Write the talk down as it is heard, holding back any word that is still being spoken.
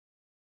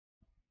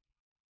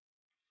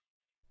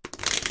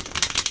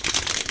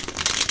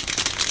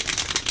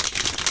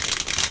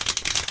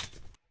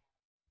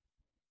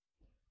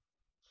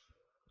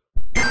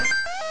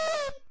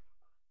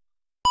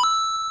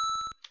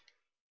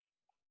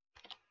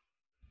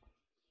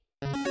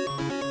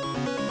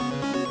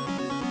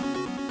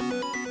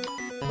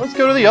Let's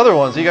go to the other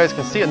one so you guys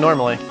can see it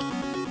normally.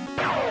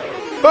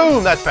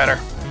 Boom! That's better.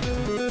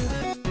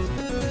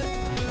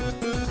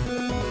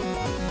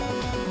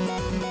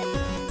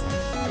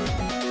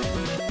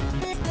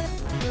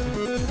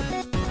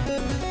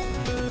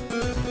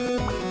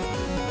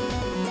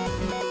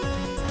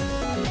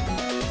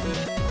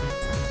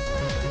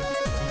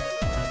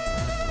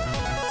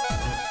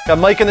 Got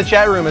Mike in the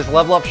chat room as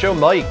Level Up Show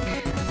Mike.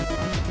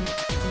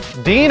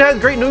 Dean has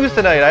great news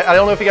tonight. I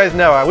don't know if you guys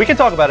know. We can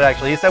talk about it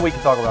actually. He said we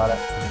can talk about it.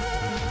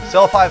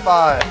 Sell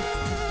 5-5.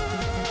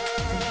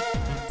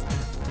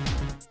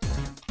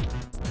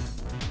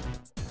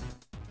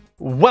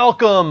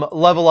 Welcome,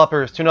 Level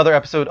Uppers, to another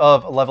episode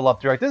of Level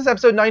Up Direct. This is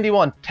episode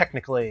 91,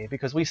 technically,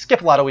 because we skip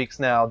a lot of weeks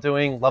now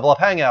doing Level Up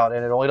Hangout,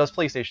 and it only does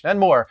PlayStation and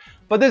more.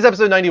 But this is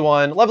episode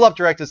 91. Level Up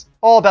Direct is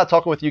all about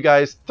talking with you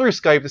guys through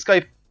Skype. The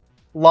Skype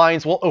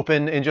lines will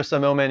open in just a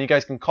moment. You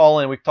guys can call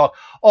in. We can talk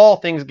all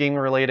things gaming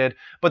related.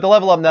 But the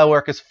Level Up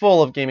Network is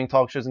full of gaming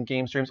talk shows and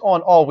game streams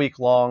on all week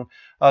long.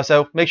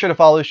 So make sure to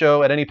follow the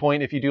show at any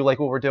point if you do like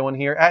what we're doing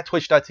here at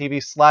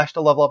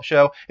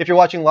twitch.tv/TheLevelUpShow. If you're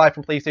watching live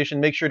from PlayStation,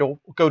 make sure to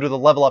go to the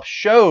Level Up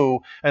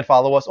Show and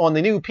follow us on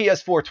the new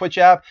PS4 Twitch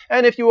app.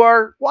 And if you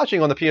are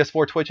watching on the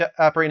PS4 Twitch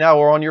app right now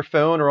or on your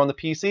phone or on the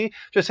PC,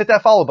 just hit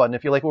that follow button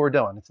if you like what we're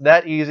doing. It's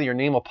that easy. Your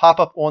name will pop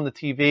up on the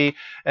TV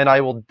and I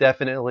will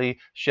definitely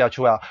shout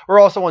you out. We're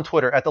also on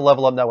Twitter at the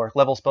Level Up Network,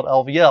 Level spelled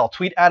LVL.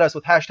 Tweet at us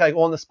with hashtag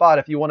on the spot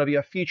if you want to be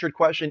a featured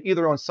question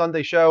either on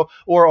Sunday show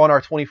or on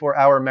our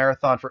 24-hour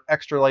marathon for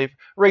Extra Life,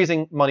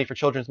 raising money for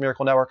Children's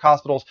Miracle Network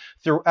hospitals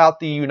throughout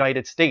the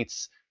United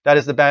States. That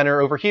is the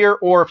banner over here,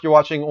 or if you're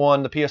watching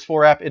on the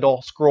PS4 app,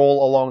 it'll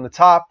scroll along the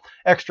top,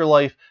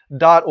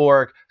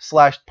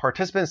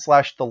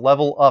 extralife.org/participants/the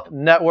Level Up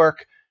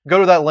Network. Go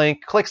to that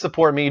link, click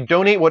support me,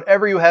 donate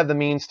whatever you have the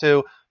means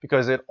to,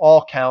 because it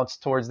all counts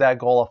towards that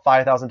goal of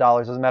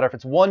 $5,000. Doesn't matter if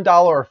it's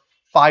 $1 or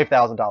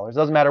 $5,000.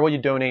 Doesn't matter what you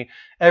donate.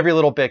 Every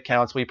little bit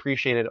counts. We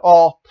appreciate it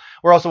all.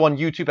 We're also on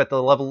YouTube at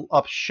the Level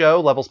Up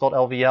Show, Level spelled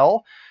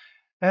LVL.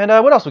 And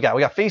what else we got?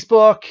 We got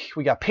Facebook,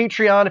 we got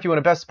Patreon if you want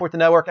to best support the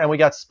network, and we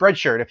got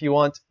Spreadshirt if you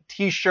want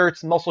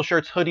t-shirts, muscle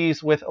shirts,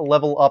 hoodies with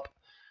Level Up,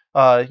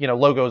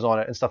 logos on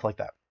it and stuff like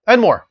that.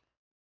 And more,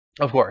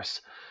 of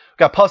course. We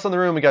got Puss in the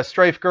room, we got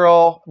Strife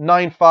Girl,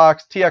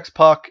 9Fox, TX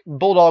Puck,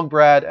 Bulldog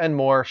Brad, and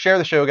more. Share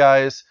the show,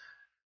 guys.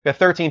 We got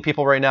 13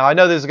 people right now. I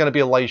know this is going to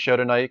be a light show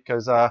tonight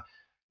because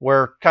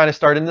we're kind of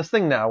starting this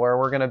thing now where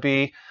we're going to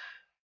be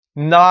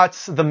not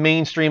the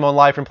mainstream on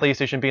live from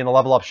PlayStation being the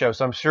Level Up Show.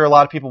 So I'm sure a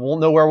lot of people won't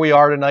know where we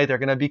are tonight. They're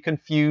going to be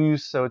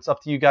confused. So it's up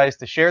to you guys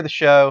to share the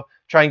show.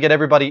 Try and get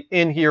everybody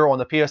in here on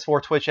the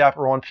PS4 Twitch app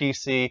or on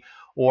PC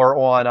or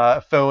on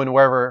a phone,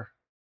 wherever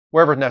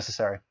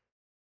necessary.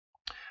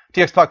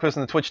 TX Puck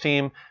posting the Twitch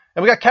team.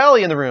 And we got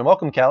Callie in the room.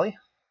 Welcome, Callie.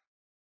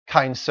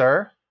 Kind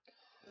sir.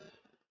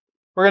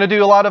 We're going to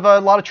do a lot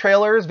of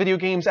trailers, video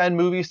games, and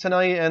movies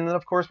tonight. And then,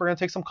 of course, we're going to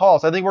take some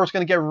calls. I think we're just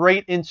going to get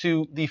right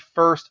into the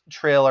first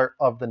trailer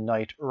of the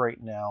night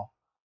right now.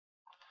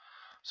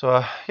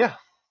 So, yeah.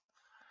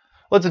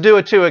 Let's do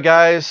it to it,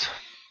 guys.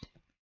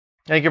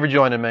 Thank you for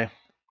joining me.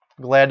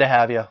 Glad to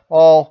have you.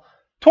 All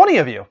 20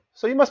 of you.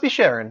 So you must be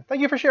sharing.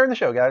 Thank you for sharing the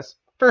show, guys.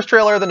 First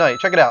trailer of the night.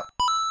 Check it out.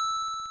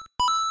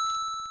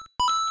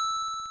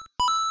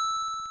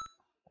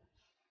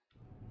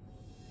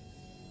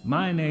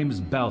 My name's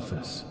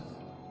Balthus.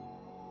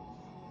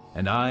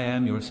 And I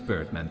am your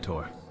spirit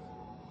mentor.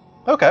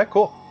 Okay,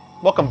 cool.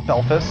 Welcome,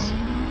 Balthus.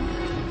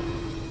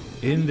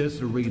 In this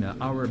arena,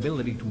 our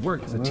ability to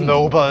work as a team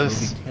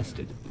Nobas. will be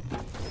tested.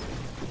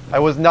 I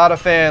was not a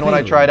fan when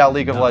I tried out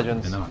League of Not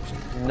Legends. an option.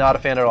 Not a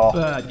fan at all.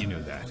 But you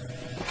knew that.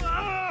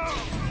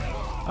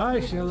 I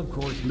shall, of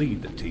course,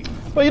 lead the team.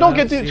 But you don't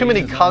get Seeing too many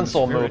as I'm the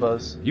console spirit,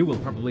 MOBAs. You will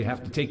probably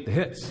have to take the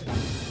hits.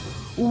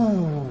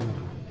 Ooh,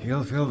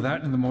 you'll feel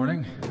that in the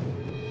morning.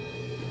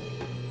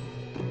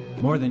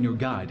 More than your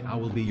guide, I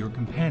will be your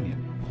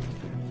companion,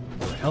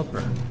 your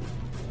helper.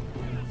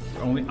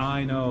 For only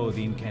I know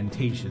the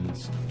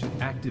incantations to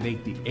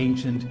activate the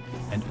ancient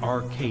and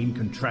arcane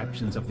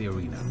contraptions of the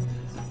arena.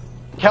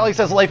 Callie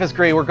says life is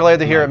great. We're glad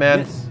to hear it, man.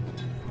 This.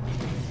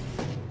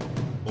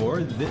 Or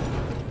this.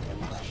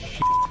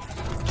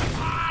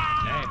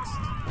 Next.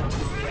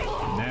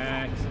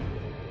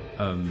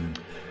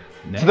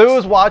 Next. To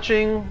those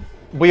watching,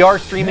 we are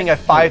streaming at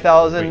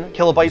 5,000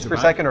 kilobytes per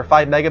second or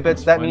 5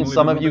 megabits. That means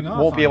some of you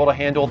won't be able to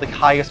handle the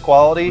highest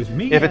quality.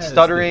 If it's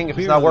stuttering, if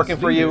it's not working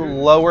for you,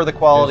 lower the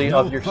quality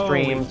of your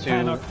stream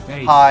to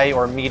high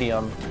or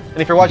medium.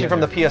 And if you're watching from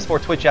the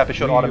PS4 Twitch app, it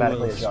should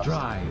automatically adjust.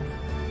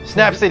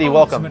 Snap City,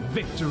 welcome.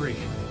 Victory.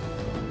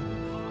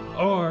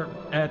 Or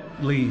at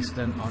least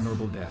an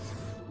honorable death.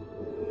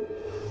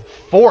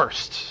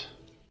 Forced.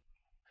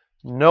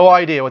 No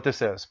idea what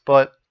this is,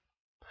 but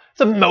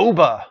it's a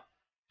MOBA.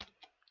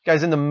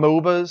 Guys into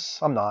MOBAs?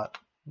 I'm not.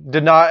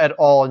 Did not at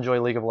all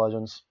enjoy League of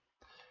Legends.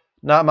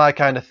 Not my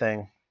kind of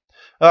thing.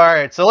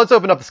 Alright, so let's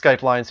open up the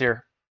Skype lines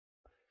here.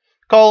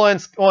 Call in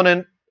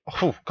on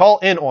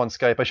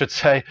Skype, I should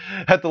say,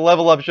 at the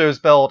Level Up Show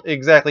spelled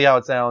exactly how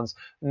it sounds.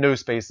 No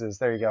spaces.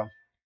 There you go.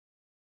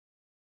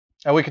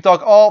 And we can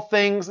talk all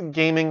things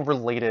gaming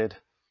related.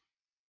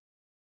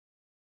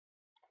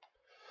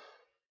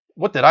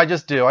 What did I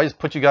just do? I just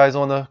put you guys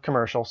on the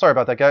commercial. Sorry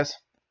about that, guys.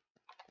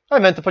 I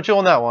meant to put you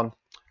on that one.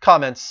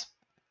 Comments.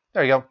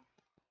 There you go.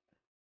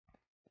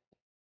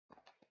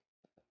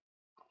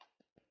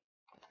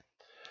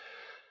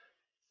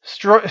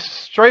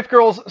 Strife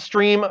Girl's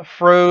stream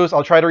froze.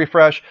 I'll try to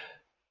refresh.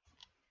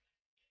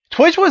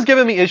 Twitch was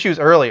giving me issues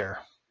earlier.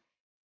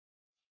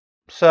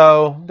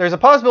 So there's a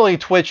possibility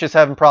Twitch is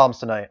having problems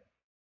tonight.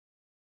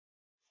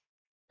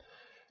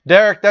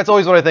 Derek, that's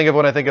always what I think of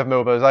when I think of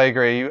MOBAs. I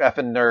agree. You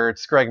effing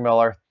nerds. Greg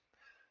Miller.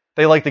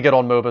 They like to get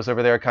on MOBAs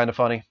over there. Kind of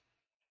funny.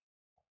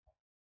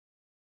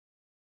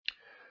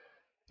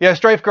 Yeah,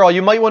 Strife Girl,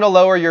 you might want to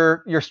lower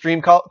your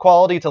stream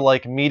quality to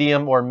like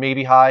medium or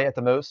maybe high at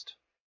the most.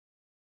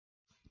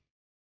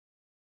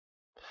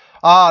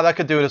 Ah, that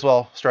could do it as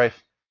well,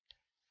 Strife.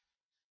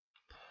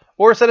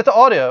 Or set it to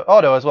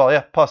auto as well.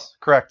 Yeah, plus,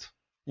 correct.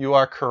 You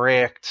are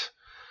correct.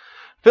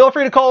 Feel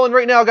free to call in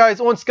right now, guys,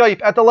 on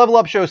Skype at the Level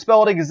Up Show.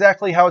 Spell it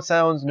exactly how it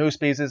sounds, no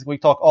spaces. We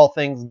talk all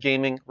things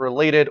gaming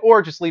related,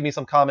 or just leave me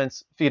some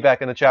comments,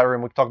 feedback in the chat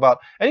room. We can talk about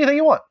anything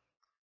you want.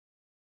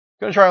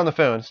 Gonna try on the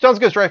phone. Sounds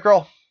good, Strife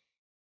Girl.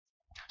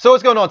 So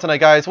what's going on tonight,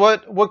 guys?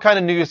 What kind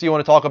of news do you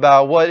want to talk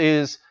about? What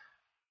is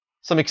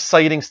some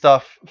exciting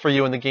stuff for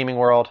you in the gaming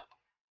world?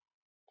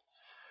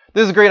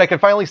 This is great. I can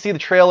finally see the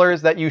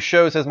trailers that you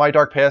show, says My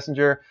Dark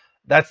Passenger.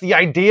 That's the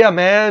idea,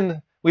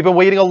 man. We've been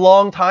waiting a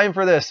long time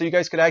for this, so you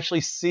guys could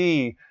actually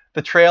see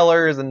the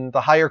trailers and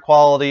the higher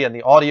quality and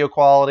the audio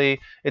quality.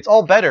 It's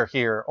all better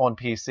here on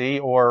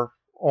PC or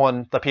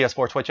on the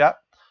PS4 Twitch app,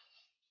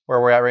 where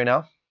we're at right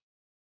now.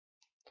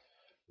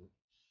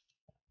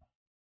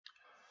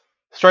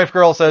 Strife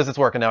Girl says it's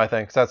working now, I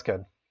think, so that's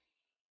good.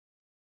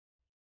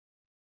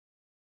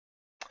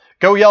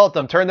 Go yell at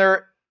them. Turn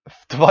their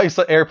device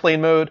to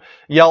airplane mode.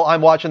 Yell,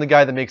 I'm watching the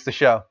guy that makes the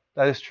show.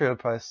 That is true,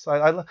 Puss.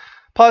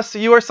 Puss,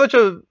 you are such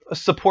a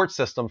support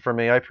system for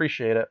me. I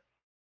appreciate it.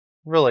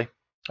 Really,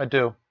 I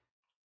do.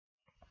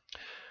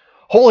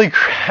 Holy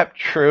crap,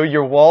 Drew.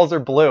 Your walls are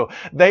blue.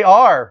 They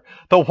are.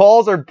 The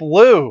walls are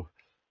blue.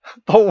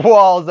 The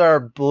walls are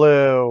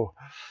blue. All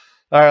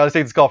right, let's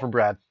take this call from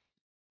Brad.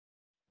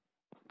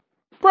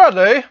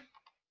 Bradley.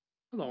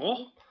 Hello.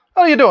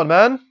 How are you doing,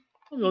 man?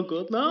 I'm doing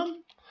good,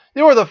 man.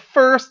 You were the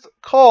first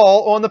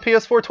call on the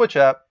PS4 Twitch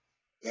app.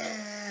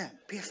 Yeah,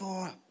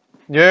 PS4.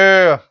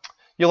 Yeah.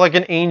 You're like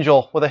an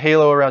angel with a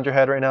halo around your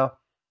head right now.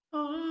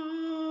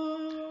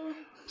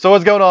 So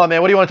what's going on,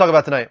 man? What do you want to talk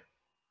about tonight?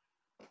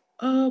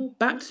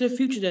 Back to the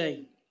Future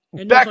Day.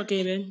 Back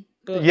gaming.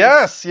 But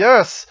yes,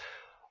 yes.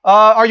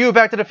 Are you a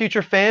Back to the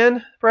Future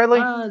fan, Bradley?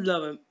 I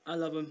love him. I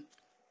love him.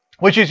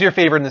 Which is your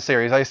favorite in the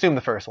series? I assume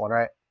the first one,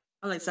 right?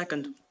 I like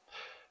second.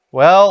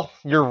 Well,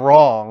 you're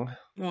wrong.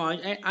 Well,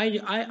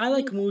 I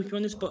like movies, to be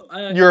honest,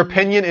 but your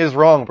opinion is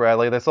wrong,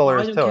 Bradley. That's all there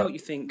is to it. I don't care what you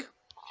think.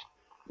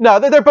 No,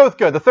 they're both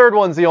good. The third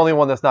one's the only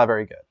one that's not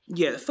very good.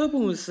 Yeah, the third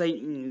one was like...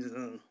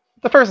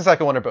 The first and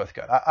second one are both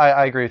good.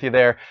 I agree with you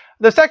there.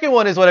 The second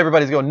one is what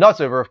everybody's going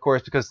nuts over, of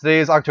course, because today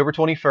is October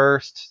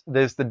 21st.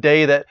 There's the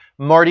day that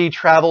Marty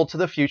traveled to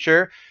the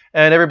future,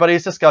 and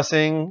everybody's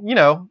discussing, you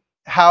know,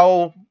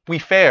 how we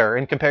fare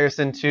in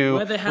comparison to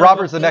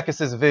Robert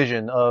Zemeckis'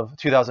 vision of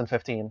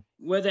 2015.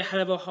 Where they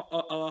had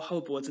our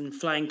hoverboards and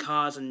flying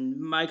cars and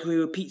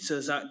microwave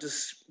pizzas that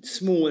just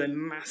small and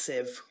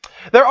massive.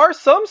 There are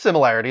some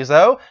similarities,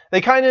 though.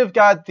 They kind of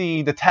got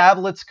the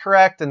tablets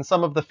correct and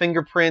some of the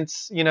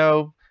fingerprints, you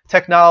know,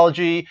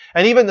 technology,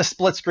 and even the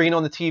split screen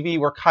on the TV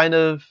were kind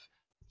of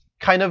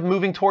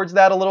moving towards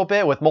that a little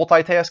bit with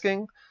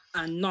multitasking.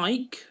 And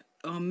Nike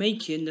are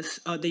making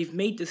this. They've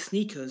made the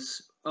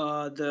sneakers.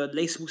 The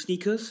laceable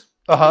sneakers.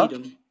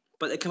 Them,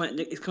 but it's coming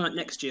out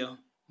next year.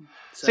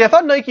 So, see, I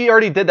thought Nike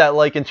already did that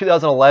like in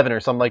 2011 or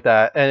something like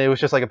that, and it was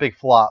just like a big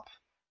flop.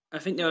 I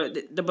think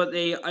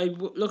I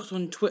looked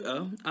on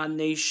Twitter and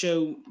they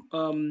show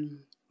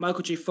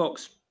Michael J.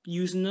 Fox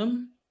using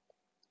them,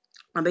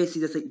 and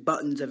basically there's like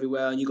buttons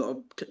everywhere, and you got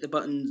to click the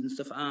buttons and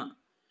stuff like that.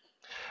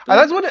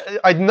 That's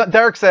what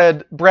Derek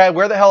said. Brad,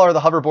 where the hell are the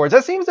hoverboards?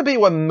 That seems to be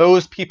what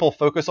most people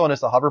focus on,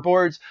 is the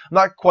hoverboards. I'm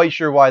not quite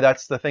sure why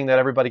that's the thing that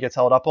everybody gets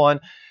held up on.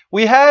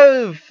 We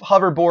have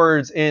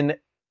hoverboards in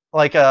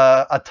like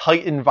a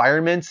tight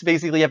environment.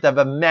 Basically, you have to have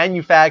a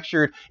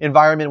manufactured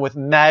environment with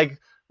mag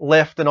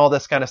lift and all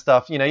this kind of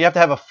stuff. You know, you have to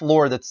have a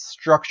floor that's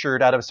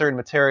structured out of a certain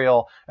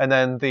material, and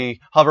then the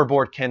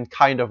hoverboard can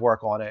kind of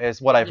work on it,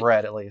 is what I've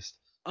read at least.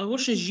 I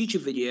watched this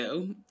YouTube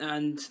video,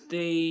 and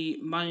they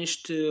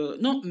managed to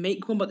not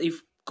make one, but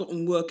they've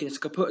gotten working. It's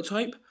like a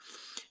prototype.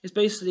 It's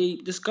basically,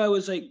 this guy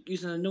was like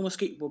using a normal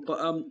skateboard, but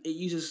it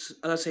uses,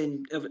 as I was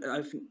saying,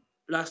 I think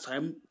last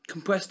time,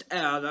 compressed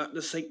air that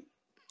just like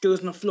goes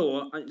on the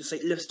floor and just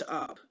like lifts it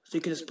up. So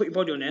you can just put your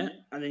body on it,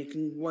 and then you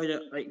can ride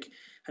it like,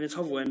 and it's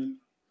hovering.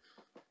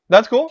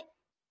 That's cool.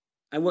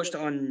 I watched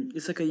it on,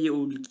 it's like a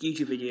little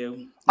YouTube video.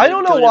 I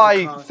don't know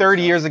why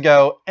 30 years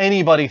ago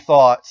anybody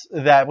thought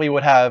that we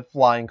would have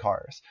flying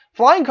cars.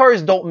 Flying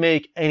cars don't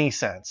make any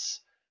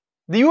sense.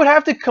 You would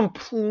have to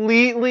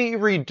completely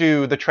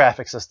redo the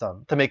traffic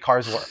system to make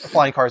cars work,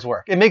 flying cars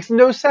work. It makes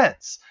no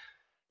sense.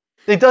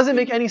 It doesn't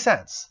make any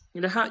sense.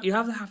 You have to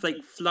have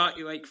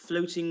like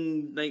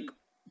floating like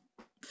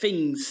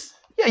things.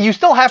 Yeah, you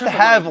still have to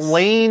Traffic have lights.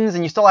 lanes,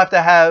 and you still have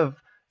to have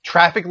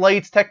traffic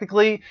lights.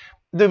 Technically,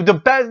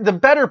 the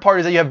better part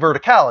is that you have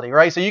verticality,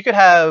 right? So you could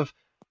have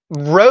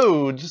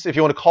roads, if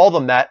you want to call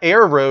them that,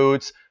 air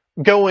roads,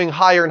 going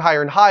higher and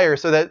higher and higher,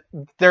 so that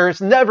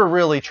there's never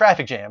really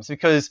traffic jams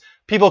because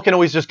people can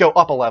always just go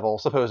up a level,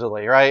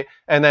 supposedly, right?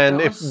 And then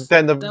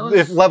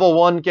if level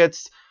 1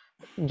 gets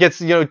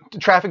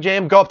traffic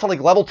jam, go up to like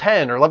level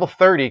 10 or level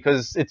 30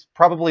 because it's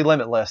probably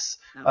limitless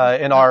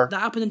that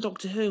happened in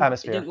Doctor Who.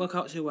 Atmosphere. It didn't work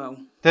out too well.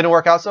 Didn't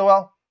work out so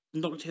well?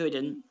 In Doctor Who, it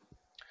didn't.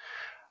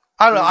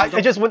 I don't know.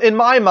 I just, in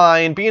my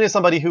mind, being as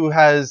somebody who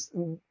has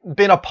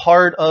been a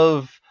part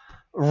of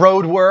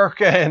road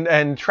work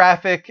and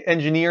traffic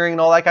engineering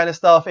and all that kind of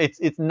stuff,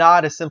 it's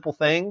not a simple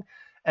thing.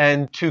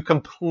 And to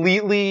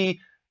completely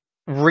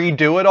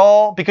redo it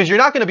all, because you're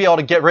not going to be able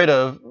to get rid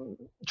of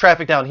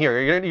traffic down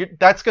here.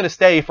 That's going to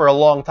stay for a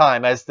long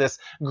time as this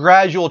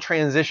gradual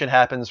transition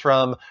happens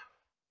from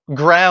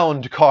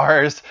ground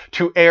cars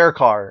to air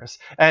cars.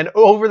 And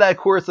over that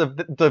course of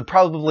the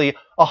probably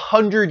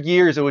 100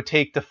 years it would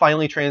take to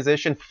finally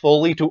transition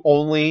fully to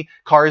only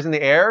cars in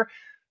the air,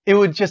 it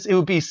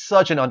would be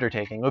such an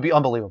undertaking. It would be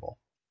unbelievable.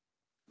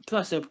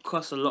 Plus, it would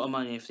cost a lot of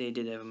money if they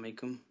did ever make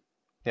them.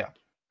 Yeah.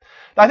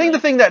 I think the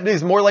thing that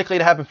is more likely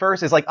to happen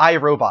first is like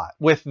iRobot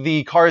with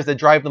the cars that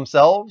drive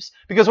themselves,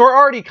 because we're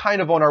already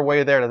kind of on our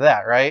way there to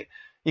that, right?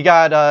 You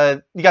got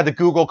the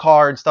Google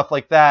car and stuff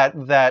like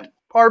that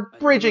are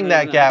bridging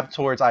that gap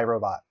towards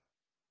iRobot.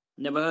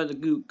 Never heard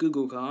of the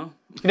Google car.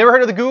 You never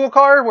heard of the Google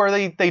car, where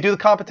they do the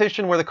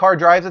competition where the car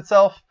drives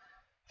itself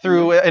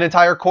through an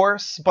entire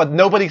course, but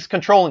nobody's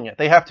controlling it.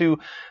 They have to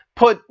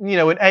put,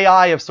 an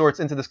AI of sorts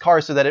into this car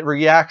so that it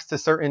reacts to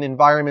certain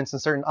environments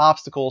and certain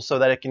obstacles so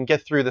that it can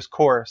get through this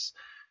course.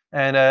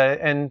 And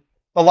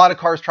a lot of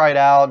cars try it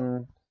out,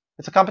 and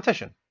it's a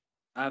competition.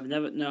 I've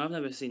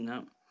never seen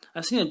that.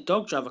 I've seen a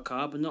dog drive a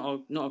car, but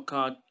not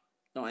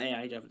an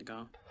AI drive the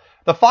car.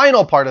 The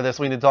final part of this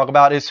we need to talk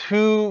about is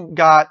who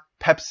got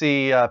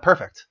Pepsi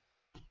Perfect.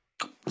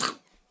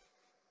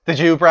 Did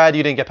you, Brad?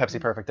 You didn't get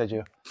Pepsi Perfect, did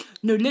you?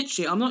 No,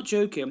 literally, I'm not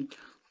joking.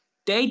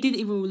 They didn't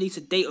even release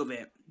a date of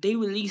it. They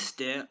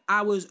released it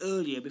hours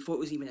earlier before it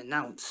was even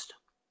announced.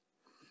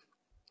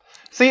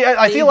 See,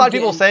 I see a lot of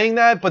people saying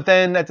that, but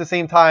then at the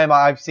same time,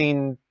 I've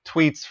seen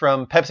tweets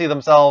from Pepsi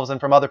themselves and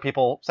from other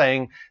people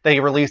saying they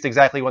released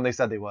exactly when they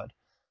said they would.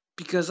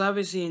 Because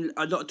I've seen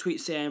a lot of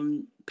tweets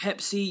saying,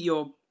 Pepsi,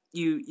 you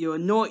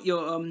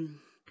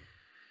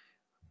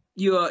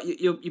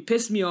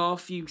pissed me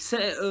off. You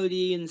set it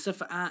early and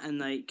stuff like that,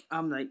 and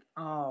I'm like,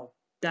 oh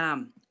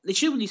damn. They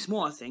should release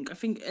more. I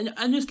think,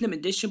 I know it's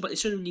limited edition, but they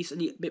should release a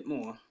bit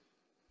more.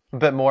 A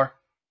bit more.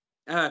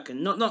 I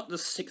reckon not the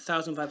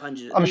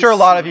 6,500. I'm sure a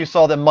lot of you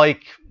saw that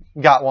Mike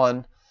got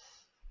one.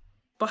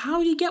 But how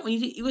did he get one?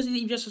 He wasn't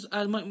even just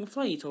as Mike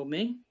McFly. He told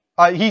me.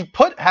 He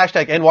put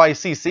hashtag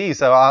NYCC,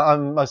 so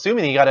I'm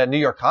assuming he got it at New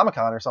York Comic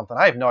Con or something.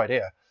 I have no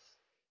idea.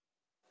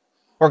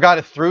 Or got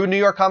it through New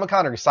York Comic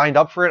Con, or he signed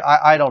up for it.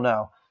 I don't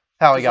know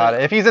how he got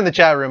it. If he's in the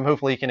chat room,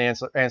 hopefully he can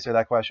answer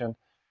that question.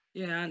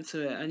 Yeah,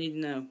 answer it. I need to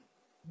know.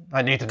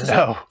 I need to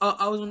know.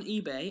 I was on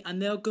eBay,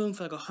 and they're going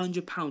for like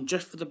 £100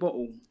 just for the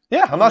bottle.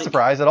 Yeah, I'm not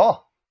surprised at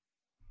all.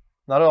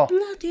 Not at all.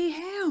 Bloody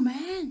hell,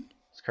 man.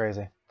 It's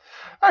crazy.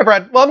 All right,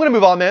 Brad. Well, I'm going to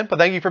move on, man. But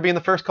thank you for being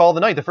the first call of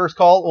the night. The first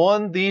call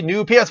on the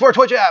new PS4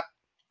 Twitch app.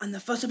 And the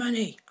first of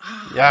many.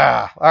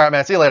 Yeah. All right,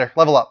 man. See you later.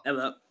 Level up.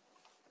 Level up.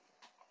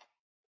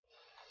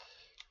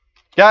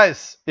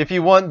 Guys, if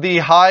you want the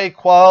high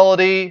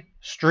quality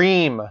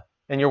stream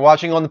and you're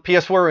watching on the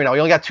PS4 right now,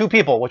 you only got 2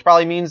 people, which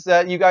probably means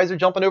that you guys are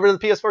jumping over to the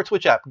PS4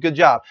 Twitch app. Good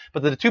job.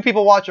 But the 2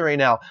 people watching right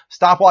now,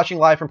 stop watching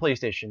live from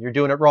PlayStation. You're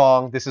doing it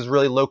wrong. This is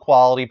really low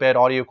quality, bad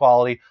audio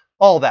quality,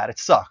 all that. It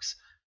sucks.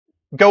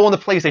 Go on the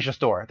PlayStation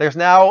Store. There's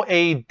now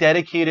a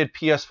dedicated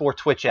PS4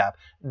 Twitch app.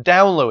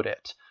 Download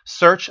it.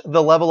 Search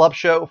the Level Up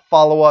Show.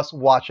 Follow us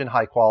watching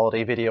high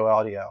quality video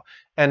audio.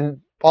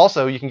 And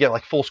also, you can get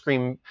like full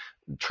screen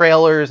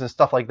trailers and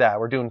stuff like that.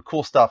 We're doing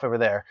cool stuff over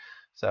there.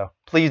 So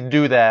please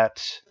do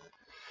that.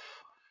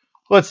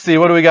 Let's see,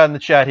 what do we got in the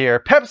chat here?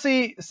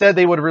 Pepsi said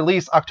they would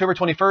release October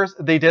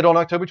 21st. They did on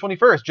October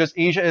 21st. Just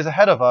Asia is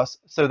ahead of us,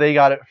 so they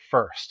got it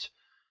first.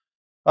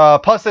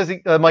 Puss says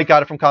Mike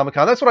got it from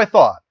Comic-Con. That's what I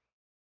thought.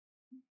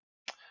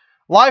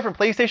 Live from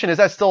PlayStation, is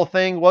that still a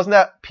thing? Wasn't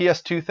that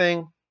PS2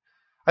 thing?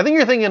 I think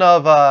you're thinking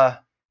of,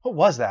 what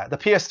was that? The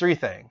PS3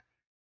 thing.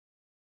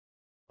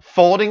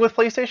 Folding with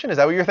PlayStation? Is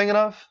that what you're thinking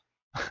of?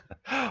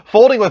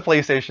 Folding with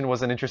PlayStation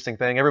was an interesting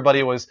thing.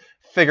 Everybody was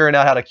figuring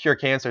out how to cure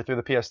cancer through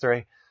the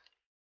PS3.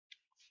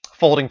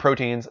 Folding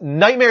proteins.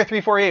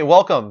 Nightmare348,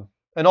 welcome.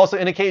 And also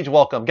In a Cage,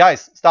 welcome.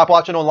 Guys, stop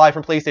watching on live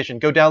from PlayStation.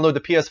 Go download the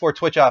PS4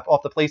 Twitch app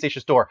off the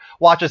PlayStation Store.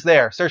 Watch us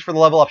there. Search for the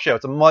Level Up Show.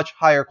 It's a much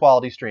higher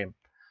quality stream.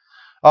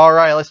 All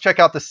right, let's check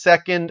out the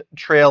second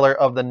trailer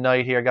of the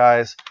night here,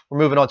 guys. We're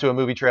moving on to a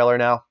movie trailer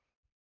now.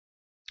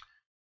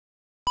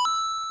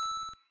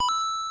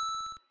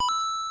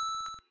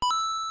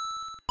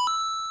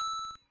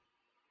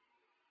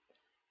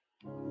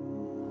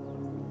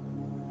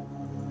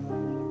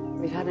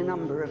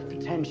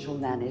 potential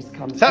nannies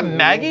come. Is that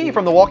Maggie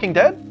from The Walking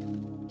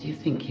Dead? Do you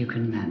think you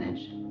can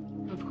manage?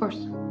 Of course.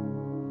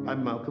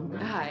 I'm Malcolm.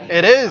 Hi.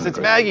 It is. It's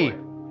Maggie.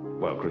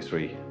 Well, Chris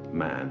Ree,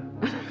 man.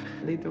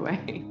 Lead the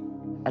way.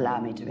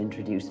 Allow me to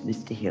introduce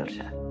Mr.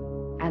 Hilscher.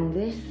 And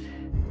this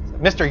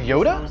Mr. is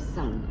Yoda? our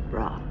son,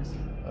 Brahms.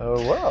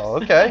 Oh, wow.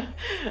 Okay.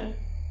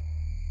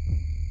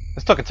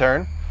 This took a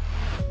turn.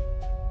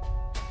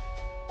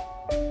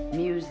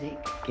 Music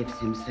gives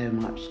him so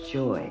much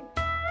joy.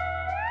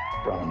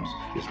 Brahms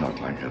is not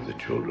like other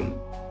children.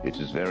 It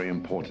is very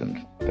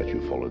important that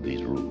you follow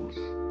these rules.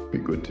 Be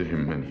good to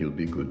him and he'll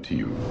be good to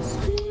you.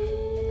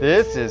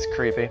 This is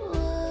creepy.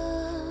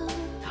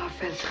 No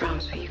offense,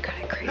 Brahms, but you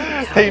kind of creepy.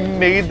 They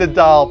made the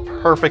doll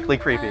perfectly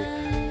creepy.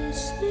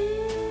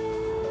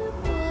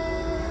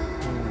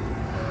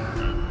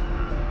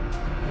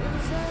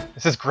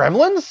 Is this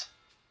Gremlins?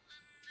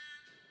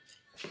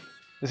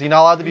 Is he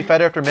not allowed to be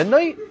fed after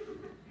midnight?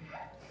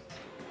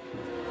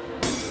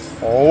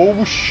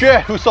 Oh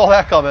shit, who saw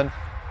that coming?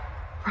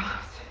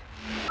 Brahms,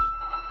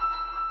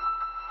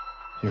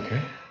 You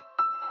okay?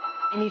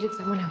 I needed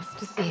someone else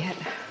to see it.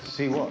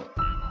 See what?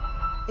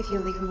 If you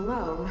leave him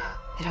alone,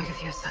 then I'll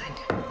give you a sign.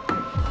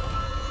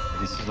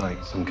 This is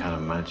like some kind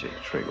of magic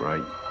trick,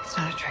 right? It's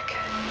not a trick.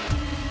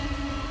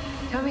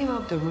 Tell me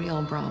about the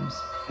real Brahms.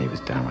 He was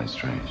downright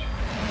strange.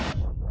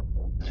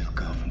 A little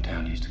girl from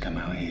town used to come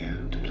out here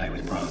to play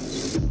with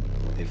Brahms.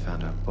 They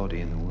found her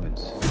body in the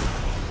woods.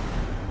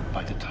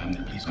 By the time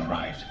the police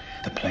arrived,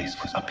 the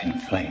place was up in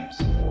flames.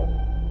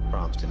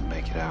 Brahms didn't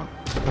make it out.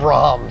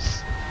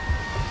 Brahms.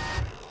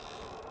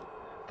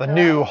 The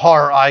new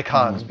horror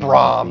icons,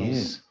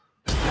 Brahms.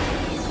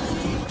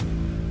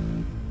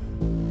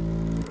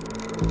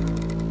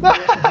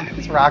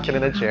 He's rocking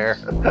in a chair.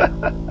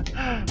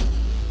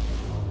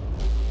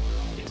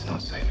 It's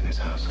not safe in this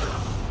house.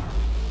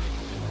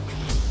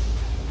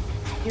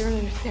 You don't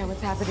understand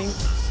what's happening.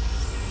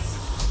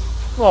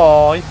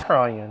 Oh, he's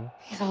crying.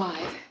 He's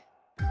alive.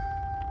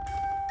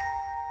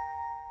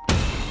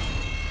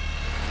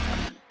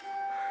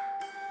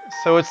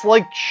 So it's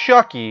like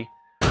Chucky,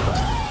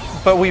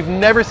 but we've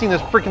never seen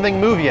this freaking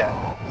thing move yet.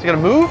 Is he gonna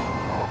move?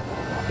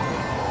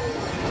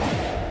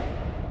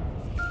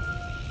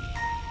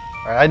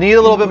 Alright, I need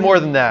a little bit more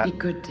than that. Be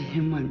good to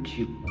him, won't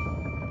you?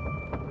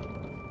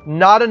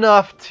 Not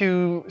enough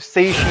to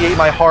satiate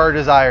my horror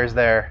desires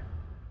there.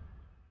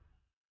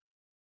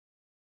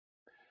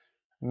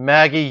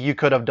 Maggie, you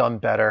could have done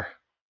better.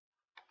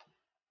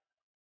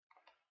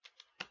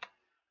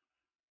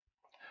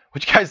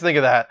 What you guys think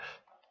of that?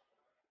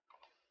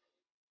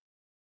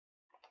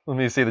 Let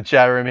me see the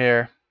chat room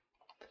here.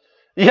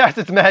 Yes,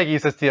 it's Maggie,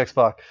 says TX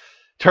Puck.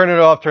 Turn it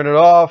off, turn it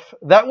off.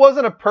 That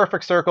wasn't a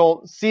perfect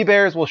circle. Sea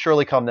bears will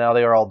surely come now.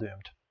 They are all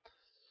doomed.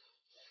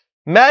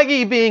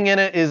 Maggie being in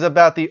it is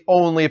about the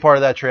only part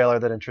of that trailer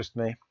that interests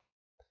me.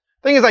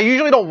 Thing is, I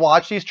usually don't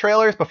watch these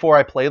trailers before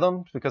I play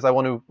them because I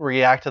want to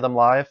react to them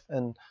live.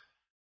 And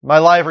my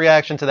live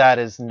reaction to that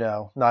is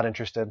no, not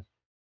interested.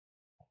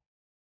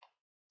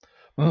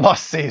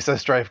 Must see,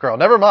 says Strife Girl.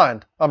 Never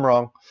mind. I'm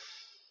wrong.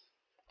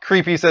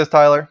 Creepy, says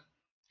Tyler.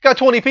 Got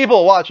 20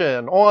 people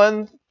watching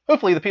on,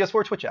 hopefully, the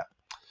PS4 Twitch app.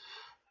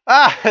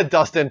 Ah,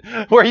 Dustin,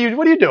 what are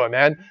you doing,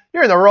 man?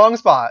 You're in the wrong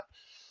spot.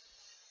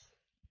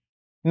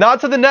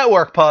 Not to the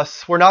network,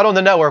 Puss. We're not on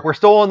the network. We're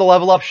still on the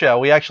Level Up show.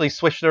 We actually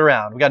switched it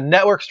around. We got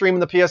network streaming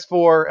the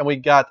PS4, and we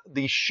got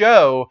the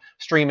show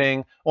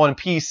streaming on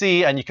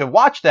PC, and you can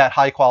watch that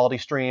high-quality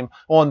stream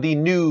on the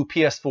new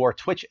PS4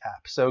 Twitch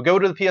app. So go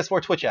to the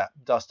PS4 Twitch app,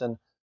 Dustin.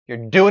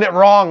 You're doing it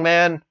wrong,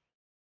 man.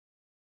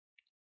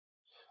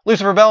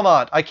 Lucifer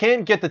Belmont, I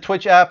can't get the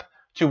Twitch app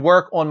to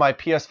work on my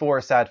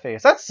PS4, sad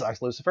face. That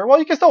sucks, Lucifer. Well,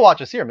 you can still watch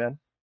us here, man.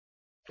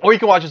 Or you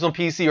can watch us on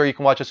PC, or you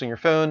can watch us on your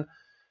phone.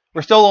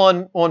 We're still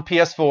on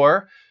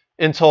PS4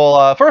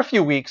 until, for a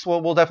few weeks.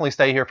 We'll definitely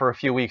stay here for a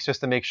few weeks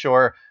just to make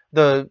sure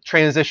the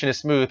transition is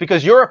smooth.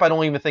 Because Europe, I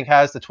don't even think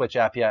has the Twitch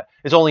app yet.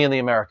 It's only in the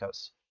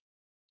Americas.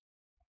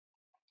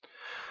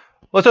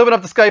 Let's open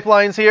up the Skype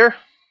lines here.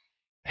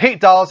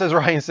 Hate dolls, says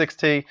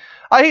Ryan6T.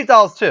 I hate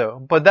dolls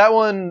too, but that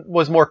one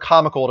was more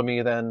comical to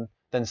me than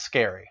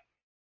scary.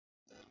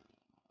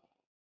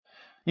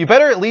 You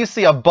better at least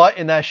see a butt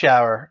in that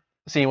shower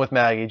scene with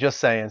Maggie. Just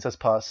saying, says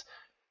Puss.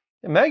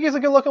 And Maggie's a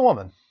good-looking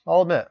woman,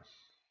 I'll admit.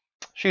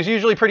 She's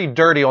usually pretty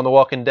dirty on The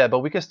Walking Dead,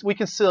 but we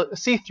can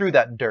see through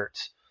that dirt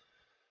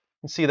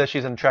and see that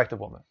she's an attractive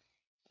woman.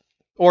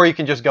 Or you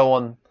can just go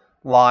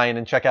online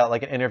and check out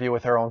like an interview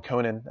with her on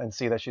Conan and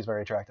see that she's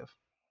very attractive.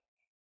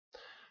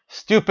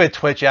 Stupid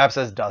Twitch app,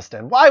 says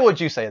Dustin. Why would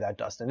you say that,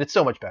 Dustin? It's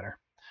so much better.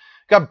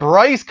 Got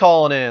Bryce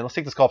calling in. Let's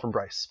take this call from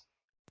Bryce.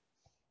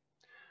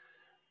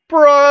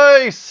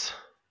 Bryce!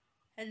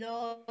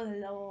 Hello.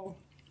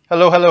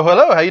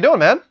 Hello. How you doing,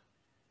 man?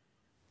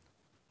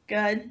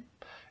 Good.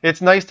 It's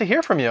nice to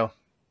hear from you.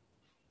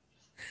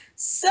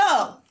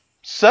 So,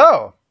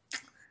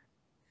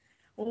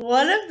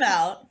 what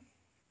about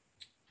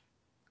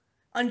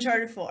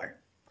Uncharted 4?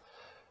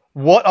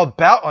 What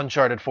about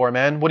Uncharted 4,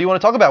 man? What do you want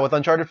to talk about with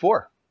Uncharted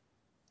 4?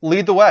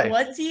 Lead the way.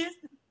 What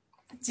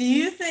do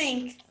you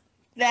think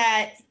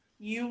that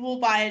you will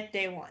buy it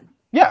day one.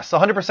 Yes,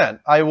 100%.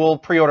 I will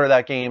pre-order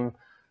that game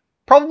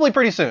probably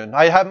pretty soon.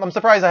 I'm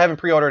surprised I haven't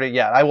pre-ordered it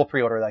yet. I will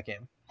pre-order that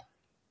game.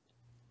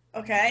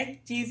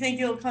 Okay. Do you think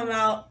it'll come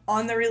out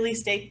on the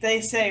release date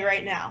they say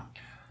right now?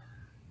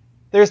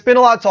 There's been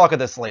a lot of talk of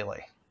this lately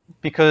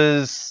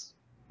because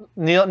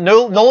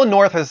Nolan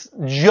North has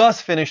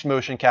just finished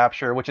motion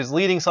capture, which is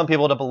leading some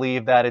people to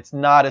believe that it's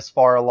not as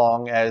far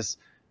along as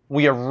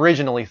we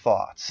originally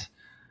thought.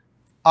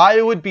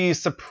 I would be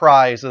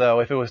surprised, though,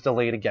 if it was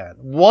delayed again.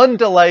 One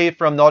delay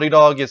from Naughty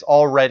Dog is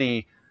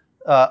already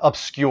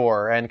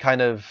obscure and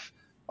kind of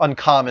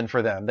uncommon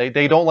for them.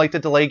 They don't like to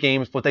delay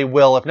games, but they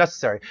will if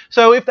necessary.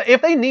 So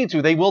if they need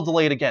to, they will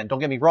delay it again. Don't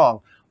get me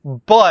wrong.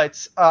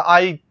 But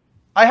I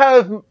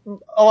have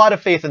a lot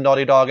of faith in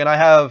Naughty Dog, and I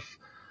have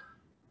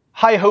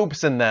high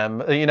hopes in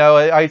them. You know,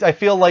 I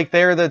feel like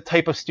they're the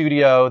type of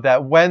studio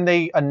that when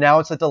they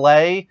announce a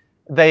delay,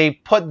 they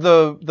put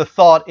the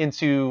thought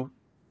into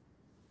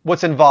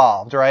what's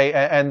involved, right?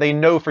 And they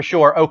know for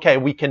sure, okay,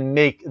 we can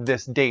make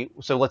this date,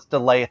 so let's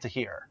delay it to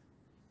here.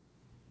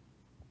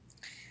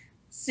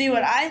 See,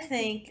 what I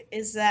think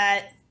is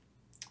that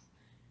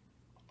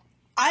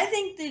I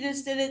think they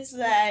just did it so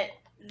that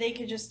they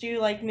could just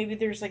do, like, maybe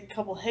there's, like, a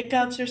couple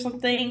hiccups or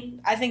something.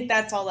 I think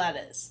that's all that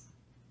is.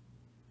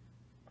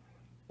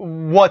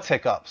 What's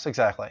hiccups,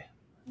 exactly?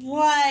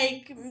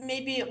 Like,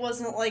 maybe it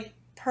wasn't, like,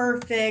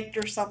 perfect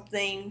or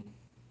something.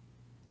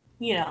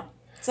 You know,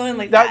 something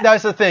like that.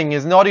 That's the thing,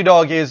 is Naughty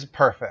Dog is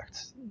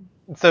perfect.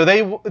 So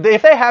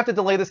if they have to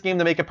delay this game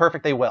to make it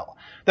perfect, they will.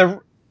 The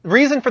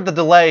reason for the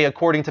delay,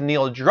 according to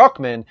Neil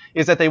Druckmann,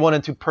 is that they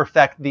wanted to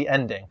perfect the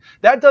ending.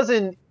 That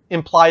doesn't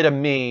imply to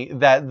me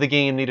that the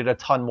game needed a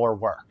ton more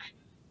work.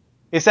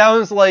 It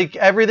sounds like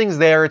everything's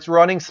there, it's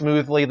running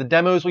smoothly. The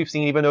demos we've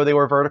seen, even though they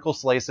were vertical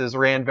slices,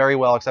 ran very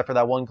well, except for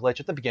that one glitch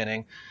at the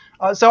beginning.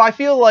 So I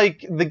feel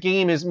like the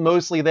game is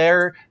mostly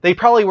there. They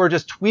probably were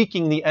just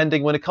tweaking the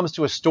ending when it comes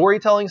to a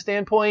storytelling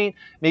standpoint,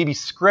 maybe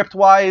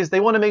script-wise. They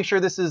want to make sure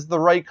this is the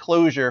right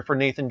closure for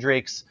Nathan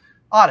Drake's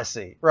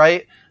Odyssey,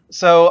 right?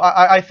 So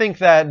I think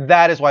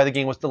that is why the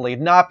game was delayed,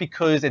 not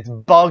because it's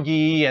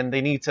buggy and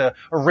they need to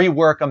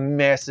rework a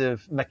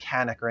massive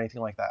mechanic or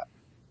anything like that.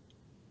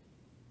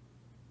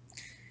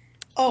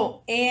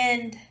 Oh,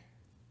 and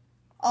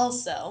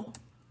also,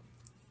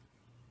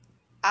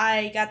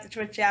 I got the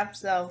Twitch app,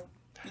 so...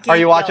 Are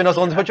you watching us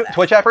on the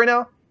Twitch app right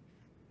now?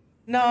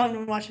 No,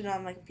 I'm watching it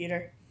on my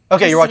computer.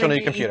 Okay, you're watching on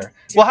your computer.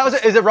 Well, how's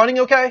it? Is it running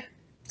okay?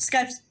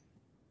 Skype's...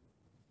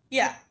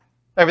 Yeah.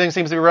 Everything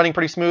seems to be running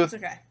pretty smooth? It's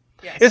okay.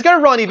 Yes. It's going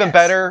to run even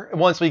better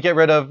once we get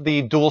rid of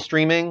the dual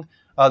streaming,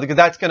 because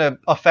that's going to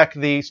affect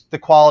the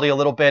quality a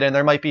little bit, and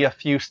there might be a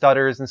few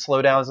stutters and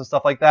slowdowns and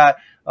stuff like that.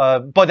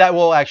 But that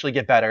will actually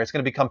get better. It's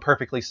going to become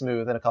perfectly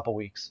smooth in a couple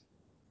weeks.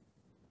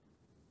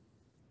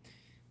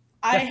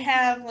 I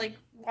have, like,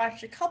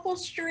 watched a couple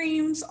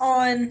streams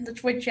on the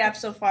Twitch app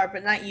so far,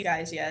 but not you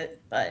guys yet,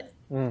 but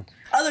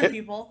other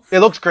people.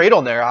 It looks great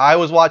on there. I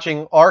was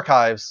watching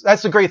archives.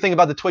 That's the great thing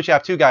about the Twitch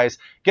app too, guys.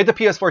 Get the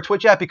PS4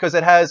 Twitch app because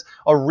it has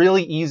a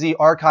really easy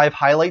archive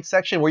highlight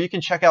section where you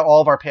can check out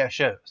all of our past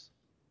shows.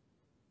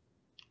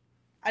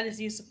 I just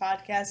use the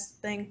podcast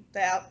thing,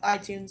 the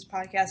iTunes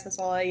podcast. That's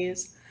all I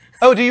use.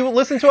 Oh, do you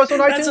listen to us on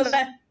iTunes?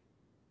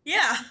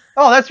 Yeah.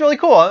 Oh, that's really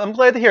cool. I'm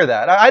glad to hear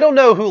that. I don't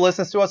know who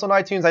listens to us on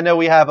iTunes. I know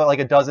we have like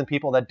a dozen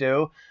people that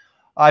do.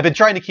 I've been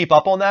trying to keep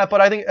up on that, but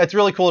I think it's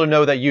really cool to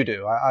know that you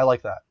do. I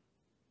like that.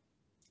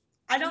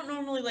 I don't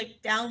normally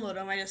like download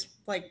them. I just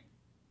like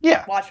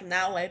watch them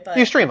that way. But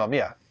you stream them,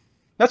 yeah.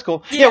 That's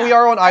cool. Yeah, we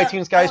are on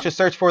iTunes, guys. Just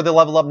search for the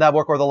Level Up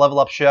Network or the Level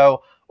Up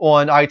Show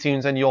on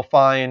iTunes, and you'll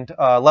find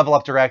Level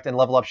Up Direct and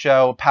Level Up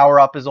Show. Power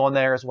Up is on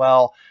there as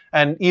well,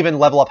 and even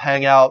Level Up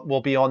Hangout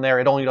will be on there.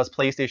 It only does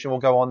PlayStation. Will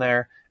go on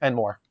there, and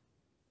more.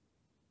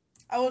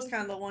 I was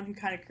kind of the one who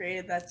kind of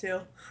created that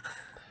too.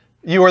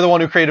 You were the one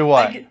who created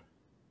what?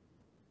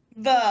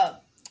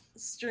 The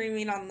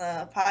streaming on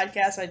the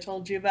podcast. I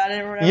told you about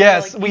it or whatever.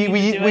 Yes, like,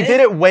 we did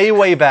it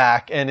way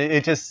back, and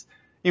it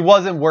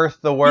wasn't worth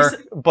the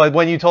work. But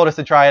when you told us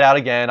to try it out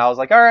again, I was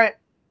like, all right,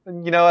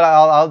 you know what?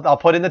 I'll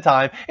put in the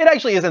time. It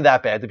actually isn't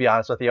that bad, to be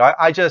honest with you.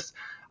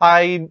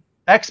 I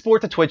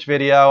export the Twitch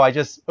video. I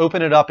just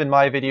open it up in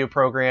my video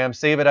program,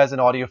 save it as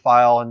an audio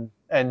file,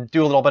 and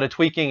do a little bit of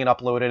tweaking and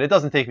upload it. It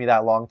doesn't take me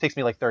that long. It takes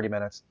me like 30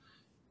 minutes.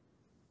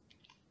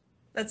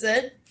 That's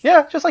it?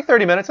 Yeah, just like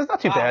 30 minutes. It's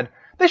not too bad.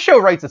 This show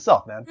writes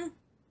itself, man.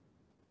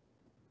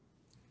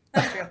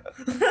 That's true.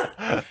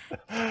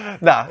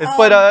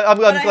 But I'm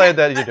glad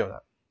that you're doing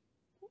that.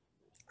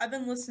 I've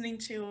been listening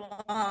to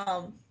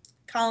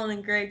Colin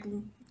and Greg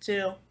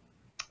too.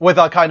 With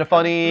Kind of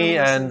Funny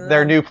and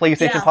their new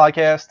PlayStation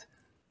podcast.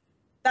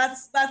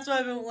 That's what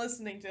I've been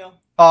listening to.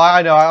 Oh,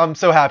 I know. I'm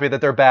so happy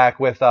that they're back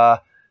with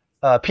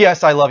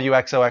P.S. I Love You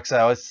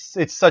XOXO.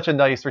 It's such a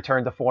nice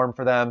return to form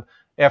for them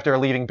after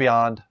leaving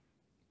Beyond.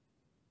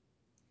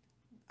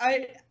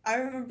 I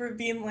remember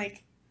being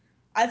like,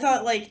 I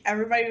thought like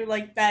everybody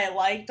like that I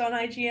liked on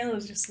IGN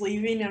was just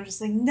leaving. I'm just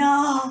like,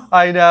 no.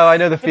 I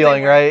know the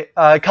feeling, right?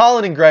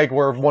 Colin and Greg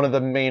were one of the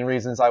main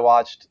reasons I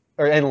watched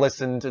and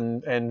listened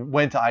and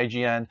went to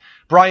IGN.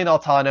 Brian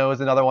Altano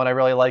is another one I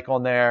really like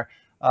on there.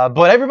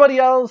 But everybody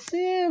else,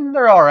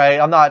 they're all right.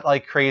 I'm not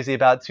like crazy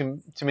about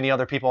too many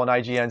other people on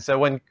IGN. So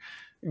when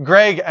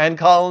Greg and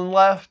Colin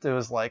left, it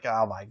was like,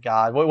 oh my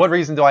God, what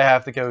reason do I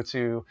have to go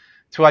to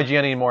IGN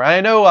anymore? And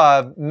I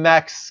know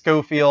Max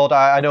Schofield,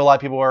 I know a lot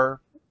of people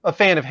are a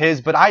fan of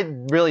his, but I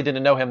really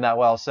didn't know him that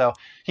well, so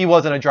he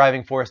wasn't a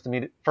driving force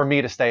for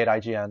me to stay at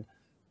IGN.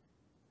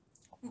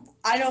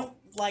 I don't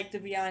like the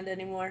Beyond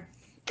anymore.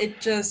 It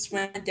just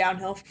went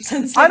downhill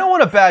since then. I don't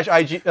want to bash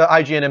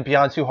IGN and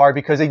Beyond too hard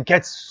because it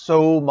gets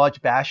so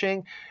much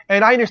bashing,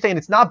 and I understand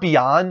it's not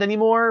Beyond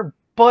anymore,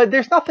 but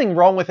there's nothing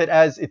wrong with it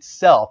as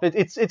itself.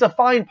 It's a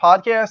fine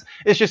podcast.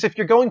 It's just if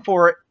you're going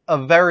for a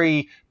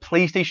very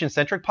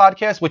PlayStation-centric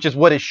podcast, which is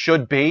what it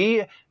should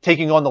be,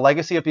 taking on the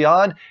legacy of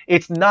Beyond,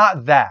 it's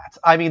not that.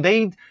 I mean,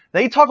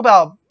 they talk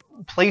about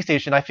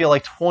PlayStation, I feel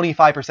like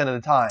 25% of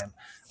the time.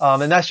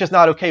 And that's just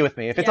not okay with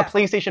me. If it's a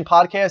PlayStation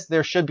podcast,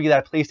 there should be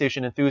that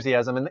PlayStation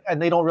enthusiasm,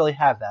 and they don't really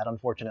have that,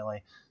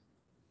 unfortunately.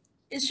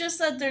 It's just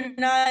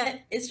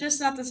that it's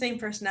just not the same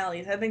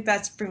personalities. I think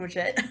that's pretty much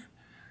it.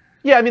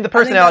 Yeah, I mean, the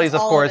personalities,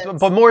 of course,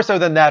 but more so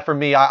than that for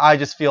me, I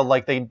just feel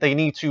like they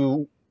need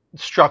to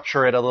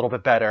structure it a little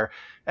bit better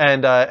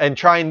and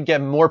try and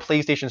get more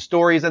PlayStation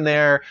stories in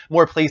there,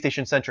 more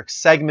PlayStation-centric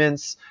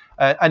segments,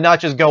 and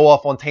not just go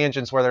off on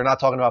tangents where they're not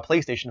talking about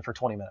PlayStation for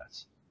 20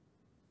 minutes.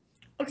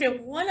 Okay,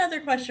 one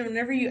other question.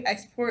 Whenever you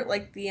export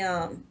like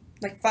the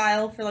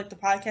file for like the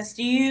podcast,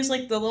 do you use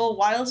like the little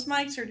wireless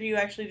mics or do you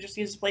actually just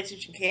use the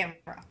PlayStation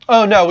camera?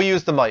 Oh no, we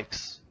use the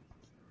mics.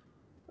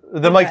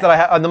 The mic that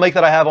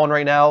I have on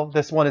right now,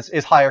 this one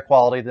is higher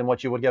quality than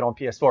what you would get on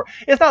PS4.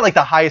 It's not like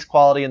the highest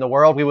quality in the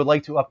world. We would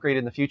like to upgrade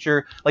in the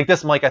future. Like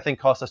this mic, I think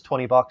cost us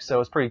 $20,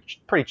 so it's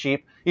pretty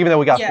cheap. Even though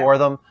we got 4 of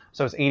them,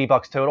 so it's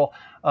 $80 total.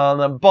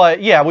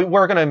 But yeah,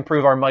 we're going to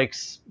improve our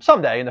mics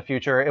someday in the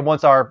future, and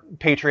once our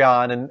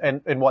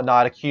Patreon and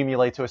whatnot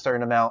accumulate to a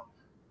certain amount.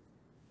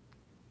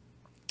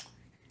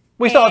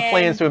 We still have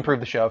plans to improve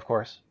the show, of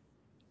course.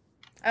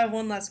 I have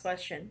one last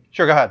question.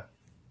 Sure, go ahead.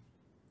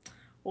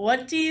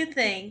 What do you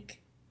think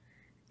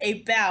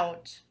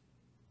about,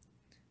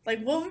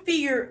 like, what would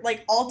be your,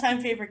 like, all-time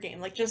favorite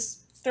game? Like,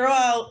 just throw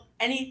out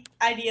any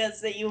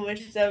ideas that you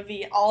wish that would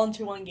be all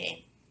into one game.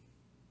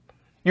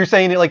 You're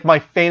saying, like, my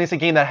fantasy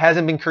game that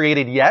hasn't been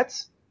created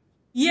yet?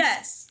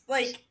 Yes.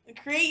 Like,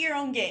 create your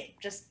own game.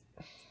 Just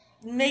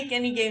make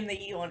any game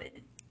that you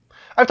wanted.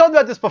 I've talked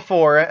about this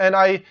before,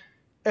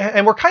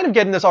 and we're kind of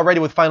getting this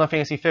already with Final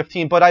Fantasy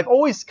 15, but I've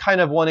always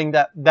kind of wanting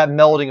that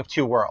melding of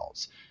two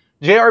worlds.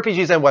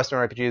 JRPGs and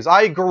Western RPGs.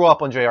 I grew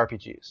up on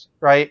JRPGs,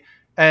 right?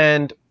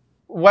 And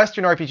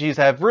Western RPGs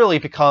have really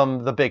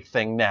become the big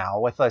thing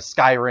now with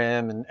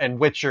Skyrim and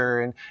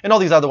Witcher and all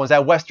these other ones,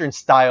 that Western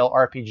style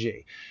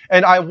RPG.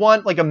 And I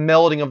want like a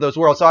melding of those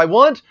worlds. So I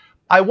want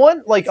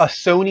like a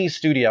Sony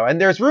studio, and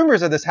there's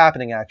rumors of this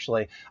happening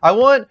actually. I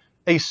want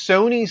a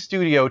Sony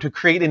studio to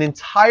create an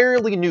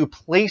entirely new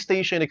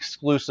PlayStation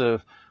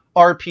exclusive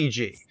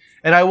RPG.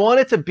 And I want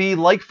it to be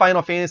like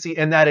Final Fantasy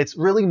in that it's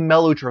really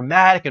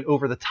melodramatic and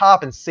over the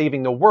top and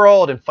saving the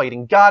world and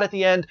fighting God at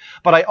the end.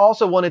 But I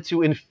also wanted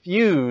to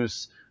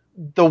infuse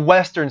the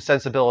Western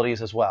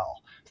sensibilities as well.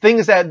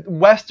 Things that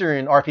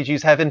Western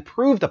RPGs have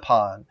improved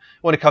upon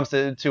when it comes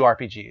to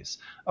RPGs.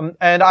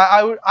 And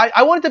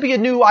I want it to be a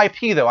new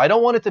IP, though. I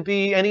don't want it to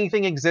be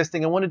anything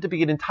existing. I want it to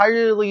be an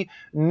entirely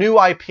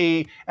new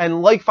IP.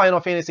 And like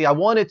Final Fantasy, I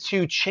want it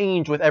to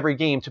change with every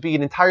game, to be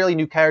an entirely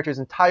new characters,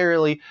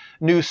 entirely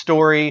new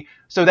story,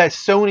 so that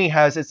Sony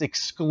has its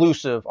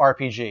exclusive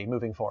RPG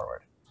moving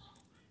forward.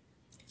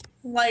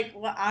 Like,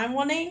 what I'm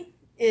wanting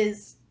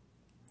is,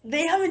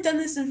 they haven't done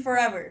this in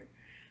forever.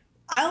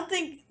 I don't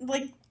think,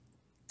 like,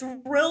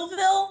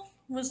 Thrillville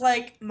was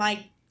like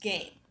my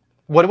game.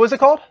 What was it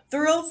called?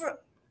 Thrillville.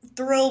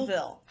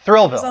 Thrillville.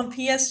 It was on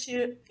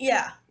PS2.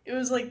 Yeah, it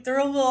was like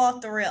Thrillville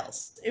off the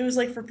rails. It was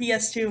like for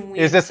PS2 and Wii.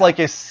 Is this like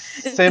a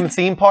sim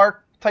theme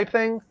park type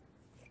thing?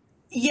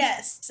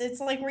 Yes, it's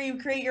like where you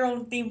create your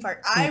own theme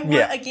park. I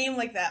want a game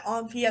like that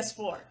on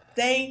PS4.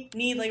 They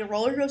need like a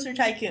Roller Coaster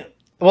Tycoon.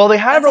 Well, they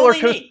have Roller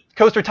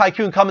Coaster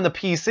Tycoon coming to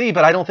PC,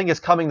 but I don't think it's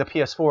coming to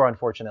PS4,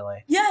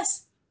 unfortunately.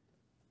 Yes.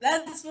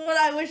 That's what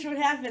I wish would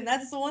happen.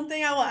 That's the one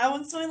thing I want. I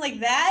want something like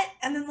that,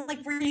 and then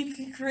like where you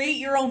can create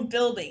your own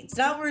buildings.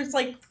 Not where it's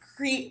like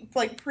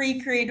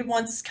pre-created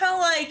ones. It's kind of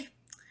like,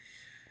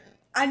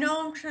 I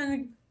know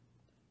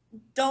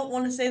don't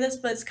want to say this,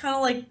 but it's kind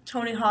of like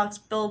Tony Hawk's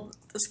Build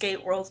the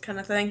Skate World kind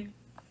of thing.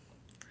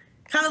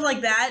 Kind of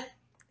like that.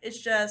 It's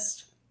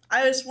just,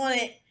 I just want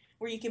it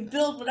where you can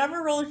build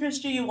whatever roller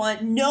coaster you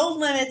want, no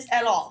limits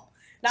at all.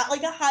 Not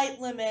like a height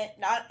limit,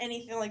 not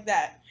anything like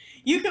that.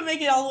 You can make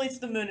it all the way to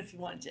the moon if you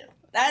wanted to.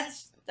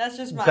 That's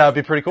just mine. That would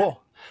be pretty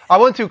cool. I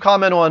want to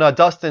comment on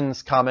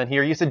Dustin's comment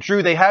here. You said,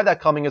 Drew, they have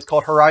that coming. It's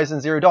called Horizon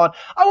Zero Dawn.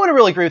 I wouldn't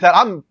really agree with that.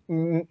 I'm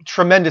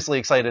tremendously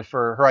excited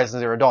for Horizon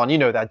Zero Dawn. You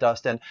know that,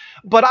 Dustin.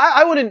 But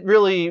I wouldn't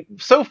really...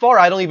 So far,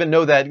 I don't even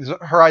know that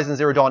Horizon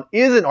Zero Dawn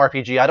is an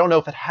RPG. I don't know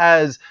if it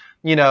has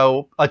you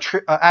know,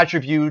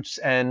 attributes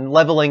and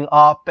leveling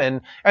up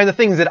and the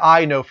things that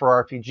I know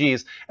for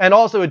RPGs. And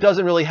also, it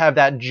doesn't really have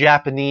that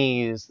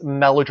Japanese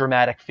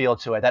melodramatic feel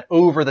to it, that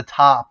over the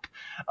top,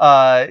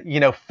 you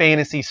know,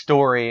 fantasy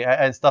story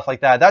and stuff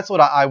like that. That's what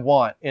I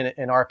want in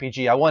an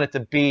RPG. I want it to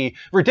be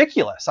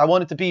ridiculous. I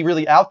want it to be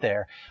really out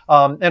there.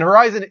 And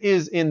Horizon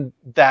is in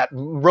that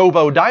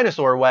Robo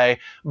Dinosaur way,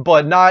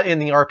 but not in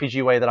the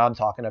RPG way that I'm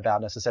talking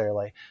about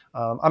necessarily.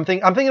 I'm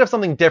thinking of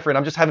something different.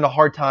 I'm just having a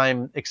hard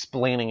time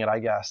explaining it, I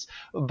guess.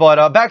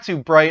 But back to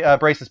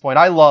Bryce's point,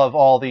 I love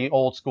all the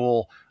old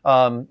school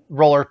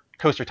roller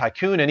coaster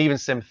tycoon and even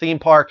sim theme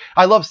park.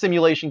 I love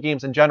simulation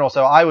games in general,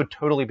 so I would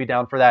totally be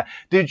down for that.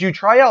 Did you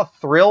try out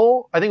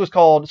Thrill? I think it was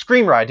called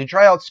Scream Ride. Did you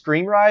try out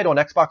Scream Ride on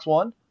Xbox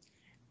One?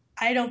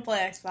 I don't play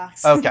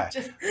Xbox. Okay.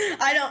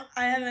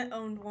 I haven't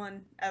owned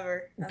one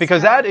ever.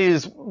 Because that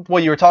is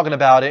what you were talking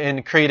about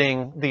in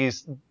creating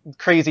these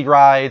crazy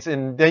rides,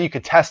 and then you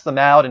could test them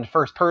out in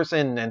first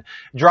person and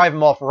drive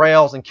them off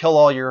rails and kill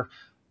all your,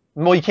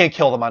 well, you can't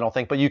kill them, I don't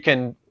think, but you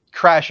can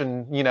crash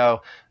and, you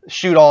know,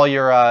 shoot all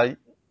your,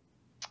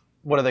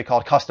 what are they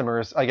called?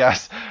 Customers, I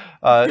guess,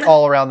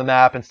 all around the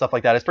map and stuff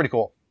like that. It's pretty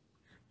cool.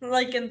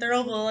 Like in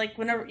Thrillville, like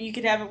whenever you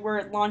could have it where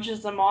it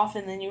launches them off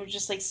and then you would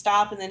just like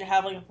stop and then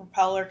have like a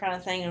propeller kind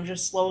of thing and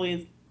just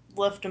slowly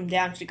lift them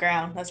down to the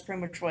ground. That's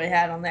pretty much what it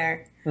had on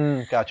there.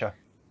 Gotcha.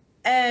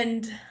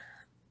 And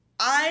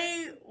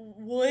I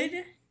would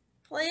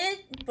play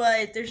it,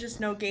 but there's just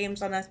no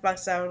games on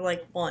Xbox that I would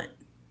like want.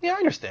 Yeah, I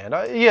understand.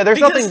 Yeah, there's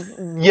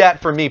nothing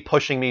yet for me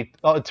pushing me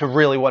to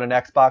really want an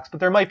Xbox, but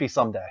there might be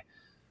someday.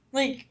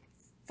 Like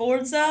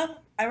Forza,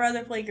 I'd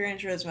rather play Gran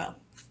Turismo.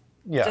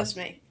 Yeah. Just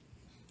me.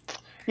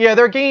 Yeah,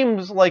 there are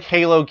games like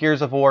Halo,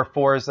 Gears of War,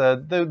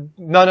 Forza.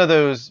 None of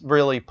those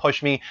really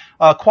push me.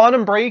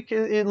 Quantum Break,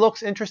 it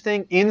looks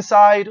interesting.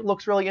 Inside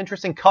looks really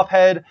interesting.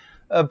 Cuphead,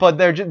 but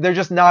they're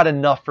just not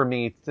enough for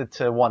me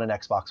to want an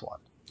Xbox One.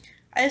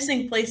 I just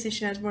think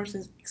PlayStation has more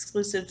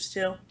exclusives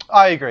too.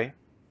 I agree.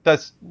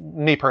 That's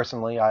me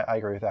personally. I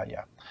agree with that.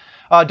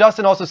 Yeah.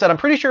 Dustin also said, I'm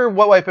pretty sure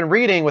what I've been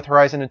reading with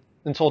Horizon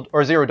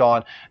Zero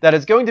Dawn, that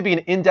it's going to be an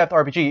in-depth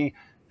RPG.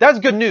 That's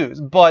good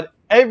news, but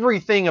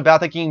everything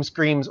about the game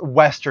screams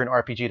Western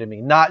RPG to me,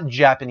 not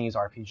Japanese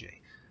RPG.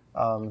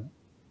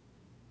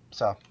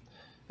 So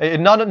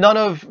none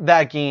of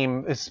that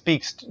game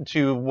speaks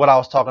to what I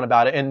was talking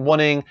about and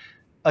wanting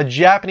a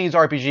Japanese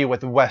RPG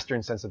with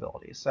Western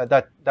sensibilities.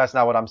 That's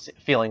not what I'm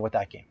feeling with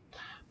that game.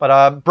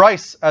 But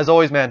Bryce, as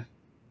always, man,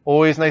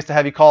 always nice to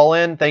have you call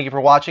in. Thank you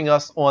for watching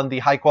us on the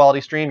high quality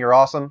stream. You're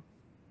awesome.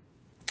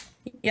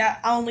 Yeah,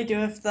 I'll only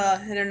do if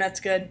the internet's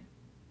good.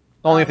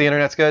 Only if the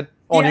internet's good?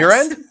 On your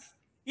end?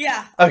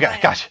 Yeah. Okay,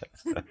 gotcha.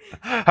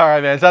 All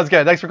right, man. Sounds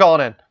good. Thanks for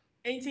calling in.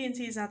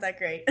 AT&T's not that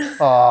great.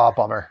 Aw,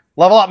 bummer.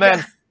 Level up, man.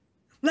 Yeah.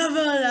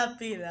 Level up.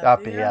 Uppy.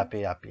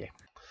 It's a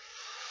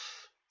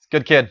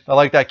good kid. I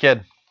like that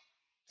kid.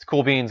 It's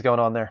cool beans going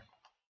on there.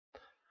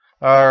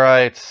 All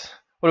right.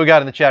 What do we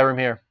got in the chat room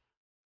here?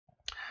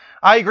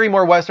 I agree,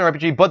 more Western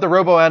RPG, but the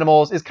Robo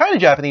Animals is kind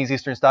of Japanese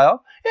Eastern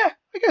style. Yeah,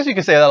 I guess you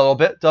could say that a little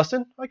bit,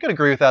 Dustin. I could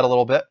agree with that a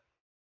little bit.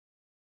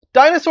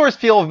 Dinosaurs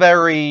feel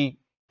very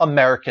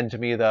American to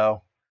me,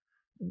 though.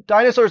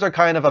 Dinosaurs are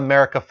kind of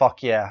America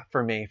fuck yeah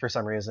for me, for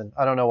some reason.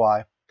 I don't know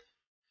why.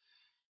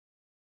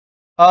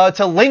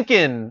 To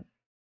Lincoln,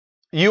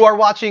 you are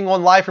watching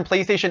on live from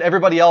PlayStation.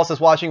 Everybody else is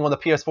watching on the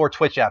PS4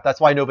 Twitch app.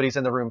 That's why nobody's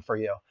in the room for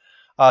you.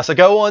 So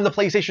go on the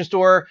PlayStation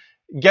Store,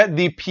 get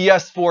the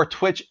PS4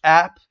 Twitch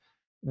app,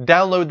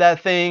 download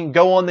that thing,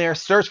 go on there,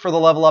 search for the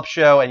Level Up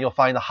Show, and you'll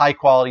find the high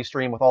quality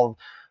stream with all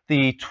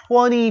the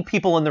 20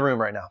 people in the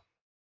room right now.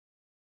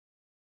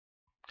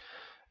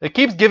 It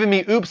keeps giving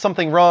me, oops,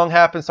 something wrong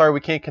happened. Sorry,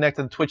 we can't connect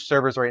to the Twitch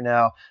servers right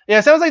now. Yeah,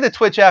 it sounds like the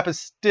Twitch app is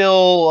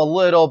still a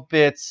little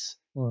bit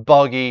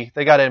buggy.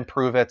 They got to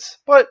improve it.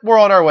 But we're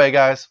on our way,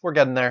 guys. We're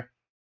getting there.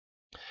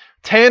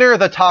 Tanner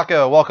the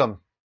Taco, welcome.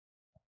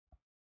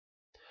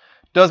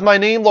 Does my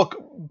name look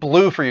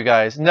blue for you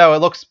guys? No,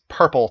 it looks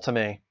purple to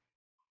me.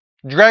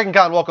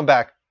 DragonCon, welcome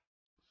back.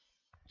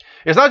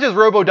 It's not just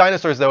Robo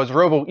Dinosaurs, though. It's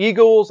Robo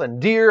Eagles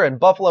and deer and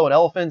buffalo and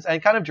elephants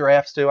and kind of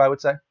giraffes, too, I would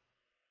say.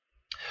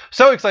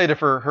 So excited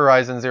for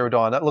Horizon Zero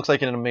Dawn. That looks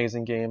like an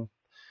amazing game.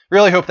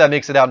 Really hope that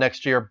makes it out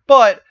next year.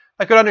 But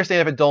I could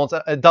understand if it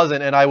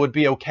doesn't, and I would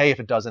be okay if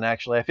it doesn't,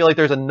 actually. I feel like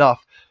there's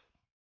enough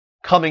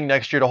coming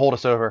next year to hold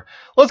us over.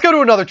 Let's go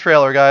to another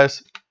trailer,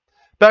 guys.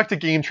 Back to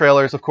game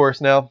trailers, of course,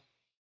 now.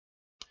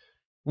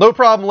 No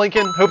problem,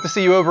 Lincoln. Hope to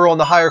see you over on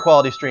the higher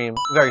quality stream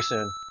very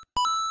soon.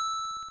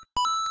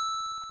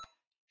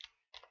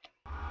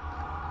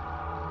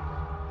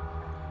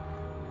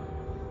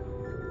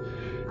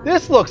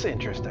 This looks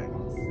interesting.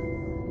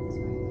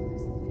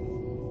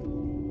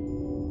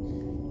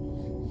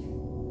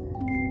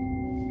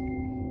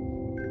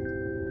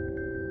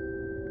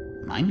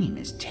 My name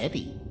is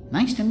Teddy.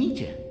 Nice to meet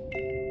you.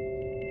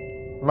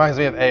 Reminds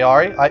me of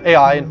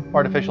AI and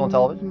artificial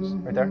intelligence,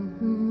 right there.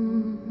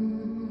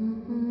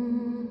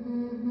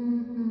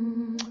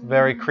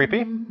 Very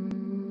creepy.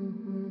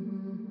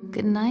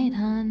 Good night,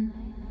 hon.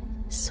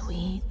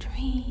 Sweet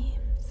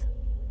dreams.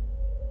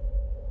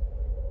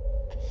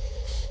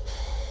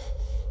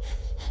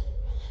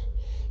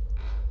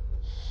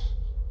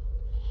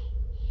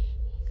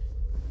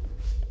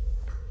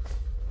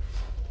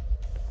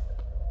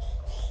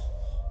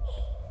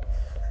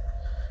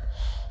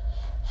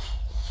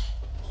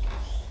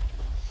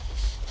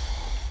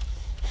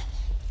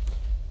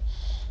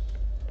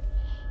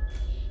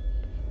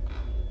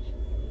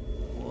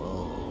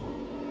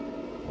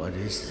 What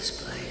is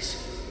this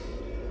place?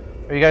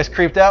 Are you guys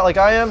creeped out like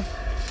I am?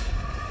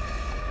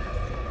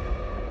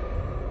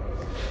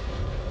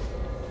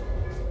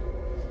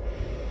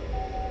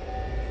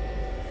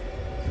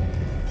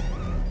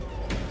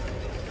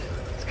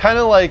 It's kind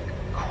of like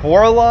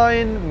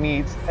Coraline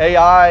meets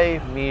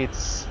AI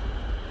meets...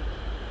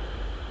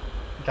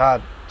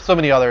 God, so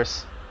many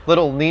others.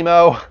 Little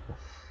Nemo.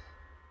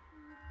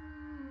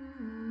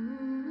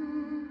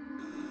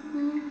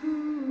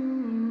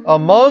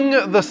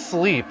 Among the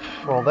Sleep.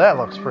 Well, that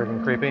looks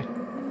freaking creepy.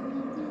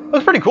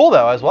 Looks pretty cool,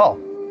 though, as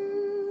well.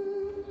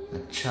 A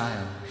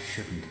child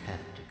shouldn't have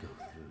to go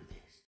through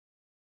this.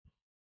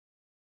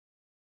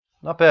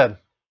 Not bad.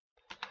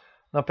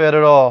 Not bad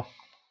at all.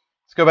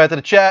 Let's go back to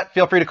the chat.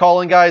 Feel free to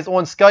call in, guys,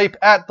 on Skype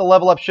at The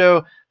Level Up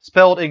Show.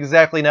 Spelled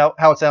exactly now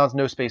how it sounds,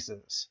 no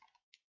spaces.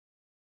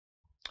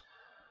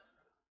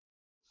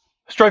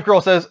 Strife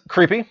Girl says,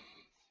 creepy.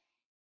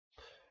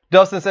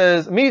 Dustin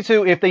says, me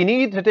too. If they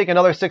need to take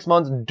another 6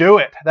 months, do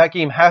it. That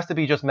game has to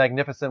be just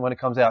magnificent when it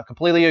comes out.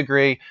 Completely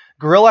agree.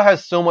 Guerrilla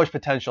has so much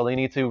potential. They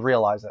need to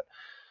realize it.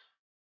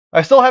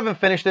 I still haven't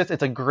finished this.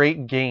 It's a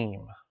great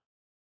game.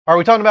 Are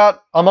we talking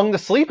about Among the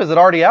Sleep? Is it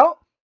already out?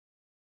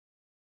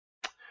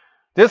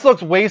 This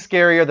looks way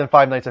scarier than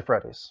Five Nights at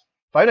Freddy's.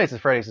 Five Nights at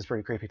Freddy's is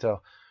pretty creepy too.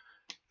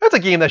 That's a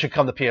game that should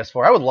come to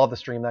PS4. I would love to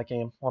stream that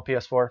game on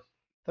PS4.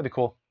 That'd be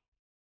cool.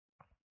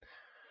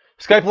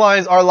 Skype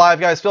lines are live,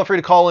 guys. Feel free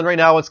to call in right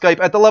now on Skype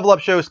at The Level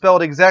Up Show,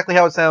 spelled exactly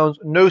how it sounds,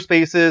 no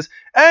spaces.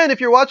 And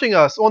if you're watching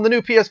us on the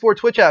new PS4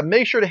 Twitch app,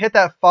 make sure to hit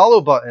that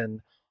follow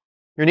button.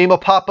 Your name will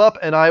pop up,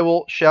 and I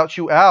will shout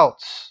you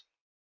out.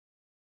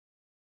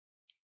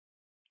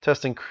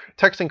 Texting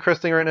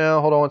Christing right now.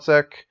 Hold on one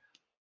sec.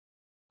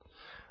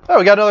 Oh,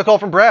 we got another call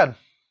from Brad.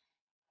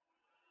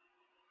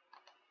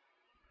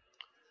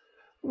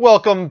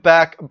 Welcome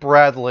back,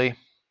 Bradley.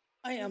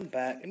 I am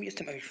back. Let me just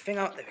take my thing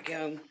out. There we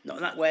go. Not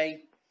that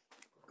way.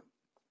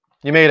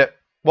 You made it.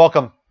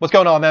 Welcome. What's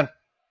going on, man?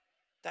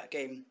 That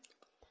game.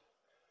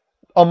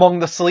 Among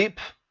the Sleep.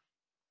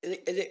 Is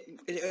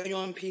it only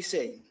on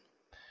PC?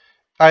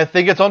 I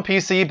think it's on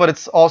PC, but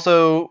it's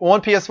also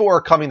on PS4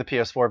 or coming to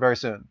PS4 very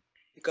soon.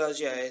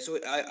 Because, yeah, so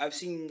I've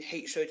seen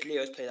H.O.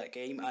 Leos play that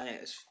game, and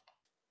it's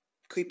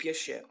creepy as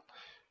shit.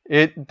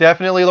 It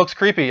definitely looks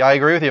creepy. I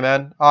agree with you,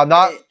 man.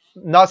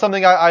 Not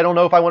something I don't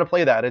know if I want to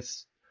play that.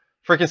 It's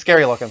freaking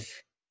scary looking.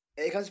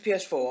 If it comes to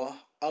PS4,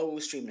 I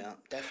will stream that,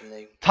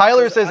 definitely.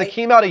 Tyler says it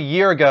came out a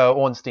year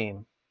ago on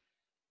Steam.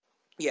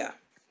 Yeah.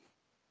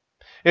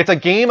 It's a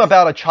game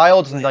about a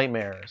child's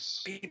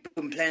nightmares. People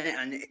been playing it,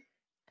 and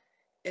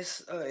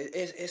it's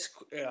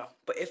yeah.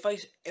 But if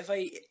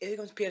it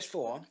comes to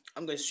PS4,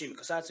 I'm going to stream it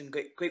because I had some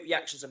great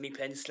reactions of me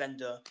playing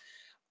Slender.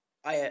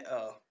 And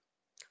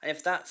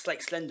if that's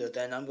like Slender,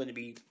 then I'm going to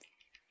be.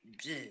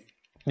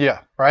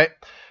 Yeah, right.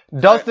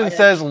 Dustin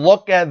says,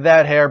 "Look at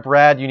that hair,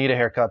 Brad. You need a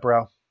haircut,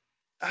 bro."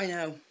 I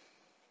know.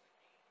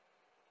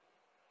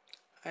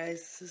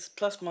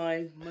 Plus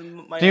my.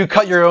 Do you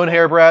cut your own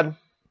hair, Brad?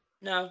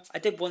 No, I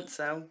did once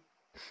though.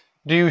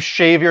 Do you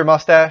shave your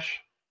mustache?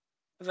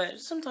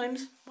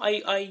 Sometimes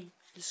I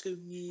just go.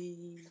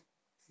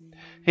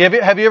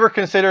 Have you ever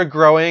considered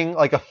growing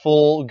like a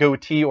full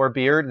goatee or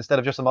beard instead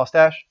of just a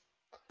mustache?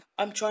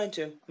 I'm trying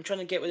to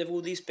get rid of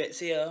all these bits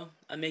here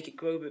and make it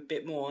grow a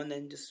bit more, and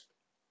then just.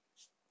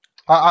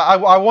 I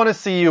want to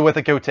see you with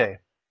a goatee.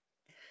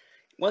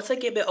 Once I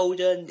get a bit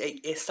older and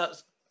it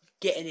starts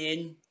getting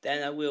in,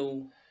 then I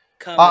will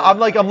come. I'm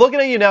looking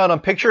at you now and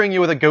I'm picturing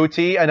you with a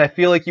goatee, and I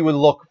feel like you would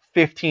look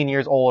 15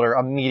 years older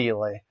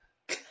immediately.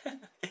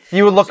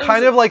 You would look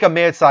kind of like a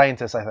mad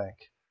scientist, I think.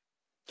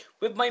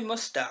 With my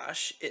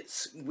mustache,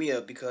 it's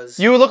weird because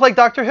you would look like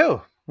Doctor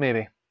Who,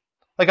 maybe,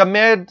 like a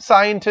mad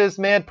scientist,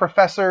 mad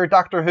professor,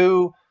 Doctor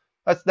Who.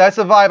 That's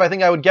the vibe I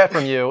think I would get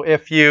from you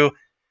if you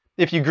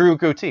grew a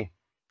goatee.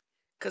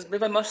 Because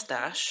with my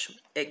mustache,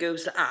 it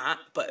goes to that,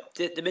 but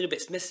the middle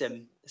bit's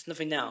missing. It's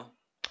nothing now.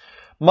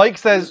 Mike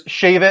says,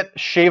 shave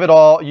it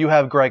all. You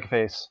have Greg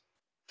face.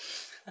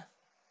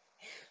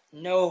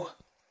 No,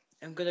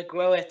 I'm gonna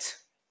grow it.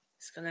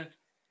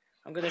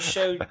 I'm gonna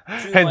show.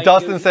 And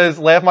Dustin says,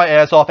 laugh my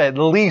ass off. At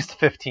least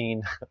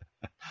 15.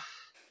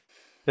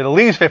 At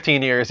least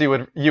 15 years you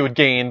would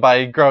gain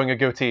by growing a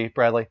goatee,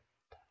 Bradley.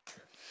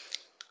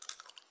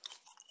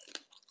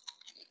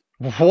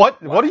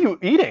 What are you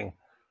eating?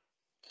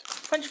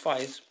 French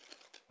fries.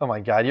 Oh my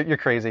god, you're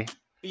crazy.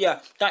 Yeah,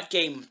 that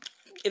game.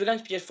 If it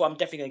comes to PS4, I'm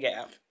definitely gonna get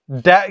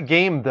it. That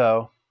game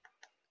though.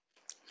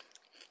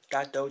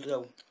 That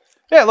though.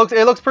 Yeah,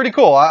 it looks pretty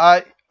cool.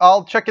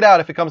 I'll check it out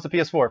if it comes to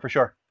PS4 for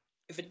sure.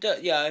 If it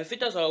does, yeah,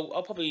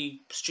 I'll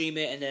probably stream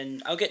it and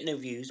then I'll get no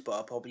views, but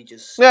I'll probably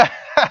just. Yeah.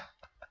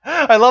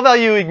 I love how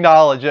you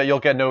acknowledge that you'll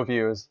get no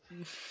views.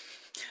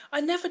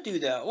 I never do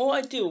that. All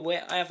I do,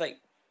 where I have like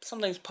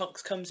sometimes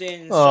Punks comes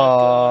in and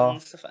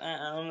stuff like that,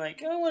 and I'm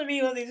like, I don't want to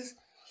be one of these.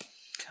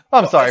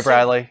 I'm sorry,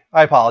 Bradley.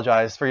 I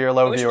apologize for your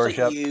low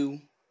viewership. Like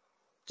you,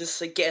 just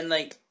like getting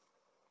like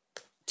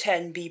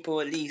 10 people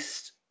at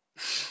least.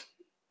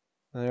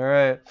 All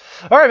right,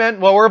 man.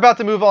 Well, we're about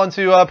to move on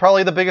to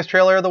probably the biggest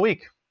trailer of the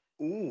week.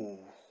 Ooh.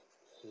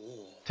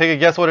 Take a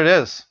guess what it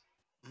is.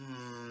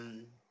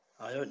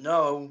 I don't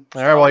know.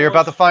 All right, well, you're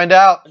about to find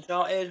out.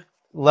 Uncharted.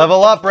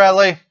 Level up,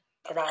 Bradley.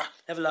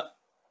 Level up.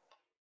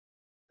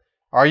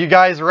 Are you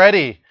guys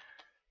ready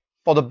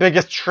for the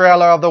biggest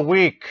trailer of the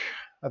week?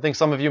 I think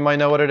some of you might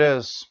know what it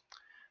is.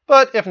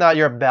 But if not,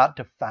 you're about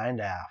to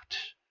find out.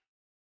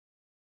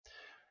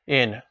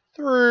 In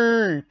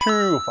 3,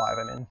 2, 5,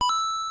 I'm in.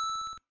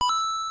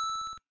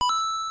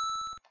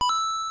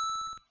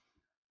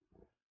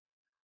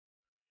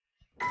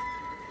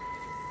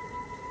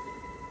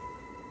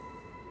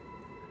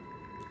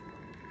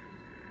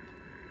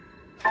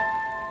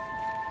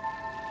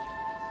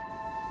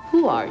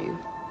 Who are you?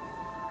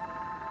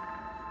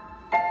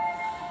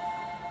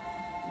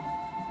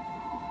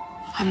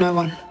 I'm no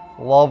one.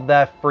 Love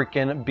that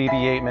freaking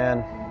BB-8,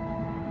 man.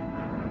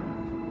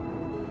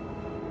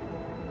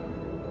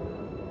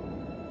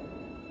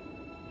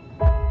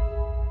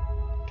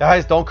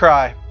 Guys, don't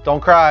cry.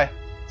 Don't cry.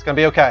 It's gonna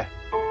be okay.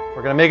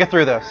 We're gonna make it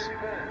through this.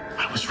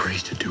 I was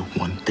raised to do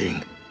one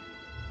thing.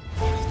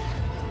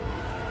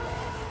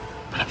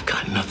 But I've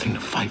got nothing to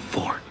fight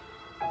for.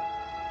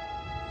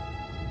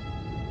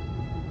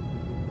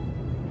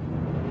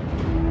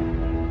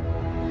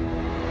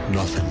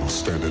 Nothing will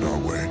stand in our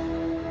way.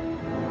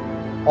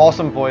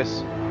 Awesome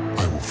voice.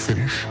 I will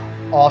finish.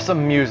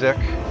 Awesome music.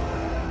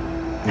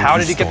 How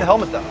did he get the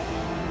helmet though?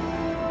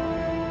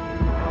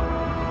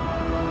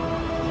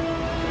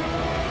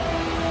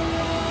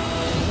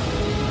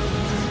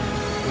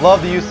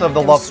 Love the use of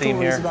the love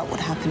theme here. About what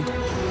happened.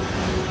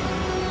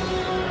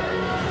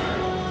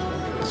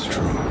 It's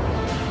true.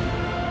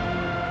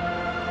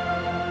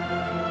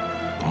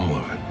 All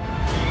of it.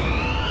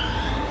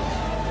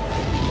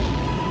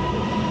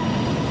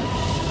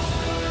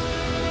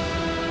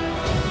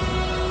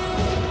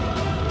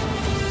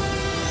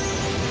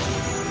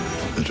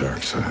 The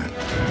dark side.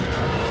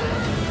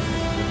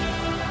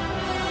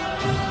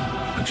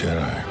 A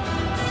Jedi.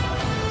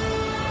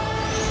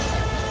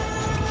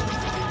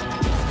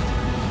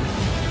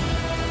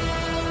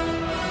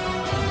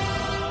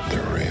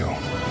 They're real.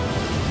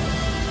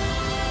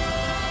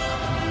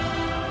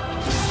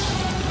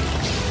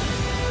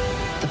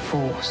 The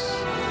Force.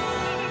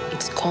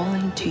 It's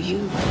calling to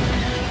you.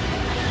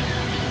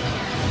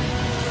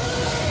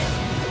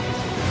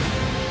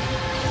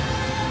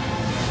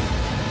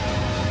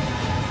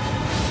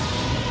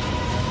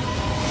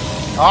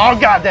 Oh,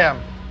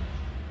 goddamn.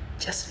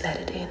 Just let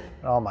it in.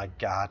 Oh, my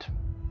God.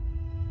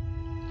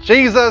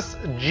 Jesus,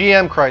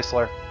 GM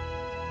Chrysler.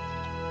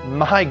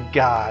 My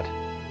God.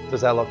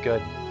 Does that look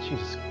good?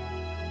 Jesus.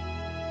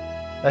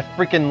 That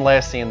freaking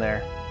last scene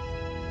there.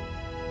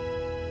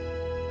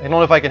 I don't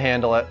know if I can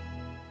handle it.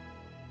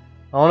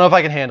 I don't know if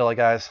I can handle it,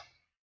 guys.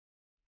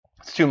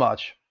 It's too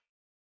much.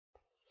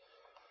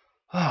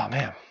 Oh,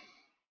 man.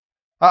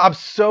 I'm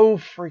so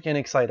freaking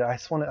excited. I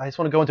just want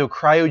to go into a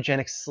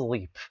cryogenic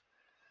sleep.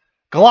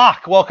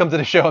 Glock, welcome to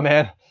the show,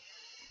 man.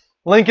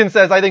 Lincoln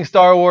says, I think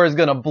Star Wars is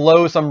going to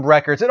blow some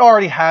records. It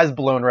already has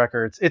blown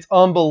records. It's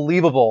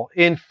unbelievable.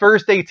 In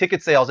first day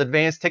ticket sales,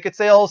 advanced ticket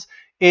sales,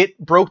 it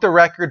broke the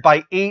record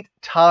by 8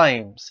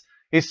 times.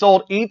 It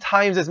sold 8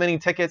 times as many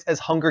tickets as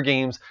Hunger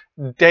Games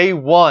day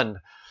one.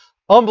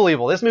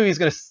 Unbelievable. This movie is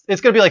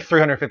it's going to be like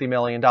 $350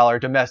 million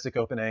domestic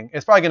opening.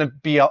 It's probably going to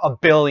be a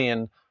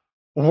billion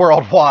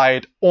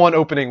worldwide on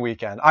opening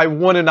weekend. I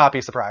would not be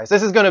surprised.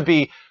 This is going to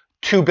be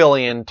 2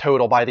 billion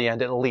total by the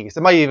end at least.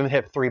 It might even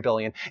hit 3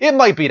 billion. It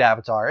might beat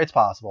Avatar. It's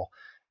possible.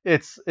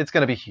 It's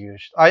going to be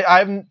huge.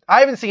 I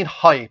haven't seen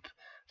hype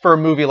for a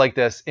movie like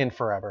this in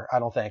forever, I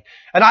don't think.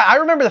 And I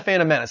remember The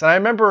Phantom Menace, and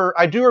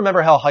I do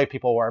remember how hyped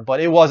people were, but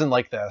it wasn't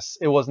like this.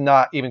 It was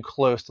not even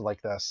close to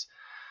like this.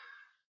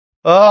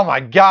 Oh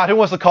my God, who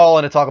wants to call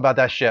in and talk about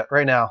that shit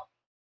right now?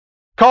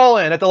 Call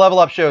in at the Level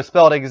Up Show,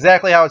 spelled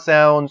exactly how it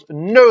sounds.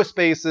 No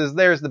spaces.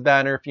 There's the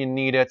banner if you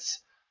need it.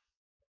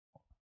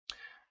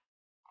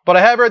 But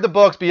I have read the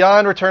books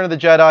beyond Return of the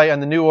Jedi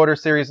and the New Order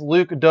series.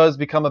 Luke does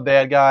become a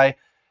bad guy.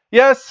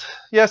 Yes,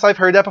 I've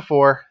heard that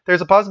before.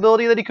 There's a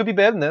possibility that he could be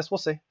bad in this. We'll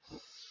see.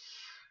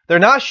 They're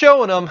not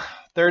showing him.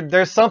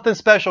 There's something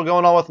special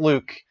going on with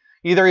Luke.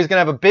 Either he's going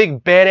to have a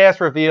big badass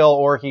reveal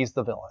or he's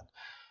the villain.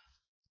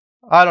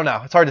 I don't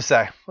know. It's hard to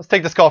say. Let's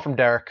take this call from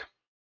Derek.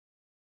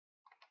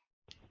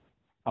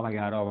 Oh my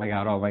God, oh my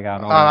God, oh my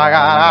God, oh my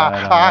God,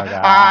 oh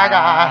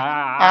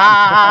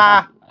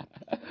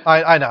my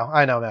God.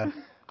 I know, man.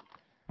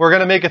 We're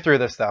going to make it through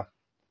this, though.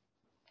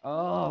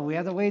 Oh, we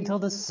have to wait until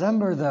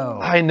December, though.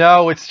 I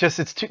know. It's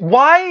too...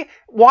 Why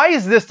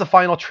is this the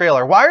final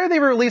trailer? Why are they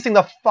releasing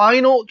the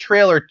final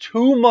trailer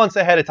 2 months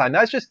ahead of time?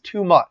 That's just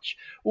too much.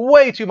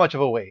 Way too much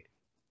of a wait.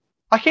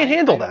 I can't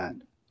handle that.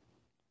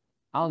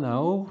 I don't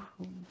know,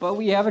 but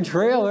we have a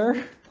trailer.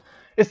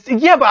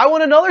 Yeah, but I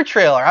want another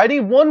trailer. I need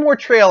one more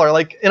trailer,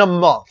 like, in a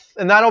month.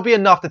 And that'll be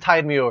enough to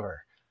tide me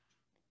over.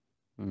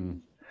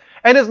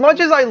 And as much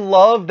as I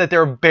love that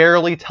they're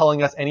barely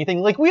telling us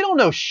anything, like, we don't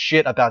know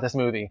shit about this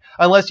movie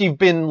unless you've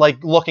been,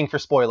 like, looking for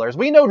spoilers.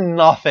 We know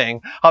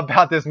nothing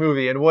about this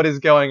movie and what is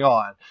going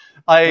on.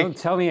 Like, don't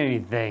tell me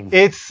anything.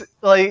 It's,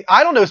 like,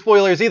 I don't know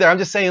spoilers either. I'm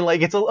just saying,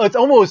 like, it's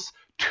almost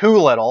too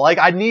little. Like,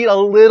 I need a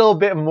little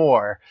bit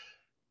more.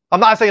 I'm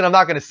not saying I'm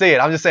not going to see it.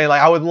 I'm just saying,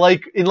 like, I would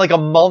like, in, like, a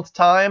month's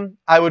time,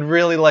 I would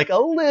really like a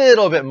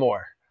little bit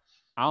more.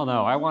 I don't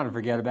know. I want to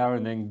forget about it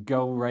and then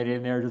go right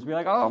in there and just be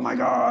like, oh, my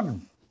God.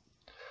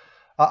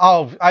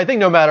 I think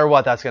no matter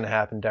what, that's going to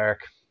happen,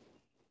 Derek.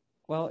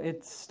 Well,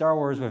 it's Star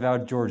Wars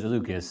without George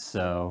Lucas,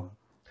 so...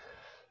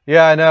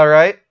 Yeah, I know,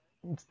 right?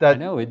 I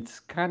know, it's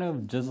kind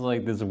of just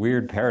like this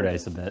weird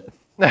paradise a bit.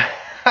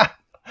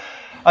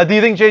 Do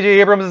you think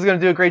J.J. Abrams is going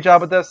to do a great job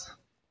with this?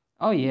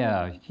 Oh,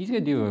 yeah. He's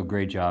going to do a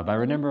great job. I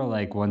remember,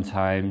 like, one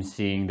time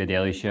seeing The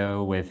Daily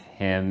Show with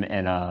him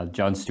and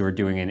Jon Stewart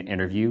doing an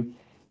interview.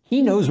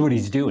 He knows what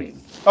he's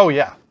doing. Oh,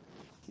 yeah.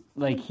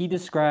 Like, he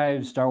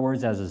describes Star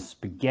Wars as a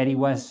spaghetti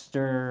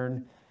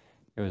western.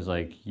 It was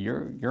like,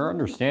 you're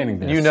understanding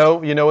this. You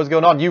know what's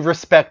going on. You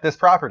respect this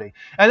property.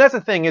 And that's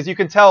the thing, is you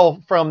can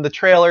tell from the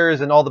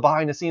trailers and all the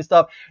behind-the-scenes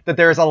stuff that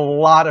there's a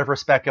lot of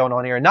respect going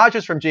on here. Not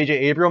just from J.J.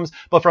 Abrams,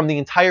 but from the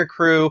entire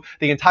crew,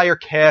 the entire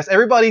cast.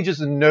 Everybody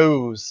just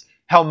knows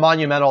how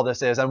monumental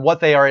this is and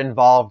what they are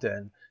involved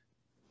in.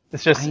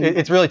 It's just,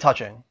 it's really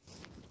touching.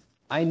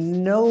 I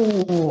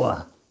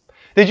know.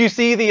 Did you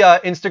see the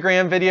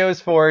Instagram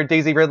videos for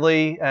Daisy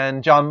Ridley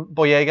and John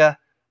Boyega?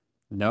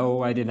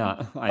 No, I did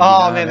not.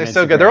 Oh, man, they're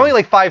so good. They're only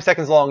like 5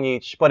 seconds long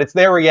each, but it's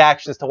their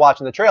reactions to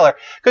watching the trailer.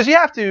 Because you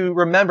have to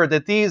remember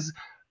that these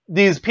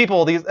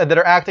people that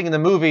are acting in the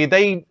movie,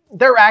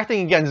 they're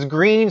acting against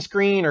green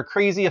screen or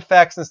crazy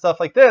effects and stuff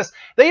like this.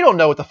 They don't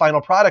know what the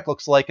final product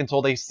looks like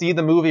until they see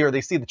the movie or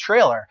they see the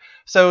trailer.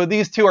 So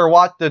these two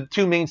the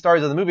two main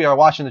stars of the movie are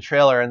watching the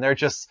trailer, and they're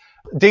just...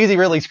 Daisy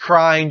Ridley's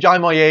crying.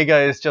 John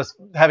Boyega is just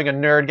having a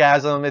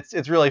nerdgasm.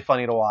 It's really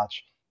funny to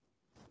watch.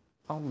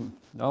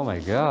 Oh my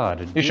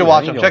God! You should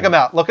watch them. Check them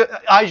out. Look at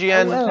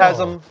IGN has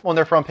them on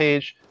their front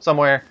page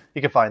somewhere.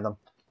 You can find them.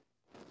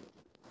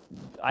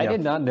 I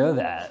did not know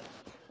that.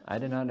 I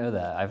did not know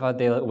that. I thought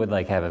they would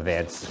like have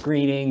advanced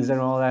screenings and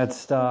all that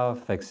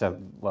stuff. Except,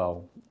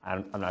 well,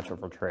 I'm not sure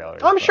for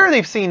trailers. I'm sure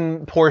they've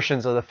seen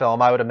portions of the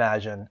film, I would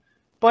imagine.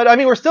 But, I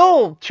mean, we're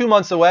still 2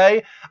 months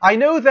away. I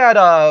know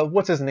that,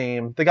 what's his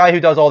name? The guy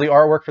who does all the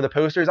artwork for the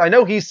posters. I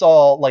know he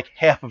saw, like,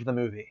 half of the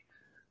movie.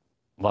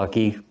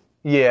 Lucky.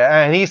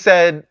 Yeah, and he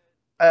said,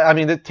 I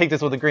mean, take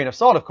this with a grain of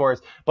salt, of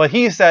course, but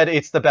he said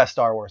it's the best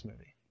Star Wars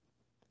movie.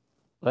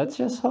 Let's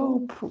just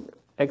hope,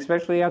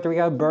 especially after we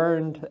got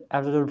burned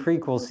after the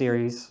prequel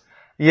series.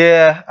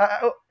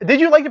 Yeah.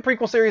 Did you like the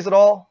prequel series at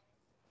all?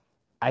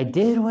 I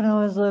did when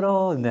I was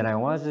little, and then I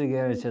watched it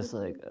again. It's just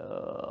like,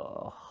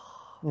 oh.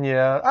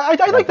 Yeah,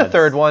 I like the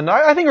third one.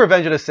 I think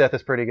Revenge of the Sith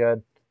is pretty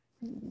good.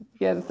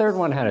 Yeah, the third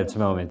one had its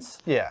moments.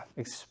 Yeah.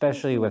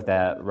 Especially with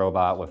that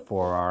robot with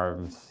 4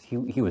 arms.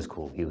 He was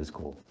cool. He was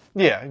cool.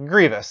 Yeah,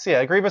 Grievous.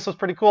 Yeah, Grievous was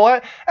pretty cool.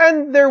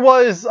 And there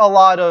was a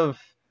lot of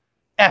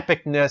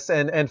epicness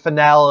and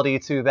finality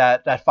to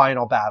that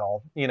final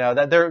battle. You know,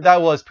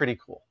 that was pretty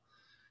cool.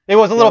 It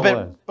was a little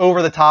bit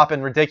over the top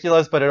and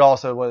ridiculous, but it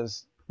also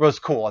was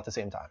cool at the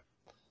same time.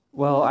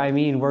 Well, I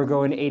mean, we're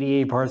going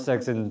 88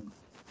 parsecs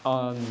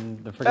on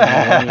the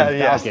freaking Millennium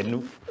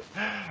Falcon.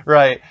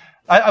 Right.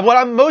 What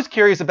I'm most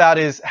curious about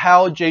is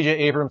how J.J.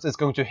 Abrams is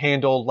going to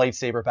handle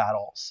lightsaber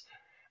battles.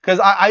 Because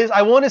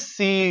I want to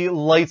see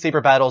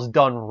lightsaber battles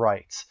done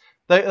right.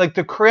 Like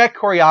the correct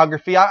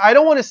choreography. I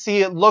don't want to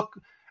see it look...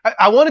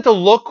 I want it to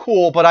look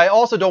cool, but I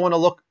also don't want to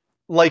look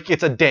like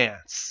it's a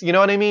dance. You know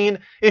what I mean?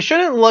 It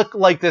shouldn't look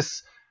like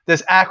this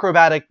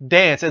acrobatic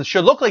dance. It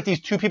should look like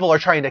these two people are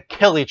trying to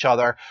kill each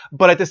other,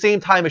 but at the same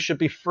time, it should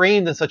be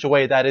framed in such a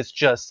way that it's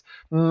just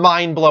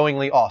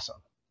mind-blowingly awesome.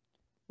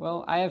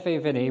 Well, I have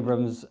faith in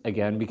Abrams,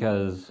 again,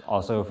 because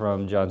also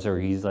from Jon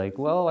Stewart, he's like,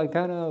 well, I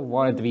kind of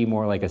want it to be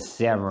more like a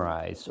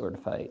samurai sort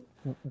of fight.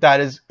 That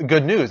is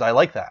good news. I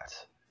like that.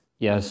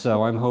 Yeah,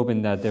 so I'm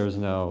hoping that there's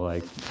no,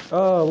 like,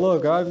 oh,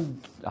 look,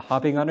 I'm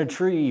hopping on a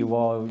tree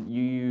while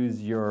you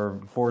use your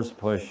force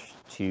push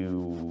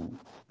to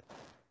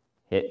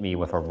hit me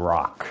with a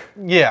rock.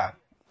 Yeah.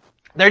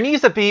 There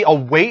needs to be a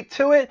weight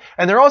to it,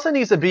 and there also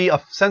needs to be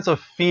a sense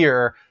of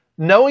fear,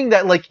 knowing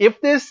that, like,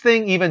 if this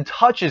thing even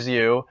touches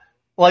you,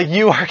 like,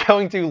 you are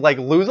going to, like,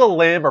 lose a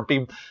limb or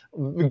be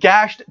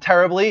gashed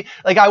terribly.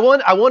 Like, I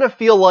want to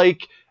feel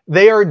like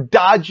they are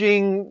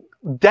dodging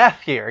death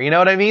here. You know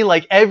what I mean?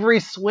 Like, every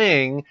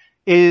swing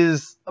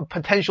is a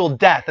potential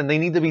death, and they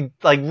need to be,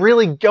 like,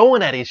 really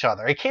going at each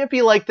other. It can't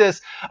be like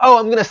this, oh,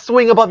 I'm going to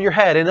swing above your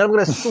head, and then I'm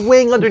going to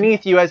swing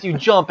underneath you as you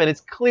jump, and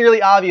it's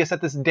clearly obvious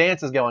that this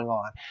dance is going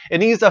on. It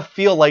needs to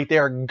feel like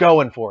they're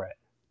going for it.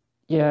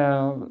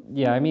 Yeah,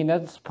 I mean,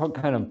 that's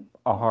kind of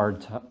a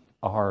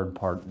hard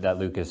part that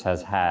Lucas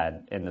has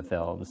had in the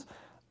films.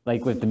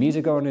 Like, with the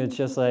music going, it's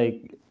just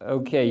like,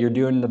 okay, you're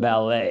doing the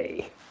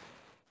ballet.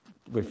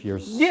 with your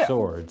Yeah.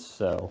 swords.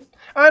 So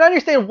I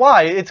understand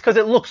why. It's because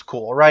it looks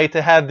cool, right?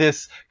 To have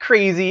this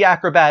crazy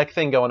acrobatic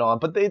thing going on.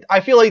 But I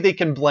feel like they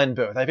can blend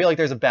both. I feel like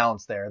there's a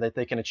balance there that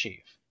they can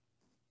achieve.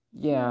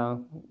 yeah,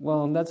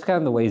 well, that's kind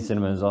of the way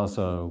cinema is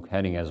also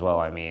heading as well.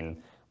 I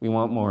mean, we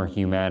want more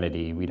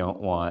humanity. We don't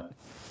want.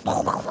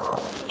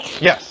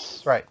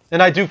 Yes, right.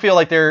 And I do feel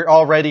like there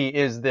already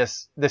is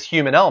this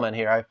human element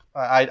here.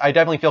 I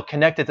definitely feel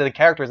connected to the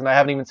characters, and I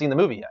haven't even seen the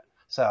movie yet.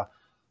 So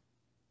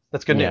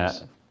that's good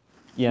news.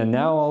 Yeah,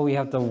 now all we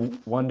have to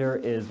wonder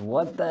is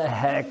what the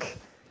heck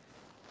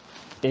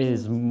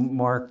is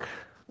Mark...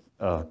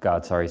 Oh,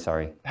 God,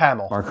 sorry.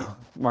 Hamill.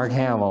 Mark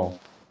Hamill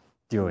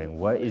doing?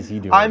 What is he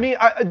doing? I mean,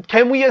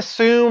 can we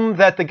assume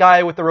that the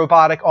guy with the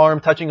robotic arm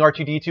touching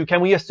R2-D2, can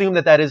we assume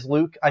that is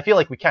Luke? I feel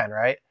like we can,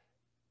 right?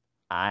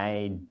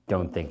 I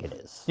don't think it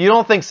is. You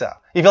don't think so?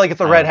 You feel like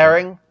it's a red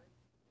herring?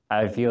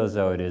 I feel as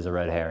though it is a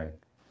red herring.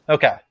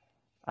 Okay.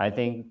 I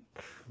think,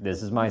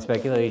 this is my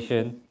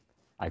speculation,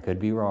 I could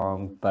be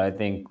wrong, but I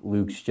think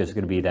Luke's just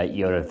going to be that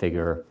Yoda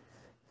figure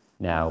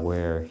now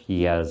where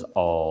he has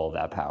all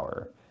that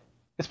power.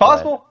 It's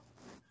possible.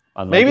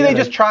 Maybe they Yoda,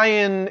 just try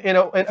and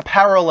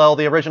parallel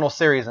the original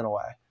series in a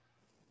way.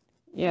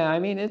 Yeah, I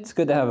mean, it's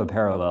good to have a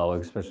parallel,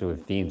 especially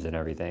with themes and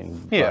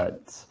everything. Yeah.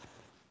 But,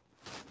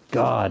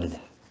 God.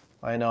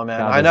 I know, man.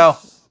 God, I know.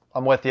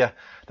 I'm with you.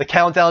 The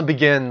countdown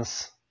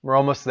begins. We're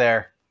almost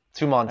there.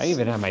 2 months. I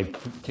even have my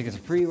tickets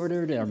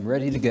pre-ordered and I'm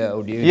ready to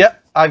go, dude.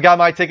 Yep, I've got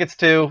my tickets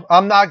too.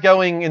 I'm not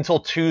going until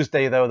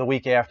Tuesday though, the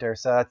week after,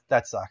 so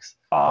that sucks.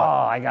 Oh,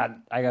 I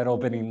got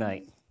opening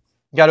night.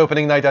 You got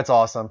opening night. That's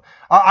awesome.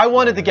 I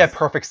wanted to get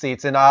perfect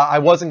seats, and I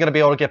wasn't going to be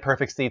able to get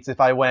perfect seats if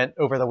I went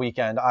over the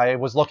weekend. I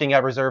was looking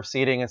at reserve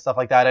seating and stuff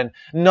like that, and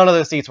none of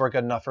the seats were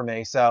good enough for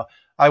me. So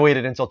I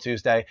waited until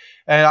Tuesday.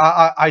 And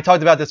I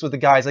talked about this with the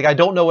guys. Like, I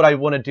don't know what I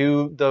want to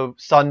do the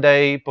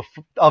Sunday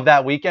of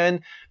that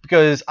weekend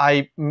because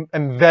I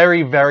am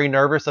very, very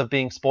nervous of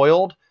being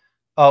spoiled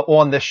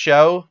on this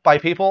show by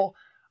people.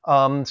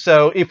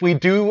 So if we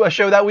do a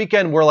show that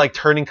weekend, we're like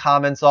turning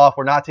comments off.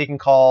 We're not taking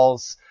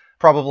calls.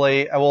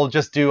 Probably I will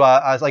just do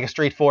like a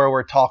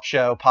straightforward talk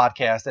show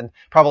podcast and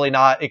probably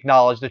not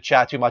acknowledge the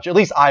chat too much. At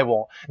least I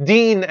won't.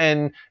 Dean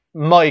and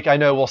Mike, I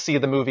know, will see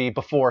the movie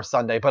before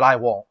Sunday, but I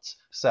won't.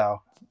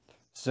 So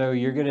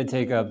you're going to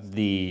take up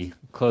the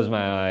close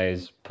my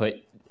eyes,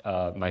 put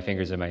my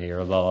fingers in my ear,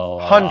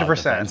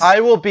 100%. I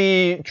will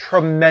be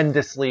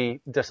tremendously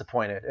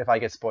disappointed if I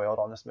get spoiled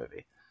on this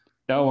movie.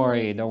 Don't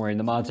worry.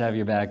 The mods have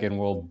your back, and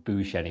we'll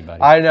boosh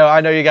anybody. I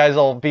know you guys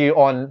will be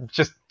on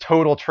just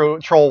total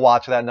troll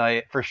watch that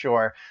night for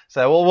sure.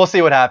 So we'll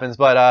see what happens.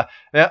 But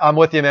yeah, I'm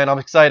with you, man. I'm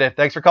excited.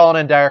 Thanks for calling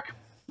in, Derek.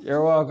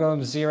 You're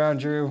welcome. See you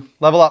around, Drew.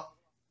 Level up.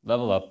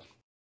 Level up.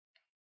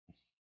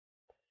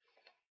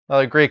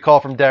 Another great call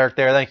from Derek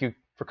there. Thank you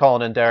for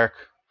calling in, Derek.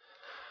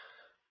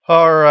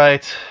 All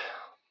right.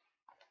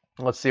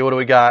 Let's see. What do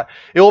we got?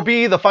 It will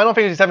be the Final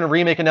Fantasy VII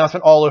Remake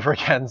announcement all over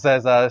again,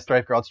 says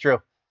Stripe Girl. It's true.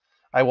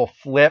 I will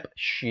flip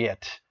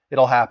shit.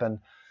 It'll happen.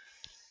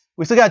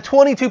 We still got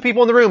 22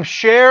 people in the room.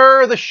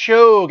 Share the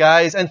show,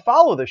 guys, and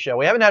follow the show.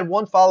 We haven't had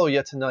one follow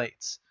yet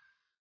tonight.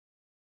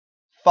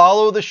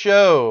 Follow the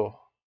show.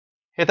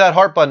 Hit that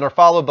heart button or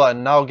follow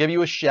button. I'll give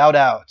you a shout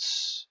out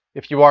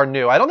if you are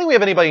new. I don't think we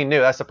have anybody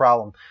new. That's the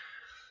problem.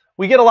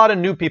 We get a lot of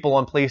new people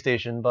on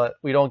PlayStation, but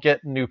we don't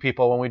get new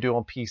people when we do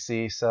on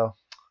PC, so...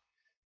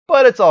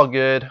 But it's all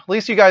good. At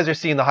least you guys are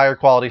seeing the higher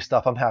quality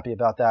stuff. I'm happy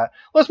about that.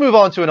 Let's move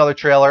on to another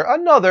trailer.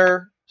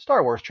 Another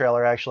Star Wars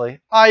trailer,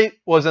 actually. I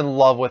was in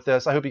love with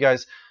this. I hope you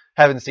guys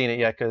haven't seen it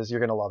yet because you're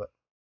going to love it.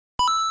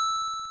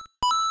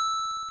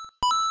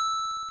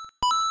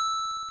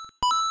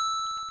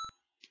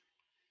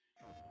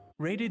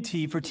 Rated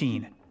T for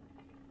teen.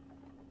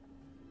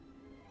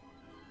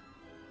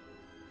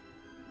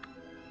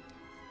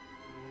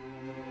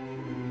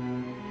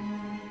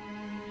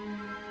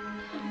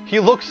 He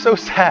looks so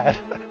sad.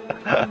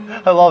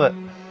 I love it.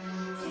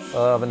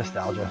 The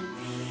nostalgia.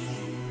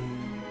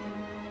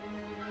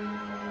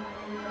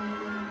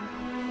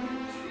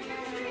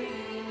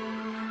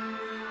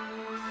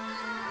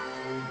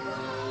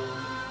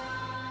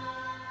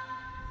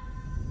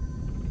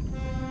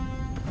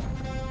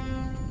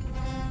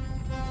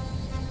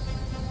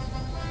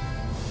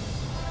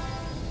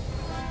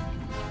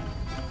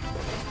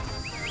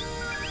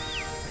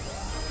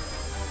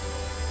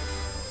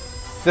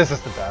 This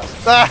is the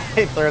best.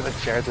 He threw the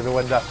chair through the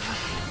window.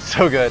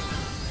 So good.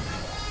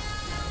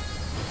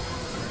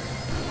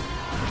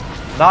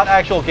 Not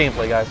actual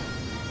gameplay, guys.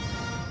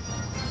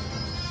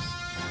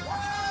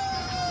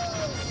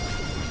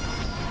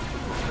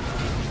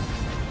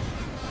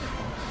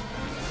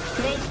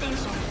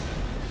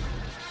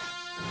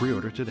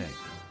 Pre-order today.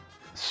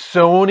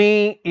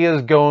 Sony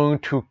is going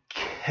to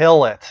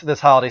kill it this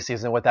holiday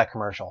season with that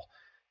commercial.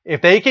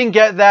 If they can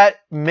get that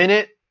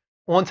minute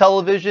on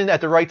television at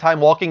the right time,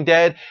 Walking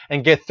Dead,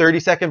 and get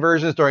 30-second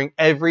versions during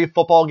every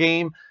football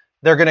game,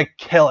 they're going to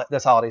kill it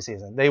this holiday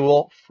season. They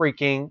will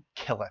freaking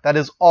kill it. That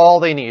is all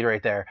they need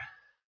right there.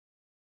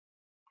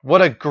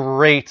 What a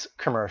great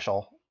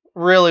commercial.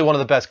 really one of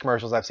the best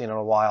commercials I've seen in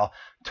a while.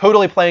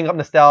 Totally playing up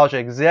nostalgia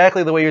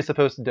exactly the way you're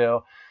supposed to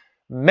do.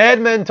 Mad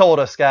Men told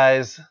us,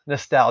 guys,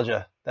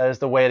 nostalgia. That is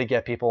the way to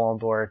get people on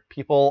board.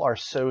 People are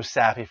so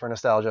sappy for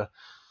nostalgia.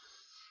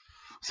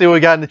 See what we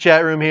got in the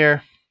chat room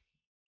here.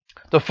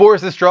 The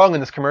force is strong in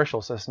this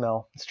commercial, says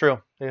Mel. It's true.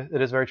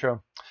 It is very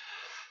true.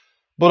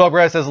 Bulldog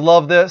Brad says,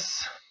 love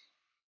this.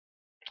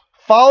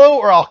 Follow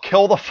or I'll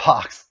kill the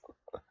fox.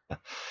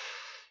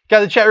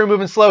 Got the chat room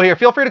moving slow here.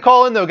 Feel free to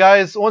call in, though,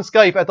 guys, on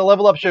Skype at the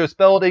Level Up Show.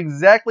 Spelled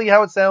exactly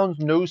how it sounds,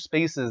 no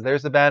spaces.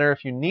 There's the banner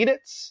if you need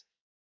it.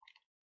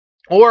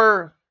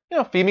 Or,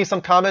 feed me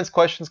some comments,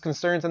 questions,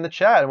 concerns in the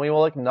chat, and we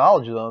will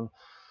acknowledge them.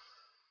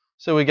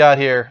 So we got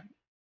here.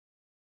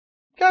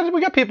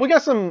 We got people. We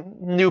got some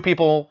new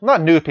people.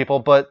 Not new people,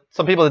 but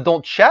some people that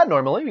don't chat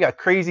normally. We got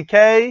Crazy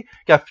K.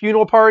 Got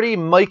Funeral Party.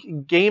 Mike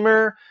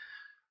Gamer.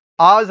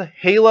 Oz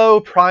Halo.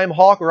 Prime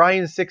Hawk.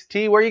 Ryan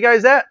 6T. Where are you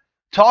guys at?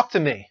 Talk to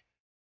me.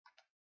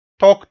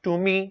 Talk to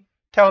me.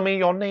 Tell me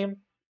your name.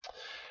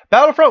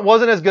 Battlefront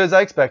wasn't as good as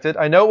I expected.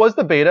 I know it was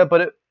the beta,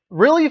 but it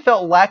really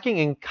felt lacking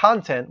in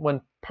content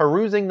when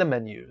perusing the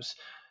menus.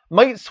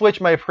 Might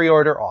switch my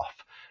pre-order off.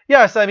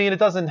 Yes, I mean, it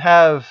doesn't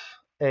have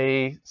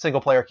a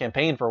single-player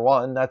campaign for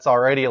one. That's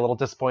already a little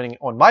disappointing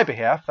on my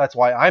behalf. That's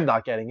why I'm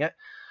not getting it.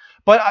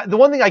 But the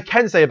one thing I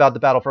can say about the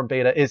Battlefront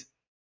beta is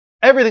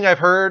everything I've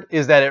heard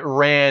is that it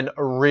ran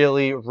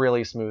really,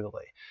 really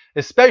smoothly,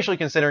 especially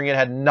considering it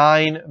had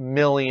 9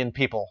 million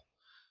people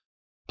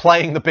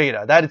playing the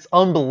beta. That is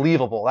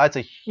unbelievable. That's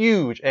a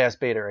huge-ass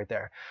beta right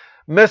there.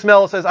 Miss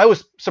Mel says, I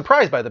was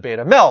surprised by the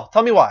beta. Mel,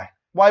 tell me why.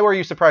 Why were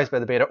you surprised by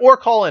the beta? Or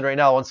call in right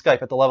now on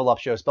Skype at the Level Up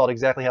Show, spelled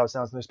exactly how it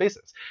sounds in their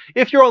spaces.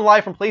 If you're on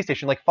live from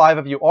PlayStation, like 5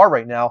 of you are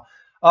right now,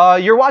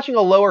 you're watching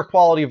a lower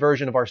quality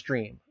version of our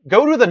stream.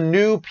 Go to the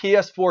new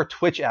PS4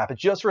 Twitch app. It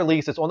just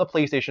released. It's on the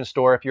PlayStation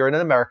Store if you're in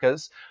the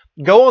Americas.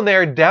 Go on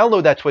there,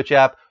 download that Twitch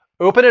app,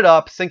 open it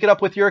up, sync it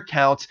up with your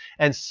account,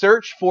 and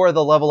search for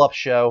the Level Up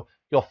Show.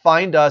 You'll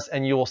find us,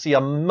 and you will see a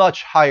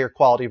much higher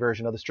quality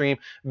version of the stream.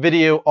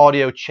 Video,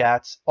 audio,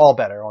 chats, all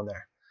better on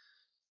there.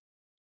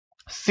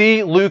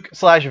 See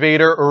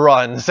Luke/Vader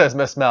run, says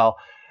Miss Mel.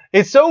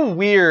 It's so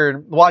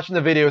weird watching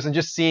the videos and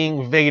just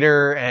seeing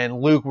Vader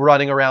and Luke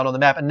running around on the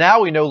map. And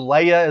now we know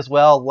Leia as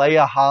well.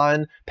 Leia,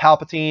 Han,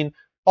 Palpatine,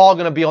 all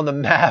going to be on the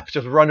map,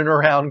 just running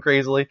around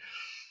crazily.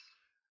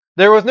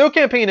 There was no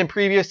campaign in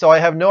previous, so I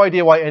have no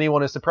idea why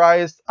anyone is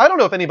surprised. I don't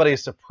know if anybody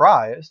is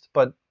surprised,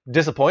 but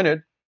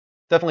disappointed.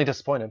 Definitely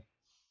disappointed.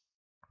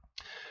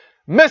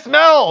 Miss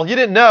Mel, you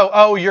didn't know.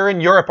 Oh, you're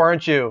in Europe,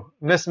 aren't you?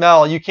 Miss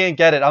Mel, you can't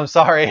get it. I'm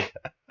sorry.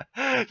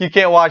 You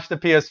can't watch the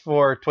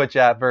PS4 Twitch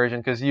app version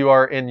because you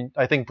are in,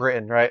 I think,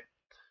 Britain, right?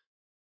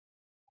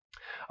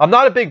 I'm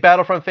not a big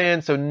Battlefront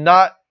fan, so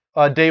not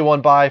a day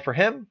one buy for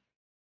him.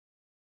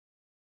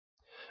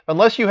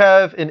 Unless you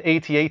have an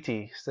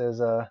AT-AT,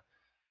 says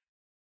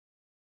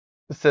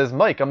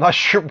Mike. I'm not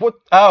sure what.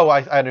 Oh,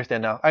 I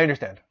understand now. I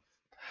understand.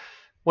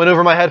 Went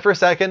over my head for a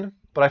second,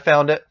 but I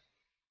found it.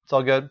 It's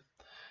all good.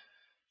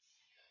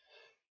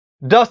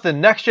 Dustin,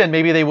 next gen,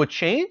 maybe they would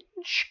change?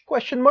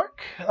 Question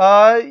mark.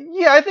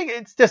 Yeah, I think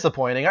it's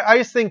disappointing. I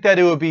just think that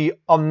it would be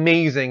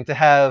amazing to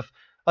have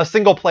a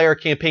single player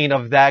campaign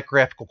of that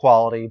graphical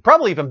quality.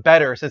 Probably even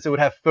better since it would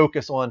have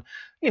focus on,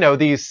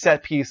 these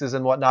set pieces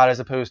and whatnot as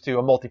opposed to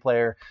a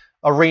multiplayer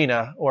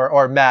arena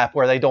or map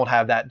where they don't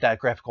have that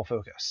graphical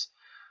focus.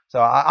 So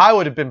I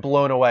would have been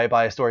blown away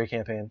by a story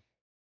campaign.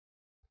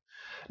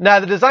 Now,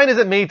 the design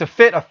isn't made to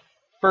fit a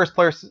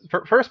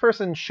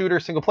first-person shooter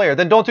single player.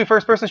 Then don't do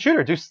first-person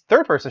shooter. Do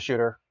third-person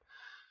shooter.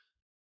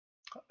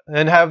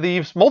 And have the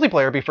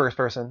multiplayer be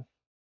first-person.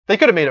 They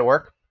could have made it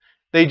work.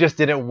 They just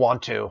didn't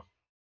want to.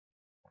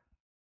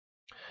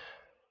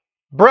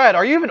 Brad,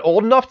 are you even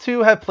old enough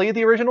to have played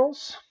the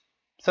originals?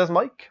 Says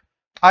Mike.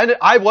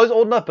 I was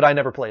old enough, but I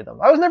never played them.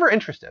 I was never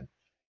interested.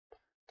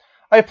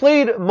 I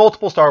played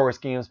multiple Star Wars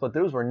games, but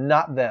those were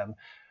not them.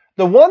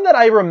 The one that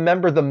I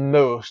remember the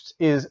most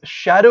is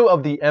Shadow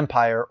of the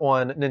Empire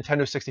on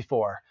Nintendo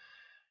 64.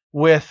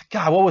 With,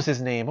 God, what was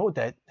his name? What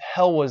the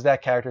hell was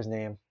that character's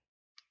name?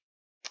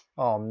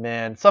 Oh,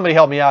 man. Somebody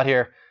help me out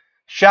here.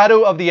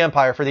 Shadow of the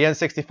Empire for the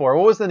N64.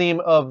 What was the name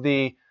of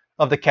the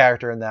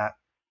character in that?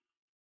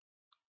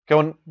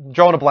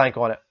 Drawing a blank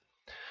on it.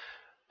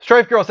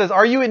 Strife Girl says,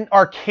 are you an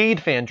arcade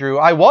fan, Drew?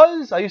 I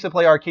was. I used to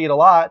play arcade a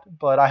lot,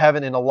 but I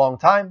haven't in a long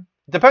time.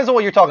 Depends on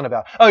what you're talking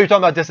about. Oh, you're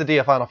talking about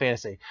Dissidia Final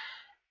Fantasy.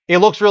 It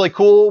looks really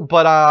cool,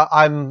 but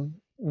I'm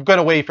going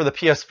to wait for the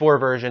PS4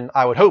 version.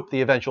 I would hope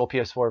the eventual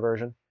PS4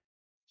 version.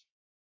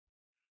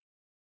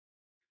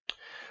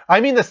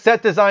 I mean the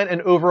set design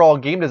and overall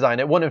game design.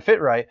 It wouldn't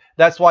fit right.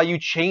 That's why you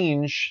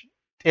change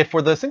it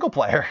for the single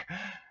player.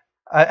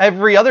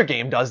 Every other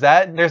game does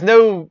that. There's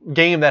no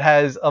game that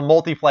has a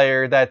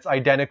multiplayer that's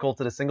identical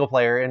to the single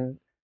player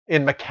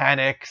in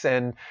mechanics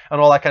and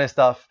all that kind of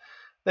stuff.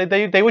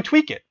 They would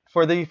tweak it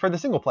for the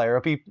single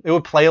player. It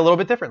would play a little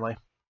bit differently.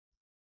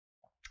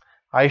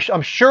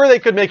 I'm sure they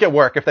could make it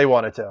work if they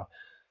wanted to.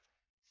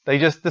 They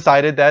just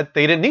decided that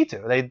they didn't need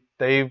to.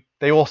 They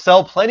They will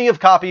sell plenty of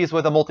copies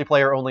with a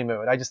multiplayer-only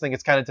mode. I just think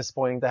it's kind of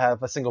disappointing to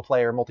have a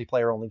single-player,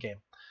 multiplayer-only game.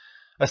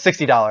 A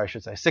 $60, I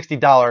should say.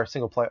 $60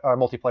 single-player,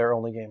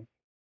 multiplayer-only game.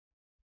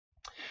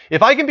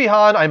 If I can be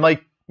Han, I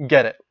might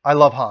get it. I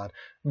love Han.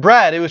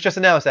 Brad, it was just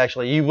announced,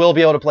 actually. You will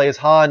be able to play as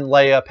Han,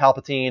 Leia,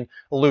 Palpatine,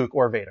 Luke,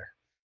 or Vader.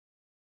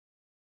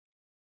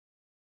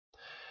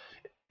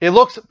 It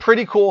looks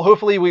pretty cool.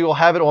 Hopefully we will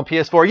have it on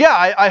PS4.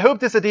 Yeah, I hope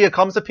this idea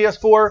comes to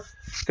PS4,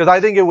 because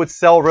I think it would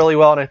sell really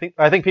well, and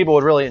I think people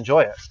would really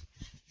enjoy it.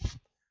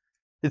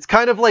 It's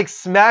kind of like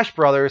Smash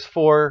Brothers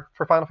for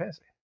Final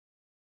Fantasy.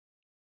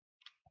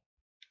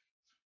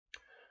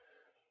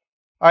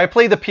 I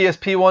played the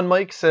PSP one,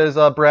 Mike, says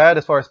Brad,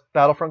 as far as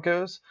Battlefront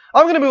goes.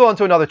 I'm going to move on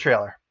to another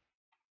trailer,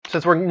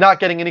 since we're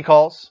not getting any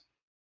calls.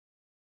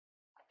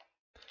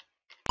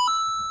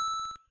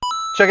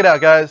 Check it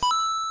out, guys.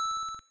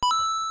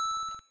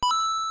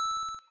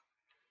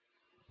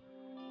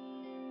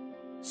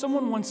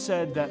 Someone once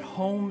said that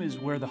home is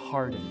where the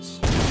heart is.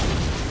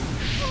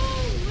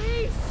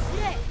 Holy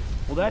shit!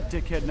 Well, that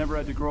dickhead never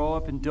had to grow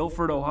up in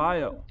Dilford,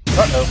 Ohio.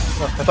 Uh-oh.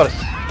 Oh, I thought it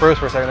froze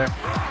for a second there.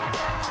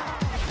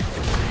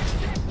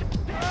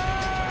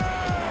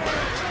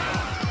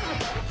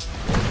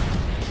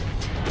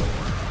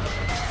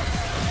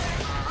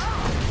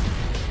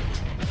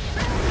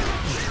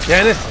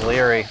 Dennis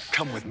Leary.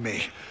 Come with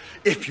me,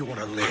 if you want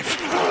to live.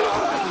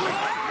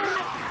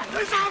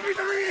 The zombies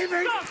are eating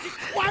me!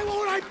 Why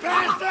won't I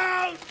pass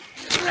out?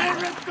 They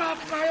ripped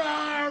off my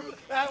arm!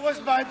 That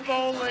was my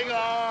bowling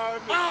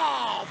arm!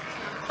 Oh,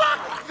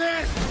 fuck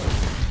this!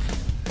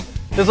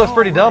 This looks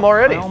pretty dumb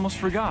already. I almost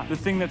forgot. The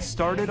thing that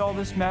started all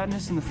this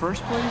madness in the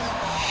first place?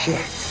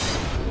 Shit.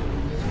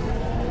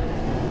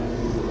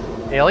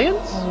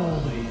 Aliens?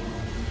 Holy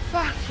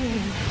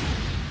fucking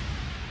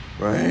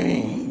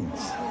brains.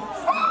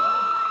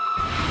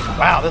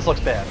 Wow, this looks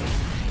bad.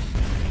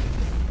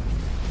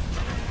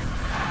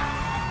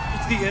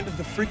 It's the end of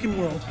the freaking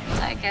world.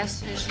 I guess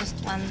there's just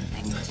one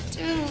thing to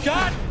do.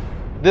 God!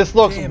 This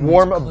looks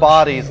Warm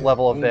Bodies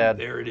level of bad.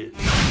 There it is.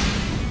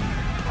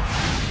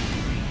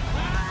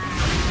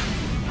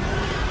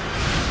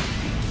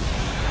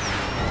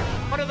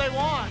 What do they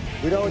want?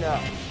 We don't know.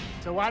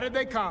 So why did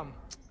they come?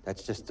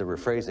 That's just the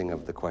rephrasing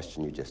of the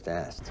question you just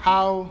asked.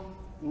 How?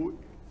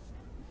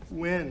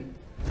 When?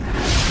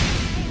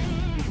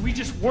 We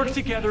just work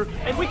together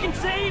and we can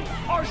save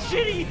our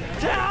shitty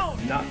town!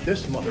 Not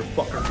this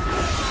motherfucker.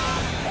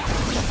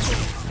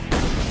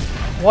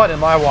 What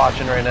am I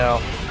watching right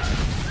now?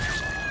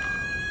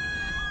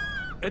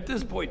 At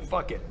this point,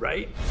 fuck it,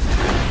 right?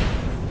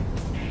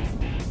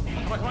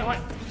 Come on.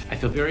 I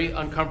feel very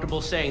uncomfortable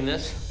saying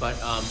this, but,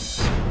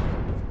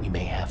 we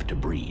may have to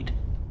breed.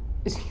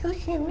 Is he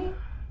looking at me?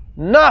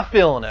 Not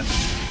feeling it.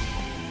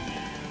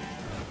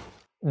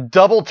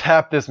 Double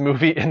tap this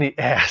movie in the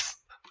ass.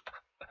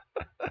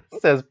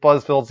 Says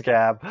Buzzfield's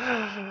Cab.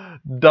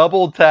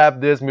 Double tap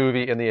this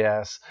movie in the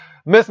ass.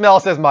 Miss Mel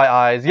says my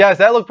eyes. Yes,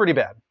 that looked pretty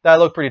bad. That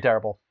looked pretty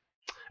terrible.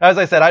 As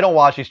I said, I don't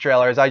watch these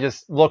trailers. I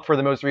just look for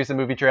the most recent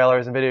movie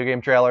trailers and video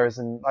game trailers,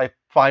 and I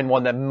find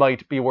one that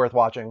might be worth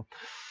watching.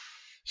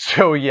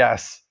 So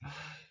yes.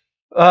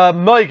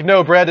 Mike,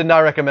 no, Brad did not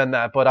recommend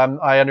that, but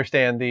I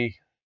understand the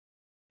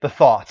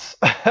thoughts.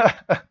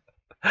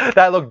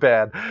 That looked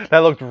bad. That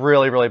looked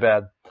really, really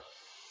bad.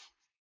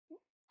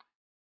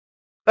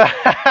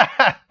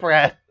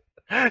 Brad,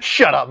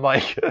 shut up,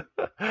 Mike.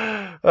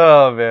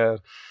 Oh, man.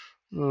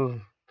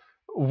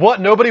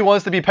 What? Nobody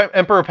wants to be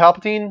Emperor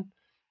Palpatine?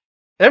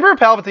 Emperor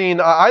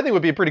Palpatine, I think,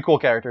 would be a pretty cool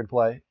character to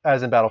play,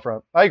 as in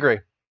Battlefront. I agree.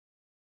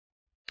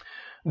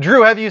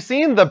 Drew, have you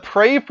seen the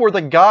Pray for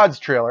the Gods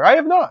trailer? I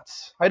have not.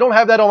 I don't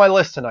have that on my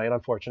list tonight,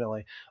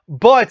 unfortunately.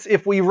 But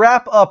if we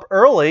wrap up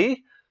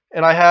early,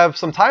 and I have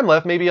some time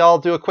left, maybe I'll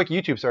do a quick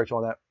YouTube search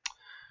on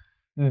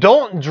that.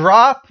 Don't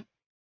drop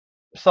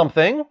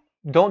something.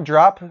 Don't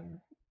drop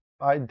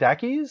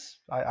Dakis?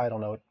 I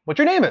don't know what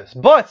your name is,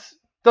 but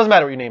doesn't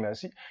matter what your name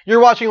is. You're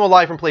watching on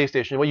live from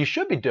PlayStation. What you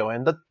should be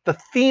doing, the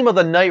theme of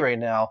the night right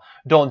now,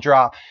 don't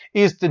drop,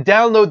 is to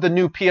download the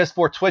new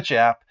PS4 Twitch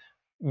app,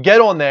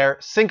 get on there,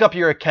 sync up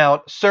your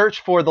account,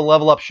 search for the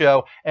Level Up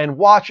Show, and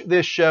watch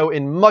this show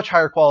in much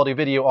higher quality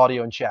video,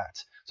 audio, and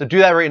chat. So do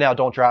that right now,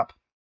 don't drop.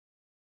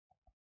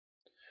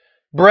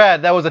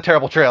 Brad, that was a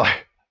terrible trailer.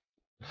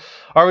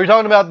 Are we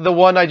talking about the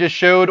one I just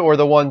showed or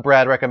the one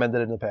Brad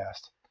recommended in the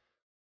past?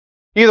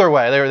 Either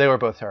way, they were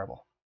both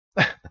terrible.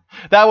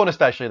 That one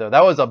especially, though.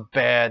 That was a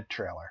bad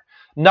trailer.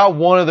 Not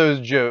one of those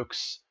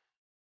jokes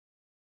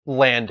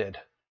landed.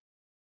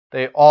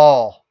 They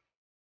all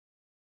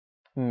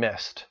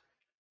missed.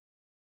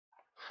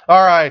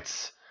 All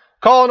right.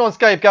 Calling on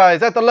Skype,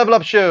 guys, at the Level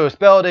Up Show.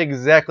 Spelled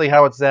exactly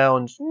how it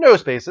sounds. No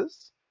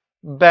spaces.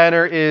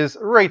 Banner is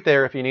right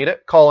there if you need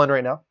it. Call in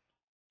right now.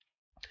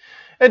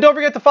 And don't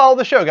forget to follow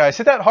the show, guys.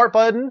 Hit that heart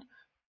button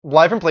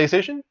live from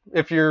PlayStation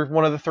if you're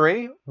one of the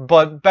three.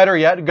 But better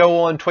yet,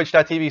 go on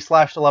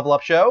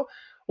twitch.tv/TheLevelUpShow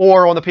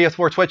or on the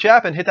PS4 Twitch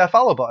app and hit that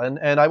follow button.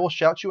 And I will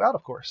shout you out,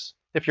 of course,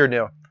 if you're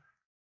new.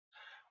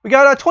 We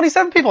got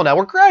 27 people now.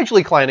 We're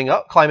gradually climbing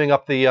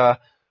up the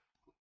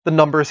the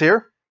numbers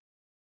here.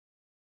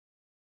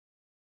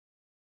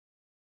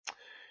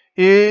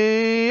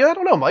 I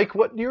don't know, Mike,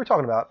 what you were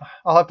talking about.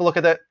 I'll have to look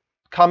at that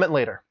comment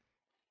later.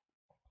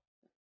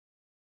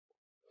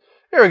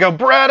 Here we go,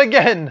 Brad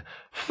again.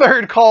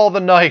 Third call of the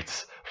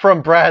night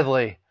from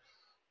Bradley.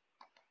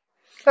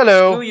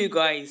 Hello. Screw you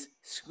guys.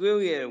 Screw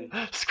you.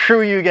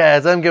 Screw you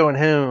guys. I'm going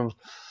home.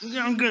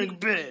 I'm going to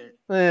bed.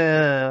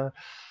 Yeah.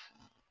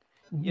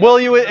 Will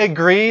you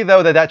agree,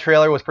 though, that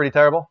trailer was pretty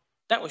terrible?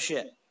 That was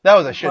shit. That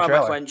was a shit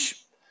trailer. French.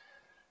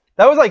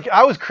 That was like,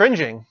 I was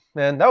cringing,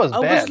 man. That was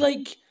bad. I was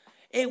like,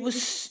 it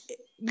was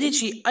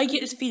literally, I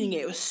get this feeling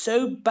it was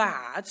so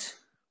bad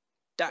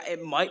that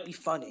it might be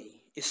funny.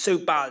 It's so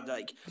bad,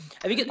 like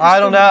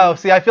I don't know.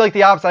 See, I feel like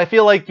the opposite. I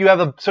feel like you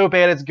have a so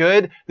bad it's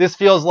good. This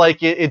feels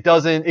like it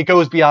doesn't. It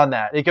goes beyond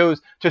that. It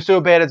goes to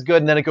so bad it's good,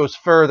 and then it goes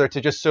further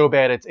to just so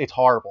bad it's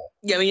horrible.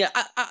 Yeah, I mean,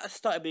 I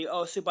started being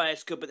so bad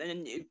it's good, but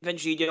then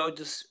eventually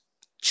just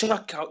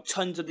chuck out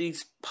tons of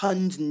these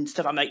puns and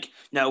stuff. I'm like,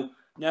 no.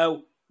 You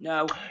know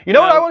what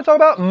I want to talk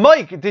about?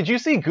 Mike, did you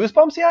see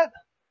Goosebumps yet?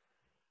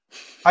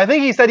 I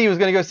think he said he was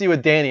going to go see it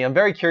with Danny. I'm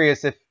very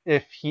curious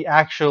if he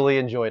actually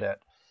enjoyed it.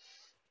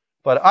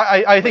 But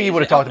I think he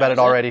would have talked about it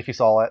already if he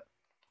saw it.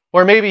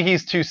 Or maybe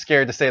he's too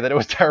scared to say that it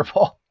was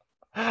terrible.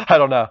 I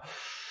don't know.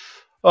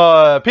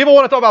 People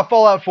want to talk about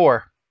Fallout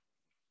 4.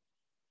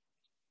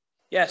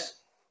 Yes.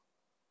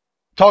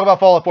 Talk about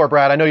Fallout 4,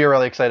 Brad. I know you're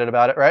really excited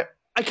about it, right?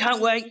 I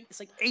can't wait. It's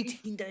like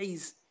 18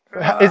 days.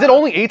 Is it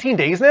only 18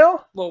 days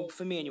now? Well,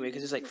 for me anyway,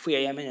 because it's like 3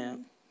 a.m. now.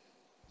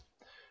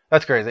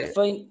 That's crazy.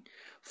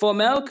 For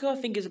America, I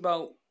think it's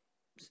about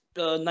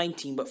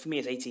 19, but for me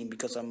it's 18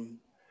 because I'm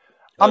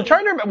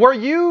trying to remember. Were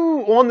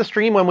you on the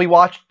stream when we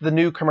watched the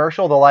new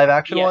commercial, the live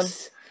action one?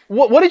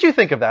 What did you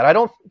think of that? I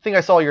don't think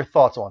I saw your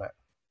thoughts on it.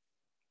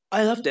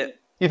 I loved it.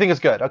 You think it's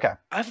good? Okay.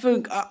 I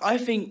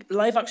think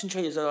live action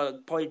trailers are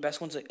probably the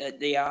best ones that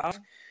they have.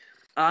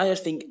 I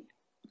just think,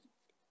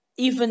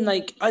 even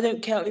like, I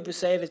don't care what people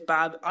say if it's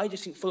bad. I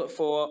just think Fallout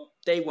 4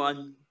 Day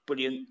 1,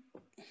 brilliant.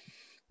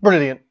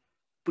 Brilliant.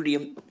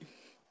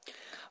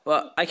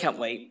 But I can't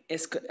wait.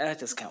 I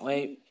just can't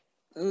wait.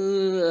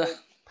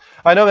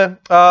 I know, man.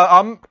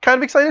 I'm kind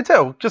of excited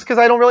too, just because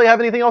I don't really have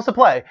anything else to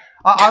play.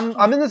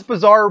 I'm in this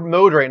bizarre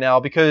mode right now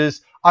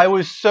because I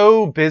was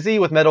so busy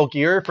with Metal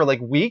Gear for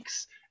like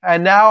weeks,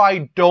 and now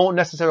I don't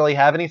necessarily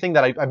have anything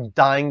that I'm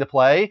dying to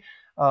play.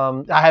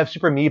 I have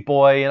Super Meat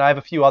Boy, and I have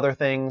a few other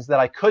things that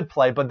I could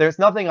play, but there's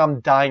nothing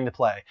I'm dying to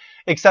play,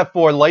 except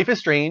for Life is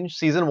Strange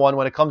Season 1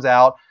 when it comes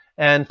out,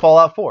 and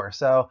Fallout 4.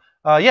 So,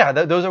 yeah,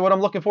 those are what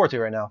I'm looking forward to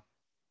right now.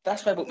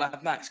 That's why I bought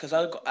Mad Max, because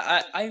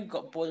I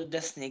got bored of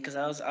Destiny because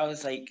I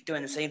was like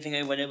doing the same thing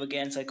over and over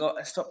again. So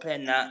I stopped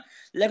playing that.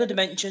 Lego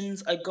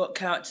Dimensions, I got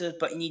characters,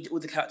 but you need all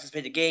the characters to play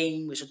the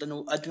game, which I don't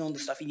know all the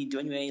stuff you need to do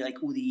anyway,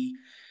 like all the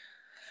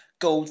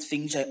gold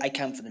things I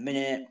can for the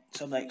minute.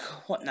 So I'm like,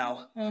 what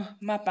now?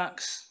 Mad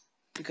Max,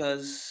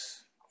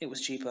 because it was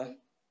cheaper.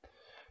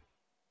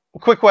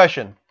 Quick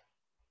question: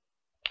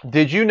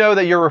 did you know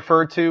that you're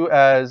referred to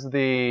as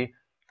the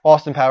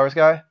Austin Powers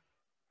guy?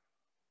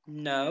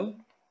 No.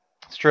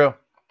 It's true.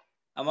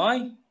 Am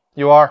I?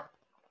 You are.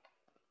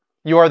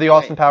 You are the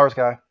Austin Powers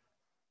guy.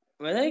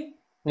 Really?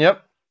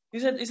 Yep. Who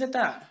said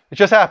that? It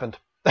just happened.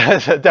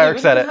 Derek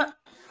said it.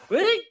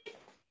 Really?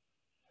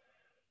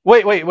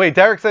 Wait.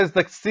 Derek says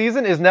the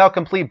season is now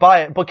complete.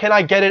 Buy it, but can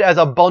I get it as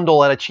a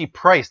bundle at a cheap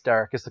price,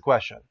 Derek, is the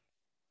question.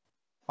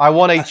 I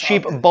want a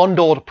cheap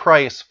bundled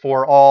price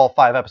for all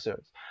 5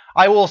 episodes.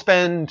 I'll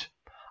spend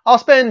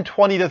 $20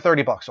 to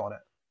 $30 on it.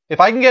 If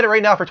I can get it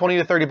right now for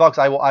 $20 to $30,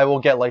 I will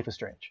get Life is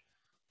Strange.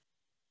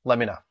 Let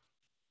me know.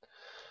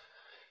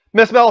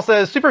 Miss Mel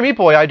says, Super Meat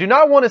Boy, I do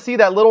not want to see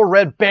that little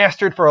red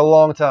bastard for a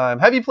long time.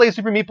 Have you played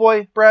Super Meat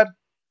Boy, Brad?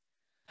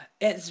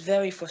 It's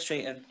very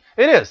frustrating.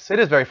 It is. It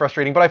is very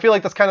frustrating, but I feel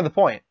like that's kind of the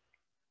point.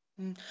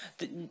 Do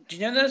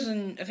you know there's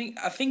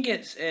I think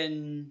it's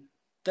in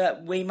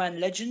that Rayman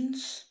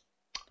Legends?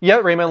 Yeah,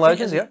 Rayman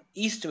Legends, yeah.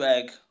 Easter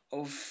egg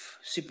of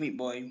Super Meat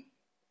Boy.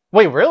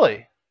 Wait,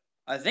 really?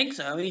 I think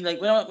so. I mean, like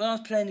when I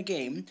was playing the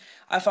game,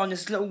 I found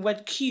this little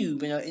red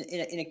cube in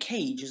a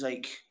cage. It's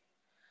like,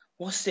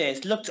 what's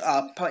this? Looked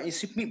up, apparently it's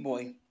Super Meat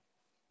Boy.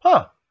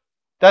 Huh.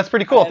 That's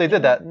pretty cool if they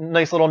did that.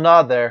 Nice little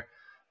nod there.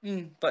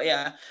 But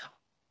yeah.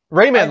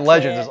 Rayman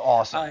Legends is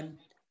awesome.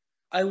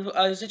 I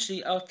was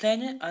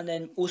playing it, and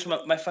then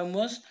also my friend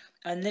was,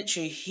 and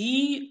literally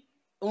he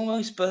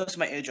almost burst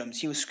my eardrums.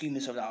 He was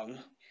screaming so loud.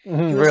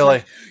 Really?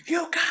 Like,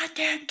 you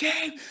goddamn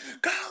game,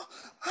 go!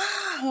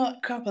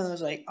 Crap, and I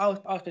was like,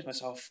 I'll piss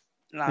myself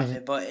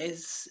laughing, but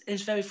it's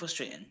very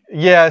frustrating.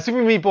 Yeah,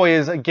 Super Meat Boy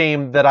is a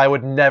game that I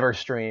would never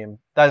stream.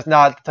 That's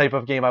not the type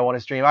of game I want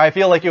to stream. I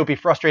feel like it would be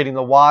frustrating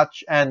to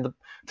watch and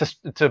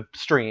to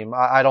stream.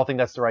 I don't think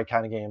that's the right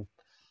kind of game.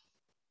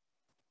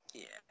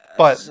 Yeah,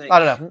 but I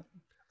don't know.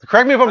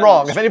 Correct me if I'm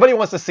wrong. If anybody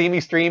wants to see me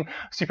stream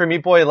Super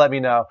Meat Boy, let me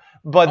know.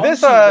 But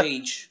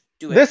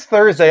this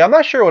Thursday, I'm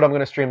not sure what I'm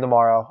going to stream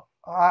tomorrow.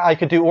 I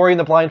could do Ori and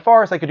the Blind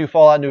Forest. I could do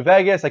Fallout New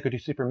Vegas. I could do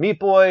Super Meat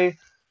Boy.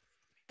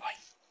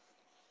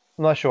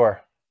 I'm not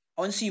sure.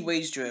 I want to see you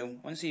rage, Drew. I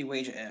want to see you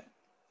rage at it.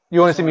 You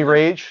want to see me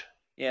rage?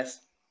 Yes.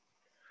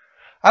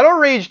 I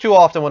don't rage too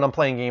often when I'm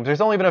playing games.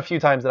 There's only been a few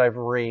times that I've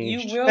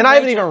raged. You will And I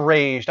haven't rage even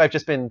raged. I've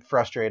just been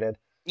frustrated.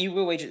 You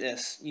will rage at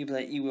this. You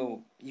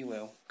will.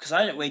 Because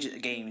I don't rage at the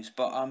games,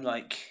 but I'm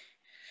like,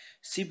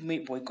 Super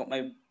Meat Boy got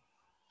my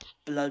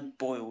blood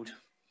boiled.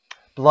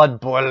 Blood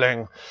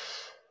boiling.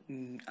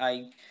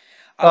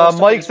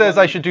 Mike says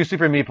I should do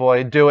Super Meat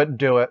Boy. Do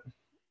it.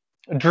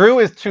 Drew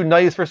is too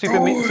nice for Super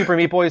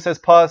Meat Boy, says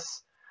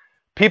Puss.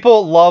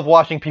 People love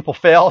watching people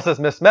fail, says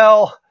Miss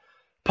Mel.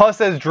 Puss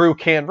says Drew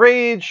can't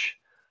rage.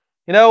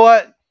 You know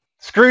what?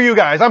 Screw you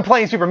guys. I'm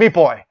playing Super Meat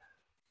Boy.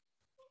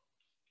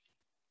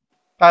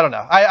 I don't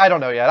know. I don't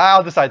know yet.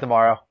 I'll decide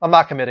tomorrow. I'm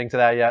not committing to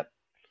that yet.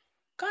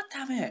 God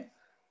damn it.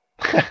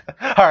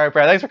 All right,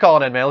 Brad. Thanks for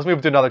calling in, man. Let's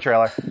move to another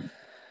trailer.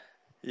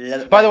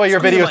 By the way, your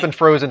video's been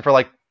frozen for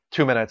like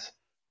 2 minutes.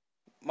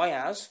 My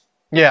ass?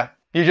 Yeah.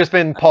 You've just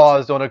been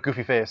paused on a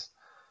goofy face.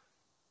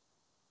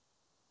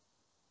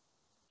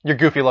 You're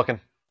goofy looking.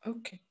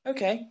 Okay.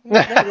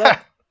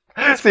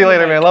 See you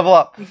later, man. Level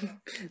up.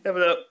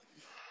 Level up.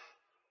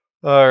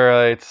 All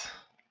right.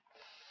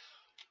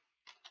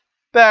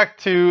 Back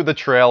to the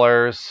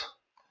trailers.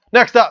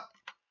 Next up.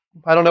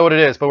 I don't know what it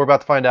is, but we're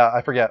about to find out.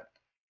 I forget.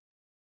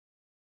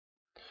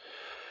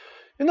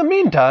 In the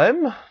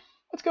meantime,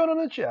 what's going on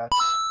in the chat?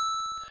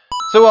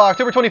 So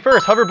October 21st,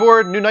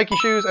 Hoverboard, new Nike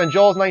shoes, and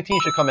Jaws 19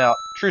 should come out.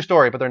 True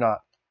story, but they're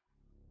not.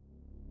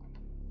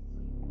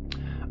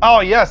 Oh,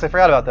 yes, I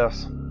forgot about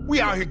this.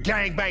 We out here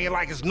gangbanging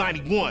like it's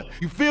 91.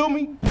 You feel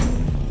me?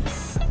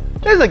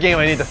 This is a game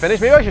I need to finish.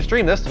 Maybe I should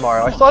stream this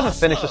tomorrow. I still haven't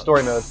finished the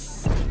story mode.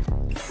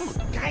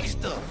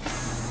 Gangster.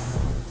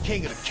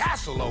 King of the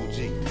castle, OG.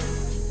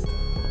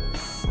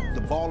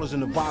 The ballers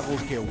and the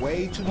boggles care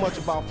way too much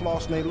about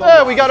flossing they low.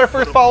 Yeah, we got our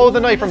first follow of the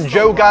night from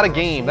Joe Got a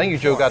Game. Thank you,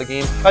 Joe Got a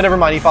Game. Oh, never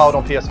mind. He followed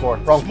on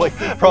PS4.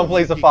 Wrong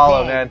place to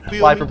follow, man.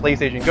 Live from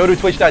PlayStation. Go to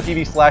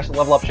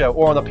twitch.tv/levelupshow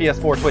or on the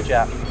PS4 Twitch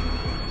app.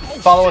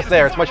 Follow us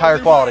there. It's much higher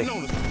quality.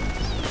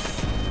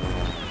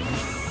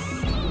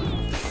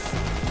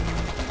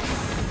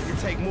 It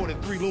take more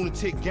than 3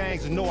 lunatic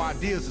gangs and no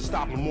ideas to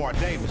stop Lamar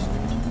Davis.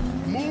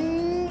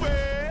 Move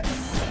it!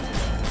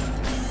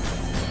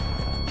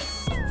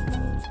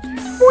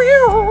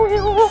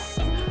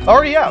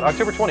 Already out,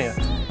 October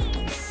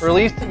 20th.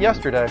 Released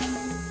yesterday.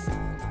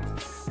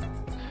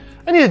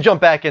 I need to jump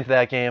back into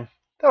that game.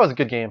 That was a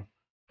good game.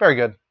 Very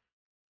good.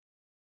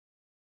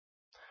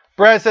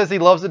 Brad says he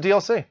loves the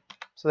DLC.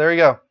 So there you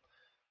go.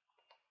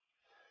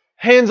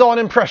 Hands-on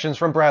impressions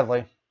from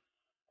Bradley.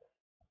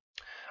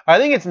 I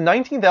think it's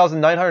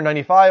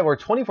 $19,995 or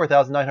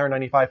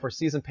 $24,995 for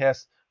Season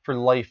Pass for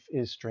Life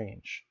is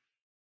Strange.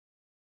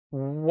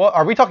 What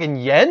are we talking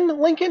yen,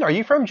 Lincoln? Are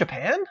you from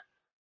Japan?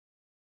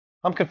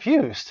 I'm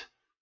confused.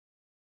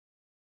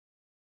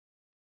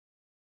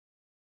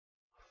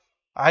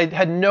 I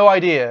had no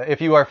idea if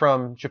you are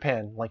from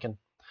Japan, Lincoln.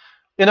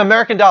 In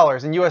American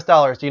dollars, in US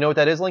dollars, do you know what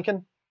that is,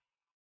 Lincoln?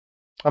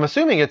 I'm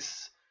assuming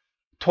it's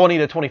 20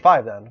 to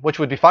 25 then, which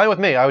would be fine with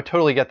me. I would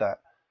totally get that.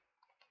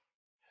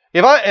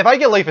 If I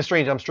get Life is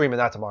Strange, I'm streaming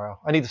that tomorrow.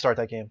 I need to start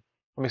that game.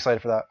 I'm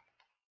excited for that.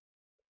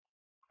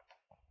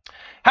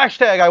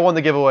 Hashtag I won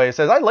the giveaway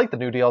says I like the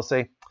new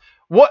DLC.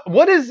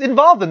 What is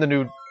involved in the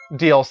new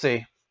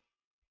DLC?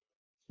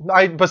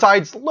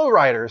 Besides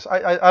lowriders,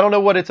 I don't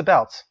know what it's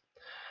about.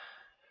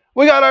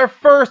 We got our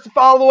first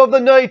follow of the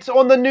night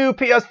on the new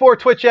PS4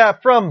 Twitch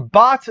app from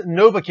Bot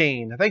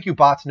Novocaine. Thank you,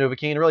 Bot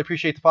Novocaine. Really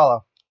appreciate the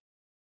follow.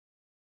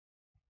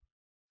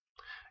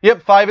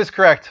 Yep, 5 is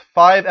correct.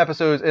 5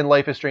 episodes in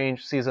Life is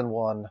Strange Season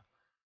 1.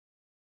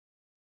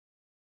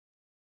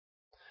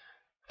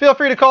 Feel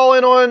free to call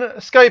in on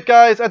Skype,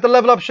 guys, at the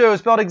Level Up Show.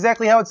 Spelled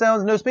exactly how it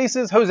sounds, no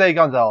spaces. Jose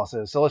Gonzalez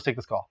is. So let's take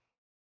this call.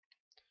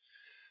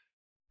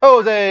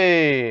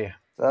 Jose!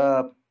 What's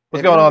up?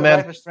 What's going on, man?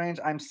 Life is Strange,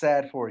 I'm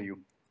sad for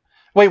you.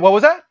 Wait, what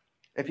was that?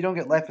 If you don't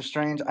get Life is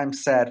Strange, I'm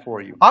sad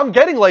for you. I'm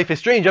getting Life is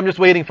Strange. I'm just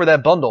waiting for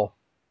that bundle.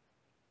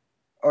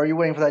 Or are you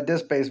waiting for that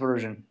disc-based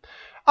version?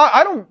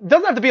 It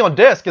doesn't have to be on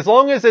disc, as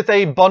long as it's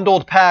a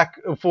bundled pack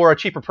for a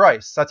cheaper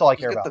price. That's all I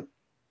care about.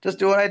 Just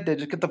do what I did.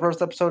 Just get the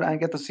first episode and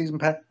get the season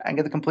pass and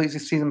get the complete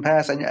season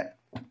pass, and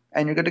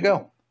you're good to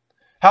go.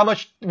 How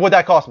much would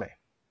that cost me?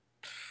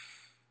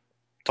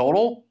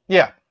 Total?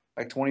 Yeah.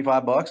 Like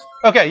 $25.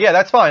 Okay, yeah,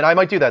 that's fine. I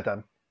might do that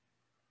then.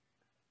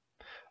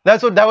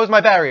 That was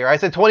my barrier. I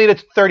said $20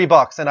 to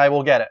 $30, and I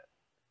will get it.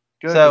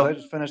 Good. So I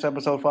just finished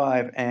episode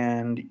 5,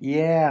 and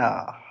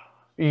yeah.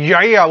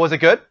 Yeah. Was it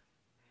good?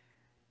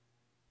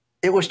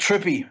 It was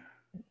trippy.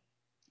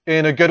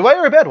 In a good way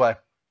or a bad way?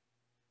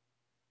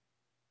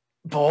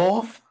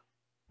 Both.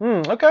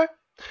 Okay.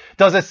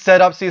 Does it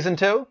set up season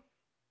 2?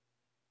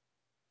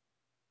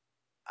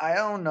 I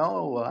don't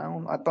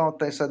know. I thought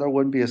they said there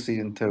wouldn't be a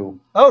season 2.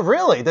 Oh,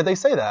 really? Did they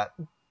say that?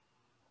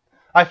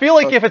 I feel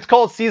like if it's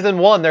called season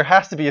 1, there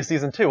has to be a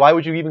season 2. Why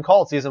would you even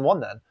call it season 1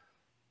 then?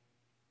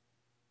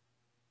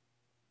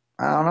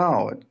 I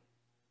don't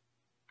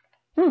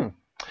know.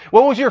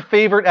 What was your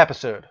favorite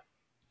episode?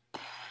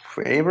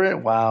 Favorite?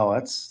 Wow,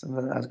 that's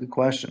a good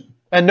question.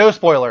 And no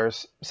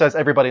spoilers, says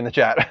everybody in the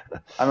chat.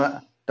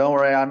 Don't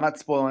worry, I'm not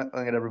spoiling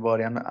it,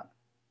 everybody. I'm not.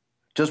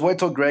 Just wait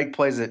till Greg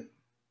plays it.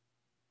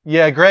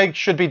 Yeah, Greg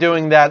should be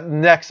doing that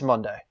next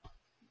Monday.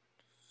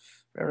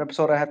 Favorite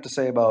episode, I have to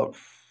say about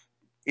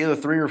either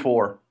 3 or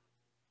 4.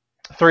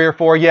 3 or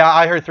 4. Yeah,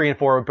 I heard 3 and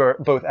 4 were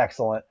both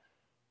excellent.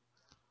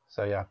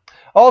 So, yeah.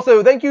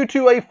 Also, thank you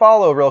to a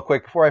follow real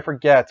quick before I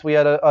forget. We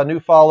had a new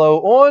follow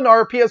on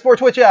our PS4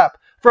 Twitch app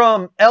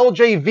from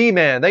LJV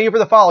Man. Thank you for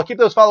the follow. Keep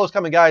those follows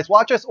coming, guys.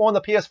 Watch us on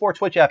the PS4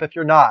 Twitch app if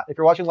you're not. If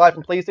you're watching live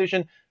from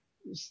PlayStation,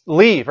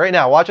 leave right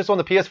now. Watch us on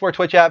the PS4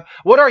 Twitch app.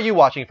 What are you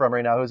watching from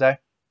right now, Jose?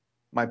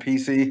 My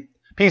PC.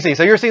 PC.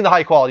 So you're seeing the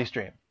high quality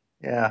stream.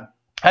 Yeah.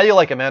 How do you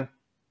like it, man?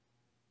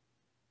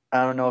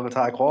 I don't know if it's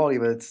high quality,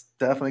 but it's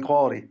definitely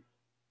quality.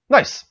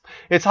 Nice.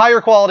 It's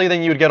higher quality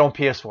than you would get on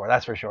PS4,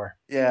 that's for sure.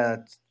 Yeah.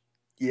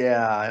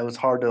 It was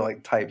hard to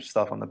like type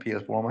stuff on the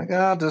PS4. I'm like,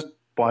 I'll just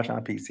watch on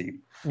a PC.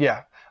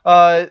 Yeah.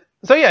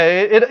 So yeah,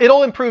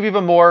 it'll improve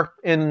even more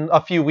in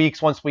a few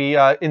weeks once we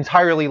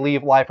entirely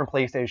leave live from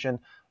PlayStation.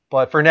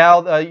 But for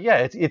now,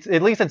 yeah, it's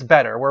at least it's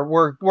better.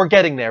 We're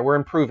getting there. We're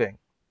improving.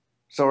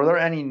 So are there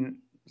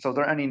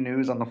any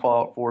news on the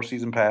Fallout 4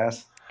 season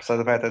pass besides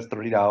the fact that it's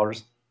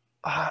 $30?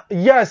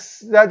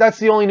 Yes, that's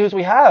the only news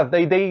we have.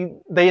 They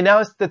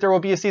announced that there will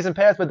be a season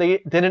pass, but they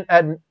didn't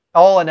at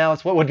all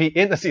announce what would be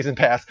in the season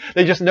pass.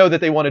 They just know that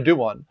they want to do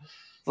one.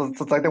 So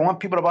it's like they want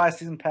people to buy a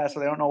season pass, so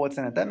they don't know what's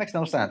in it. That makes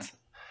no sense.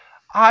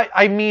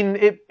 I mean,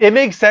 it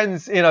makes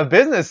sense in a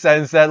business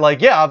sense that,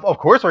 like, yeah, of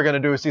course we're going to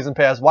do a season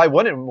pass. Why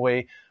wouldn't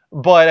we?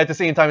 But at the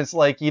same time, it's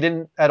like you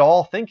didn't at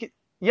all think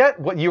yet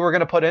what you were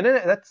going to put in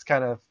it. That's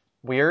kind of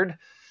weird.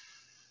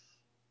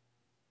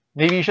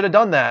 Maybe you should have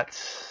done that.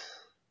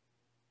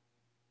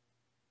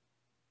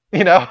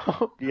 You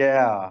know?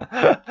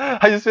 Yeah.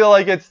 I just feel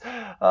like it's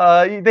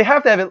they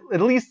have to have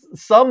at least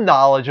some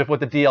knowledge of what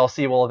the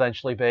DLC will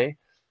eventually be.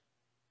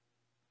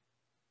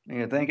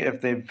 You think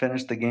if they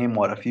finished the game,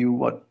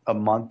 a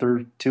month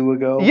or 2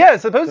 ago? Yeah,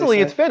 supposedly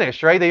it's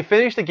finished, right? They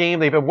finished the game.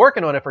 They've been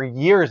working on it for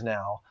years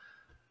now.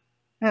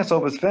 Yeah,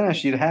 so if it's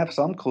finished, you'd have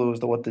some clue as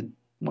to what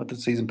the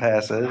season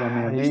pass is.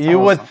 I mean, you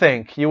would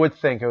think,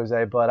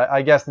 Jose, but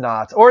I guess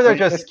not. Or they're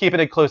just keeping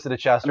it close to the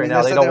chest right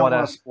now. They don't want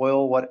to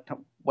spoil what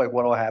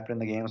will happen in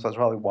the game, so that's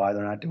probably why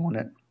they're not doing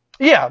it.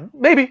 Yeah,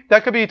 maybe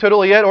that could be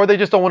totally it. Or they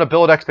just don't want to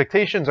build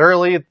expectations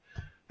early.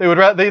 They would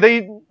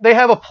they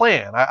have a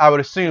plan, I would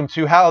assume,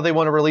 to how they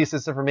want to release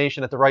this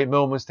information at the right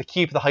moments to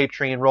keep the hype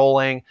train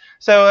rolling.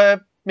 So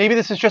maybe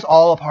this is just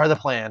all a part of the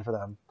plan for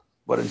them.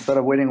 But instead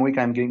of waiting a week,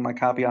 I'm getting my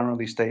copy on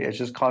release date. It's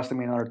just costing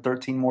me another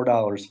 $13 more.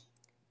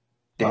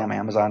 Damn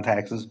Amazon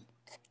taxes.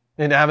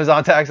 In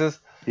Amazon taxes?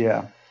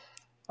 Yeah.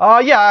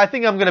 Yeah, I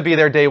think I'm going to be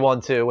there day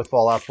 1 too with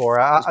Fallout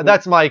 4.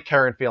 That's my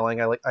current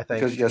feeling. I think.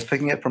 Because yes,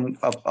 picking it from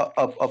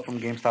up from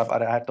GameStop,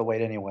 I'd have to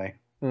wait anyway.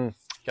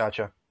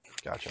 Gotcha.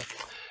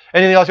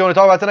 Anything else you want to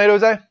talk about tonight,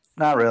 Jose?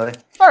 Not really.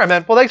 All right,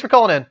 man. Well, thanks for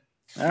calling in.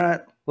 All right.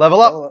 Level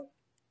up.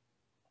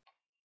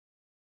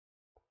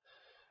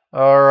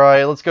 All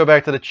right, let's go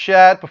back to the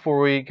chat before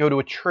we go to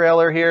a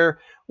trailer here.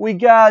 We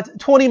got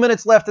 20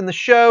 minutes left in the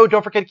show.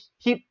 Don't forget to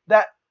keep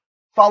that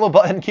follow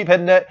button. Keep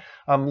hitting it.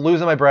 I'm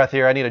losing my breath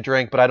here. I need a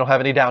drink, but I don't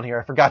have any down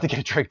here. I forgot to get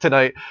a drink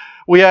tonight.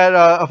 We had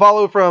a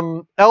follow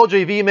from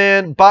LJV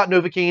Man, Bot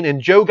Novocaine,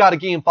 and Joe Got a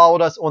Game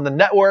followed us on the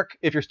network.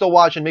 If you're still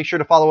watching, make sure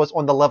to follow us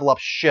on the Level Up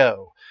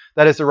Show.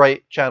 That is the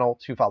right channel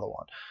to follow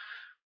on.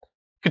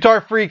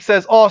 Guitar Freak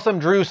says, awesome,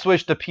 Drew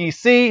switched to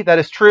PC. That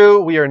is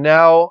true. We are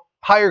now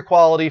higher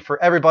quality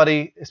for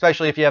everybody,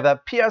 especially if you have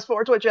that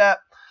PS4 Twitch app.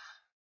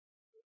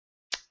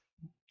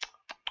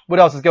 What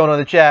else is going on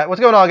in the chat?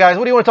 What's going on, guys?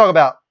 What do you want to talk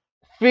about?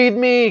 Feed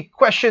me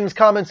questions,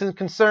 comments, and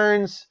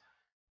concerns.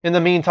 In the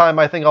meantime,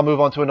 I think I'll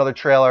move on to another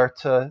trailer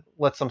to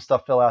let some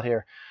stuff fill out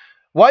here.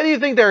 Why do you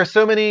think there are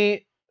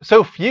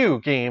so few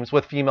games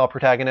with female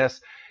protagonists?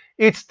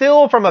 It's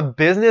still, from a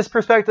business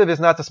perspective, is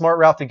not the smart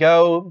route to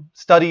go.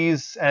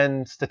 Studies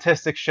and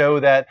statistics show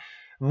that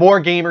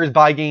more gamers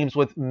buy games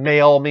with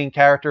male main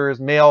characters,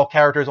 male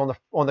characters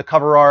on the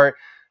cover art.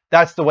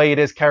 That's the way it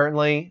is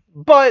currently.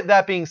 But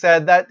that being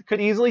said, that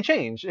could easily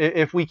change.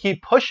 If we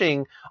keep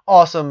pushing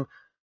awesome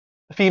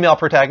female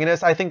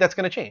protagonists, I think that's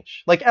going to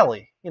change. Like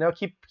Ellie. You know,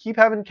 keep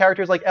having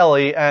characters like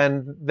Ellie,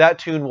 and that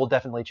tune will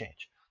definitely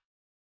change.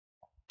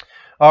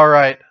 All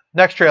right.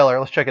 Next trailer.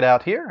 Let's check it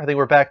out here. I think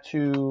we're back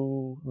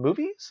to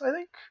movies, I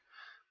think.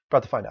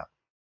 About to find out.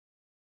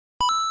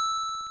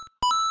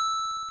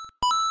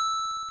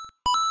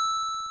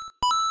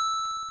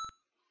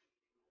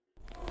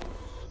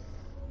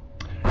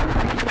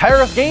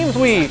 Paris Games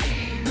Week.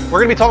 We're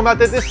going to be talking about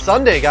that this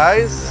Sunday,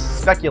 guys.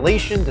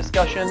 Speculation,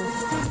 discussion.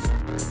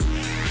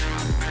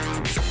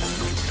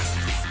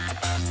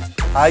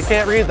 I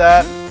can't read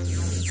that.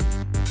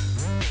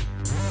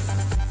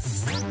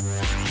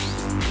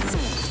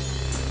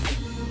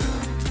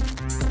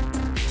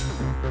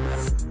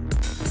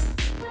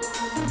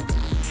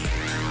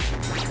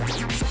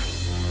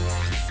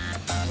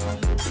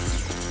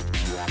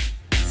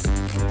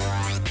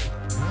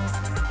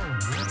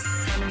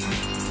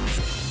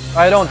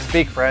 I don't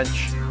speak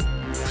French.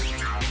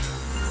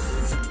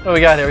 What do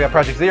we got here? We got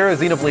Project Zero,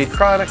 Xenoblade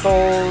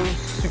Chronicles,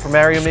 Super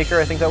Mario Maker,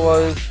 I think that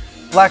was,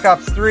 Black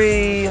Ops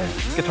 3,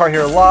 Guitar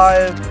Hero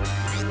Live,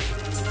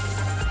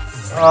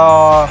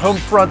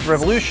 Homefront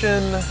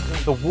Revolution,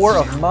 The War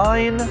of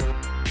Mine,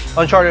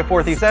 Uncharted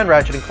 4 Thieves End,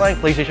 Ratchet & Clank,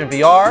 PlayStation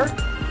VR,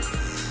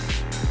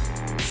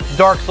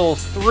 Dark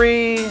Souls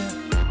 3,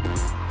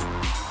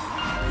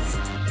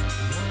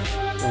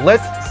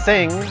 Let's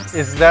Sing.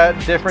 Is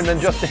that different than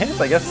Just Dance?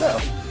 I guess so.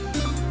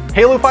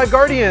 Halo 5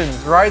 Guardians,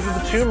 Rise of the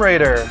Tomb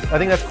Raider. I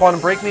think that's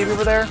Quantum Break maybe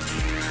over there.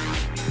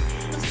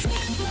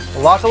 A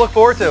lot to look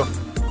forward to.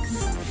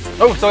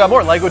 Oh, so we got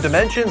more. Lego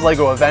Dimensions,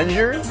 Lego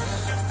Avengers,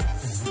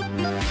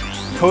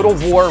 Total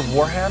War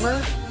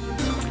Warhammer,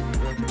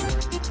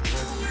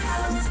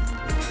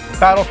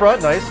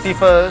 Battlefront, nice.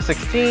 FIFA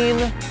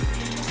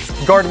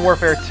 16, Garden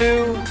Warfare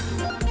 2,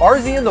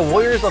 RZ and the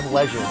Warriors of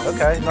Legend.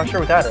 Okay, not sure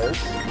what that is.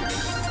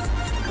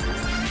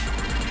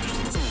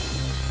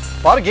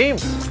 A lot of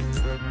games.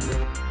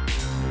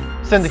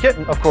 Syndicate,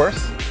 of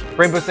course.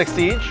 Rainbow Six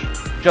Siege,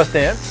 Just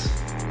Dance,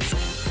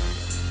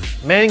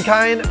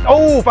 Mankind.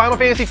 Oh, Final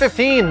Fantasy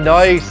 15.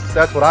 Nice.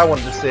 That's what I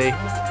wanted to see.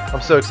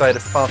 I'm so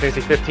excited for Final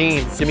Fantasy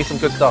 15. Give me some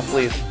good stuff,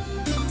 please.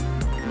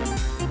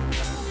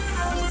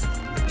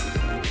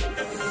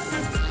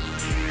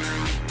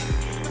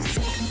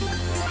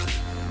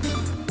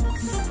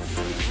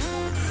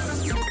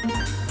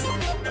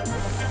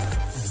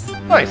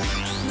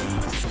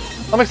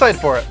 Nice. I'm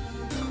excited for it.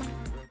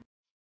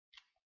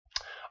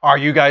 Are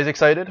you guys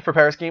excited for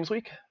Paris Games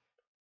Week?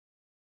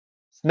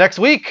 Next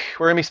week,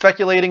 we're going to be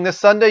speculating this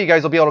Sunday. You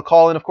guys will be able to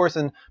call in, of course,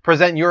 and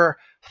present your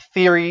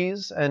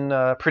theories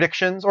and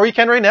predictions, or you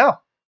can right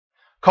now.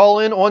 Call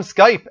in on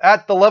Skype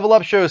at The Level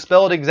Up Show,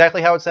 spelled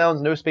exactly how it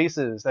sounds, no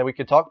spaces, that we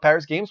could talk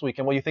Paris Games Week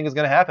and what you think is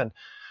going to happen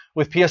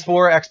with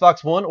PS4,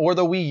 Xbox One, or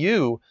the Wii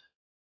U.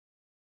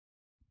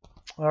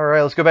 All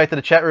right, let's go back to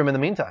the chat room in the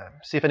meantime.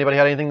 See if anybody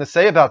had anything to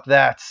say about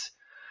that.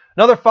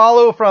 Another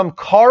follow from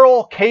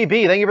Carl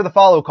KB. Thank you for the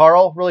follow,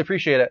 Carl. Really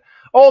appreciate it.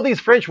 All these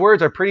French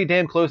words are pretty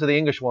damn close to the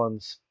English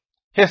ones.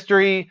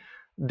 History,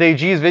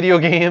 Deiji's video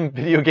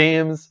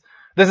games.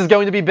 This is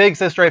going to be big,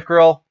 says Strife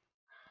Girl.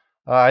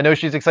 I know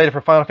she's excited for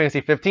Final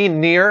Fantasy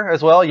 15. Nier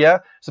as well, yeah.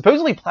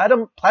 Supposedly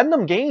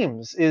Platinum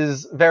Games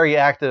is very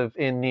active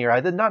in Nier. I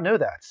did not know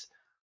that.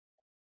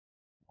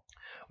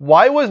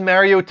 Why was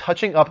Mario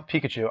touching up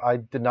Pikachu? I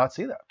did not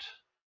see that.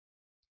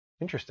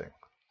 Interesting.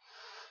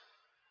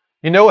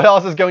 You know what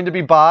else is going to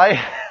be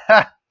by?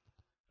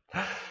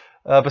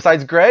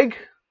 Besides Greg?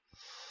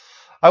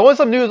 I want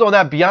some news on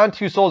that Beyond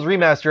Two Souls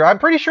remaster. I'm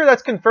pretty sure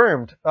that's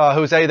confirmed,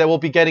 Jose, that we'll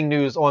be getting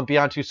news on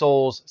Beyond Two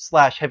Souls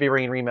 / Heavy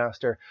Rain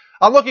remaster.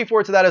 I'm looking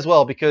forward to that as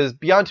well, because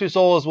Beyond Two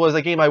Souls was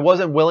a game I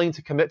wasn't willing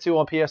to commit to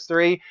on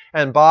PS3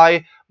 and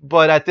buy,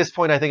 but at this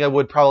point I think I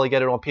would probably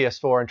get it on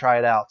PS4 and try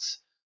it out.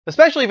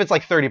 Especially if it's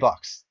like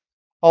 $30.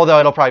 Although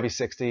it'll probably be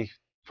 60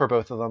 for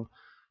both of them.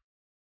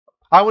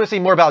 I want to see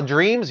more about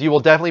Dreams. You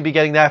will definitely be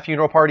getting that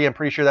Funeral Party. I'm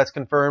pretty sure that's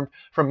confirmed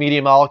from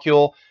Media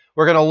Molecule.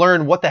 We're going to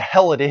learn what the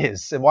hell it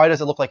is and why does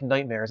it look like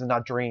nightmares and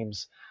not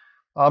dreams.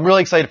 I'm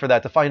really excited for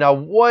that, to find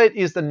out what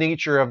is the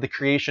nature of the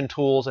creation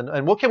tools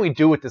and what can we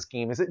do with this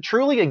game. Is it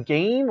truly a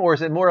game, or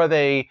is it more of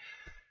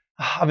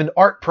an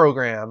art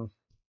program?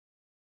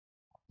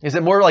 Is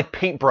it more like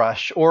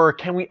Paintbrush, or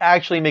can we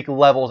actually make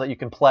levels that you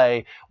can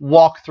play,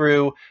 walk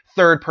through,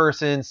 third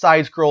person,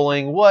 side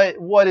scrolling?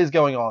 What is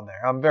going on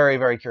there? I'm very,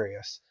 very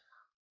curious.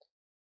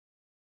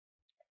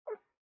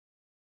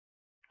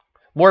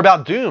 More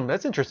about Doom.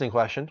 That's an interesting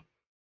question.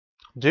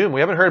 Doom. We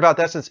haven't heard about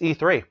that since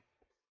E3.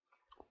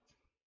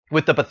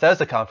 With the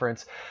Bethesda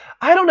conference.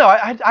 I don't know.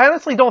 I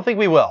honestly don't think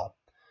we will.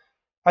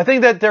 I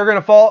think that they're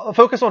going to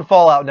focus on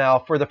Fallout now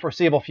for the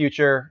foreseeable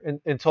future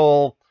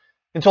until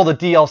the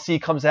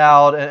DLC comes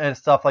out and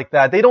stuff like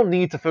that. They don't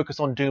need to focus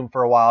on Doom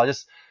for a while.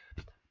 Just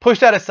push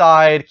that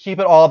aside. Keep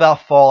it all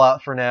about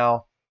Fallout for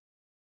now.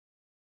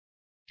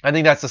 I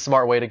think that's the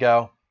smart way to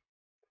go.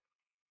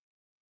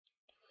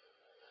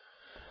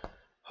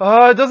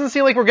 It doesn't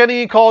seem like we're getting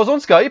any calls on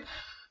Skype,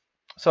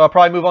 so I'll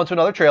probably move on to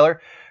another trailer.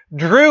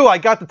 Drew, I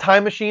got the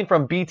time machine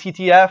from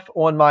BTTF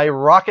on my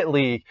Rocket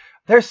League.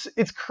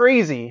 It's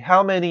crazy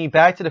how many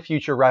Back to the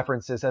Future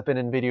references have been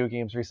in video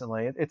games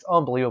recently. It's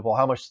unbelievable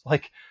how much,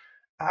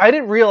 I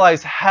didn't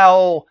realize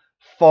how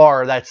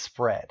far that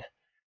spread.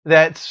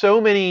 That so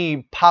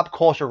many pop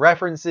culture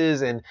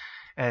references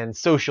and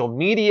social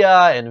media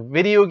and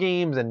video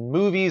games and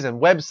movies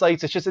and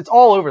websites. It's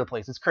all over the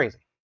place. It's crazy.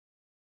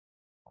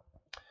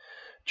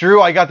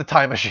 Drew, I got the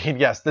time machine.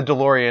 Yes, the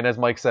DeLorean, as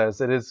Mike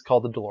says. It is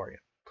called the DeLorean.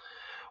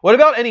 What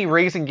about any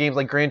racing games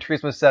like Gran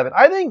Turismo 7?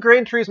 I think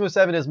Gran Turismo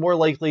 7 is more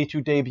likely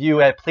to debut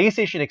at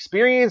PlayStation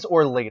Experience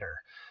or later.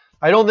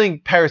 I don't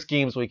think Paris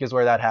Games Week is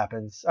where that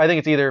happens. I think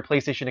it's either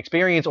PlayStation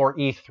Experience or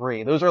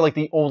E3. Those are like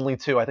the only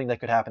two I think that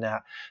could happen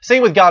at.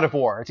 Same with God of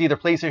War. It's either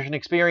PlayStation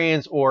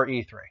Experience or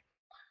E3.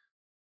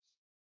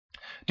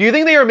 Do you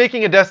think they are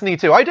making a Destiny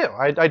 2? I do.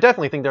 I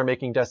definitely think they're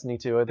making Destiny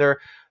 2.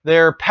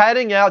 They're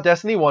padding out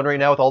Destiny 1 right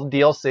now with all the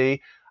DLC.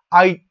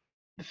 I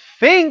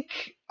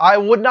think I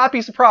would not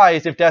be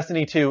surprised if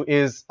Destiny 2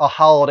 is a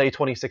holiday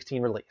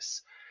 2016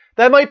 release.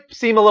 That might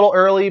seem a little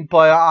early,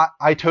 but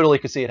I totally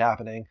could see it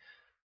happening.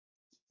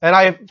 And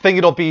I think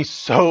it'll be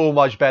so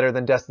much better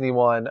than Destiny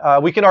 1.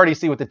 We can already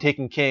see with The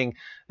Taken King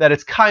that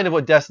it's kind of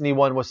what Destiny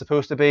 1 was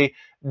supposed to be.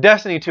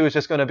 Destiny 2 is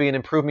just going to be an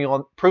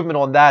improvement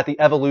on that, the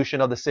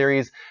evolution of the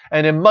series.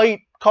 And it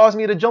might cause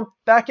me to jump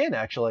back in,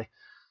 actually.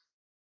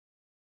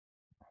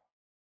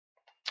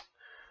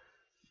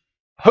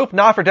 Hope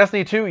not for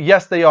Destiny 2.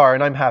 Yes, they are,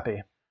 and I'm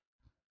happy.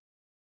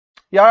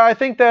 Yeah, I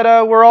think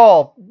that we're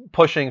all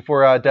pushing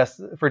for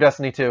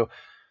Destiny 2.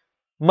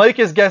 Mike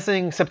is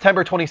guessing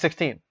September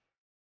 2016.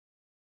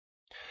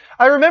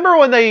 I remember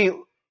when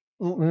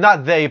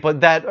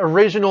that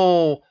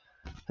original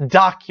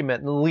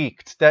document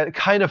leaked that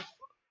kind of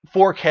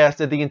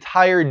forecasted the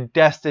entire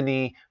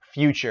Destiny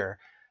future.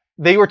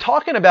 They were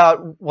talking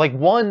about like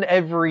one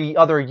every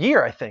other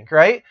year, I think,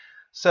 right?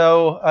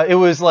 So it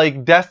was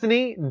like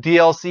Destiny,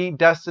 DLC,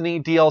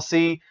 Destiny,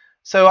 DLC.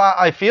 So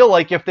I feel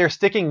like if they're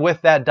sticking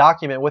with that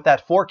document, with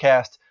that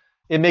forecast,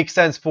 it makes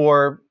sense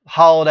for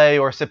holiday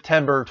or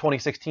September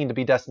 2016 to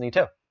be Destiny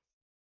 2.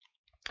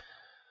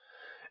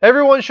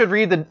 Everyone should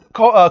read the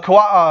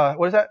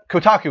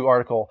Kotaku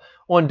article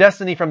on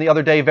Destiny from the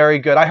other day. Very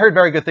good. I heard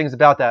very good things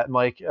about that,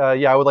 Mike.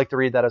 Yeah, I would like to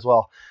read that as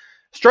well.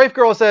 Strife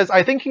Girl says,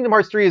 I think Kingdom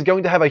Hearts 3 is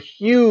going to have a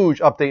huge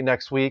update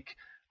next week.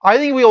 I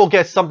think we will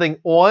get something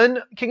on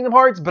Kingdom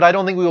Hearts, but I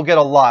don't think we will get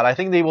a lot. I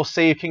think they will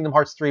save Kingdom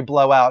Hearts 3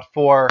 Blowout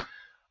for,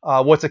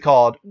 what's it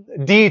called?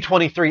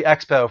 D23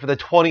 Expo, for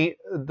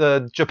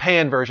the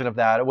Japan version of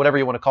that, or whatever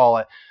you want to call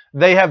it.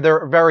 They have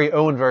their very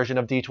own version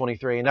of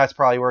D23, and that's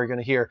probably where you're going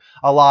to hear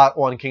a lot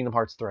on Kingdom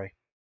Hearts 3.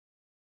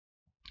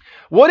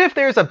 What if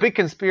there's a big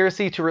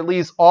conspiracy to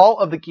release all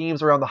of the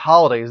games around the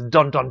holidays?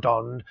 Dun dun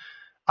dun.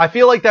 I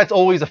feel like that's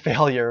always a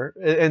failure,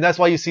 and that's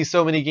why you see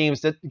so many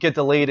games that get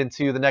delayed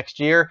into the next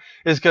year,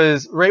 is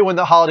because right when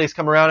the holidays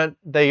come around,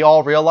 they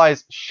all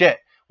realize, shit,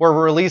 we're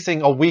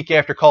releasing a week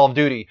after Call of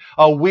Duty,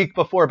 a week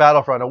before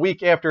Battlefront, a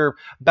week after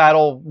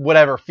Battle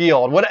whatever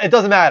Field. It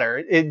doesn't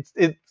matter.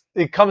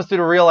 It comes to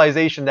the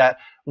realization that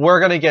we're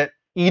going to get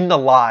eaten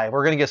alive.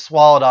 We're going to get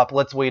swallowed up.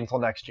 Let's wait until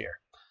next year.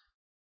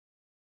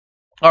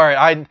 All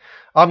right,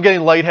 I'm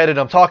getting lightheaded.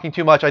 I'm talking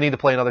too much. I need to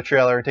play another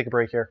trailer and take a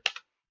break here.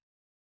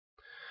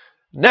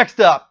 Next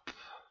up.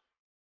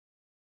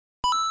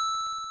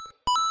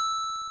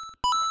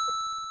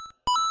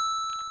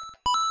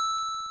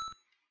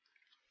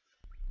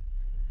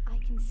 I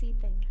can see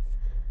things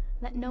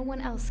that no one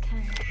else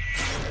can.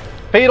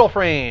 Fatal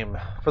Frame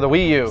for the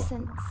Wii U.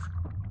 Since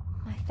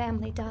my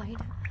family died.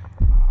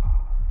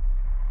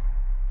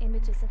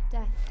 Images of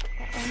death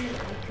that only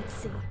I could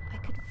see. I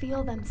could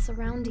feel them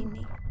surrounding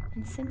me.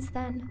 And since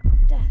then,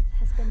 death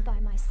has been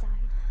by my side.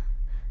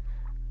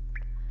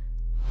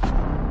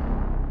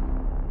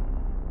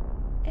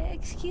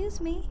 Excuse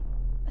me.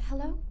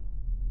 Hello?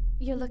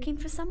 You're looking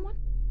for someone?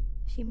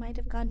 She might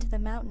have gone to the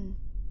mountain.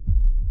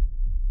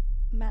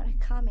 Mount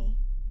Hikami.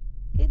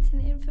 It's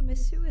an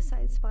infamous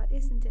suicide spot,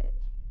 isn't it?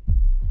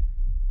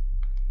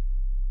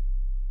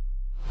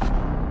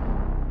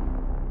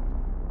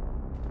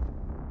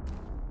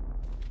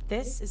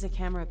 This is a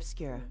camera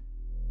obscura.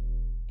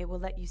 It will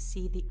let you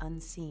see the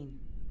unseen.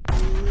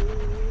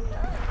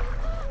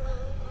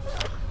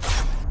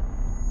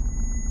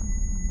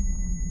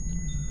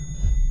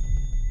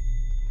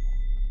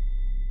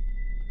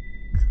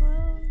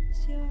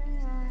 Close your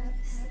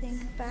eyes,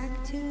 think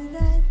back to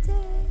that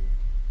day.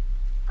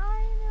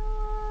 I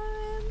know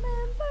I'll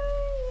remember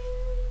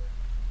you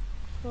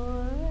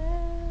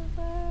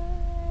forever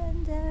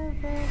and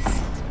ever.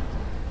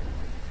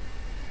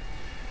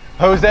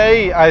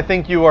 Jose, I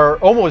think you are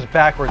almost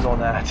backwards on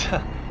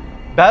that.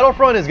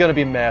 Battlefront is going to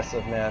be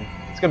massive, man.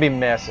 It's going to be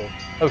massive.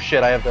 Oh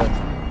shit, I have the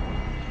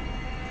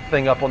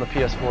thing up on the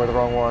PS4, the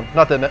wrong one.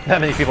 Not that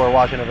many people are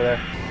watching over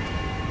there.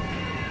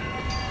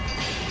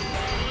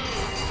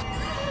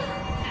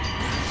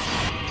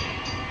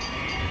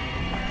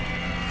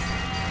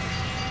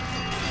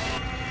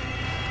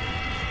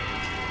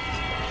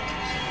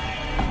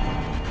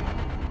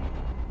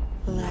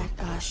 Let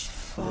us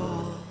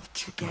fall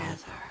together.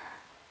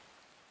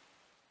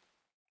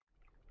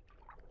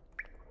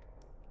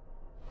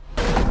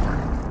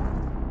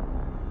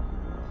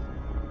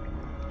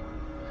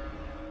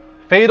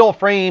 Fatal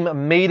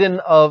Frame, Maiden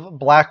of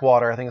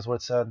Blackwater, I think is what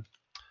it said.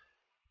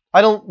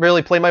 I don't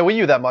really play my Wii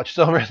U that much,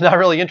 so I'm not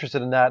really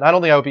interested in that. I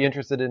don't think I would be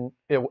interested in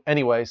it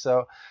anyway,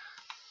 so.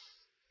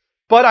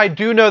 But I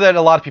do know that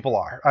a lot of people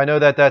are. I know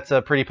that that's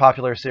a pretty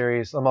popular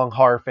series among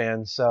horror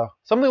fans, so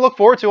something to look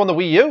forward to on the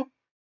Wii U,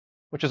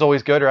 which is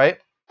always good, right?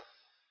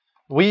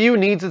 Wii U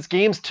needs its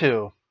games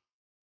too.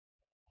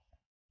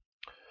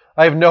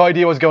 I have no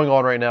idea what's going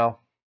on right now.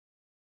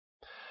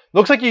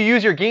 Looks like you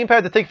use your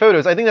gamepad to take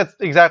photos. I think that's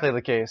exactly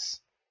the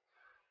case.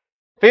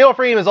 Fatal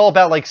Frame is all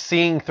about like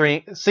seeing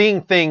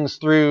things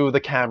through the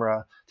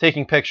camera,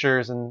 taking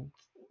pictures and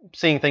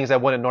seeing things that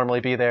wouldn't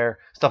normally be there,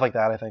 stuff like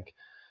that, I think.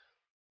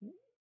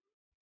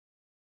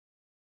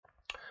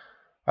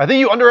 I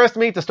think you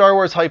underestimate the Star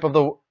Wars hype of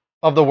the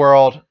of the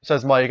world,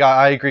 says Mike.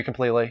 I agree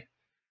completely.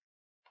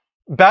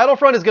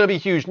 Battlefront is going to be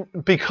huge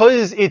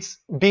because it's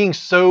being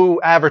so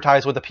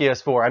advertised with the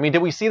PS4. I mean,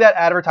 did we see that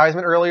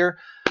advertisement earlier?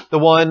 The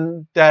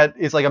one that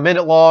is like a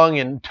minute long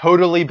and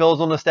totally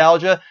builds on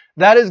nostalgia?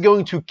 That is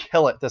going to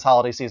kill it this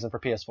holiday season for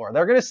PS4.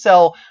 They're going to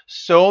sell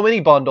so many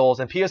bundles,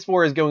 and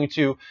PS4 is going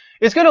to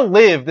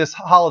live this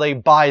holiday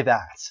by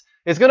that.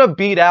 It's going to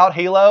beat out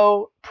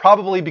Halo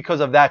probably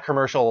because of that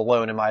commercial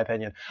alone, in my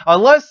opinion.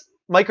 Unless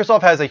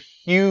Microsoft has a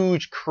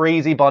huge,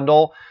 crazy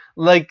bundle,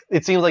 like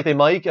it seems like they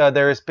might.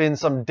 There's been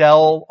some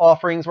Dell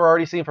offerings we're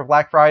already seeing for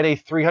Black Friday,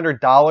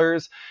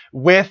 $300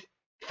 with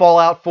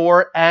Fallout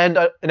 4 and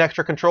an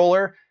extra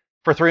controller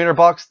for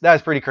 $300.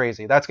 That's pretty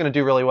crazy. That's going to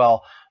do really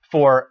well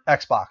for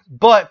Xbox.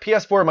 But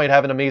PS4 might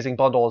have an amazing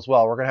bundle as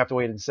well. We're going to have to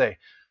wait and see.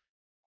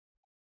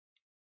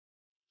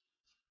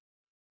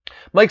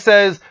 Mike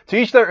says, to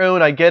each their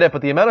own, I get it,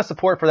 but the amount of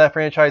support for that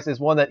franchise is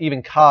one that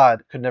even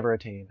COD could never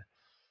attain.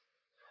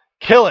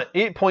 Kill it,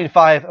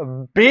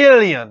 8.5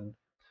 billion.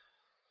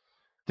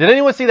 Did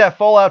anyone see that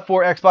Fallout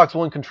 4 Xbox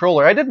One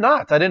controller? I did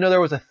not. I didn't know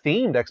there was a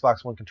themed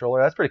Xbox One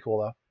controller. That's pretty cool,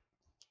 though.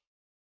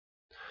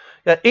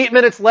 Got 8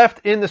 minutes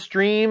left in the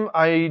stream.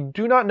 I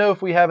do not know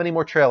if we have any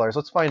more trailers.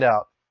 Let's find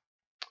out.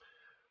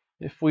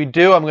 If we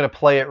do, I'm going to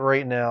play it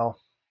right now.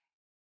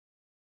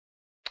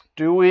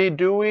 Do we?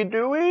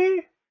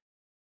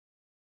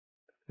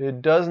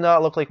 It does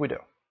not look like we do.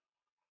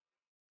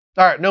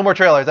 All right, no more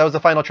trailers. That was the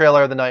final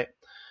trailer of the night.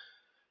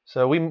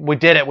 So we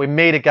did it. We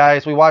made it,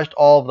 guys. We watched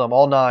all of them,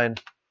 all 9.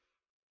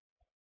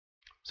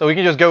 So we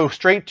can just go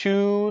straight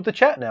to the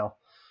chat now.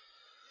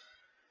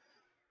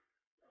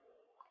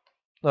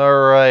 All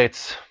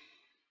right.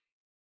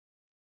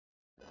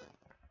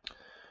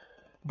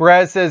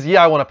 Brad says,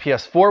 yeah, I want a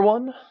PS4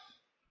 one.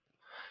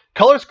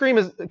 Color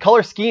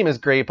scheme is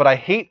great, but I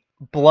hate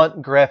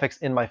blunt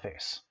graphics in my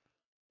face.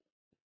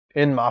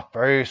 In my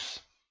face.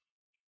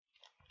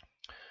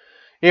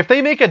 If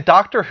they make a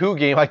Doctor Who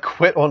game, I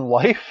quit on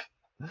life.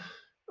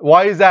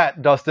 Why is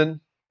that, Dustin?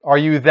 Are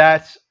you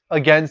that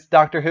against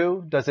Doctor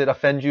Who? Does it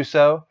offend you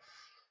so?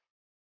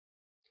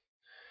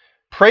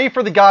 Pray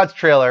for the Gods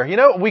trailer. You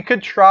know, we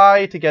could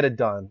try to get it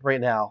done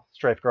right now,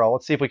 Strafe Girl.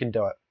 Let's see if we can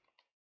do it.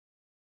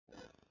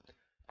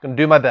 I'm going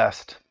to do my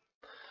best.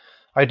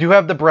 I do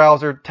have the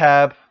browser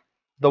tab.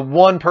 The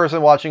one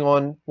person watching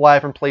on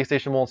live from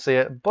PlayStation won't see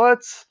it,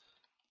 but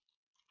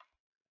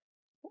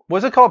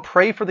what's it called?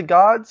 Pray for the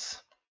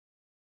Gods?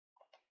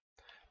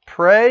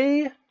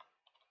 Pray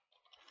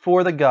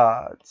for the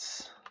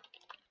Gods.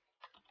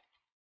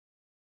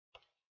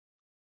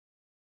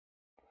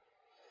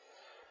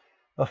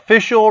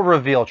 Official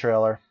reveal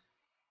trailer.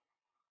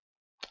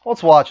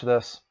 Let's watch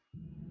this.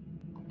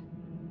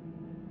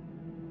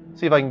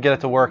 See if I can get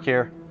it to work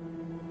here.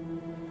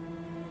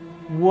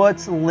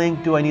 What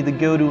link do I need to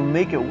go to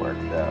make it work,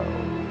 though?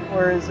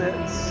 Where is it?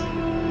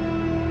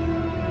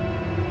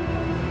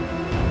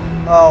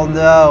 Oh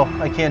no,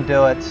 I can't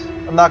do it.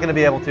 I'm not going to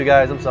be able to,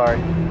 guys. I'm sorry.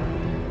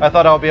 I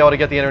thought I would be able to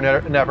get the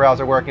internet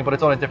browser working, but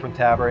it's on a different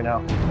tab right now.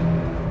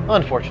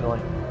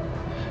 Unfortunately.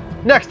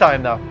 Next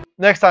time, though.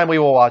 Next time we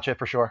will watch it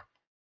for sure.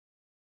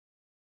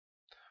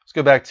 Let's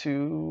go back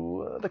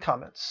to the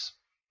comments.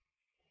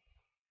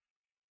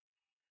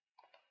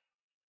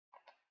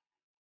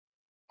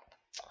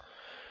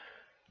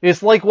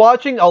 It's like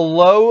watching a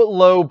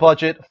low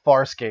budget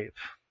Farscape.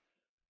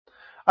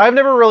 I've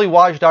never really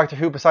watched Doctor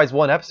Who besides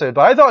one episode,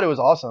 but I thought it was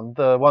awesome.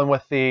 The one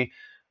with the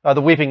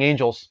Weeping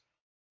Angels.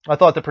 I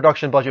thought the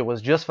production budget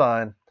was just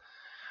fine.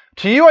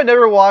 To you, I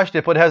never watched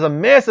it, but it has a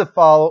massive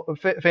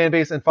fan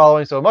base and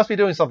following, so it must be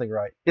doing something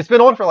right. It's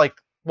been on for like,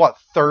 what,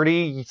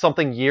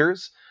 30-something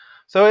years?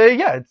 So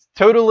yeah, it's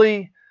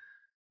totally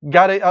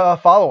got a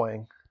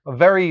following. A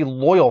very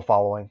loyal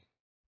following.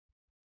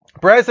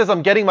 Brad says,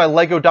 I'm getting my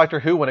Lego Doctor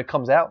Who when it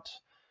comes out.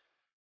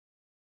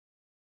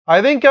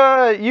 I think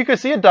you could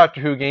see a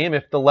Doctor Who game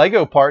if the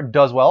Lego part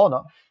does well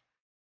enough.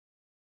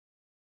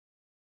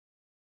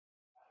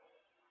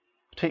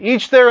 To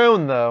each their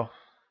own, though.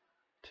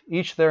 To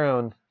each their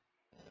own.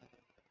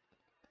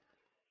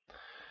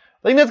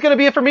 I think that's going to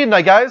be it for me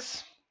tonight,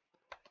 guys.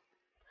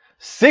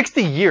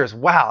 60 years.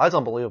 Wow, that's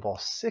unbelievable.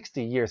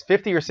 60 years.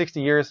 50 or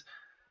 60 years.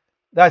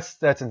 That's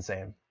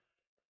insane.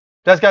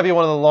 That's got to be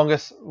one of the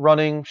longest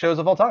running shows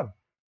of all time.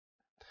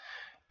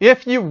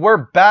 If you were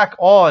back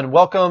on,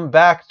 welcome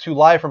back to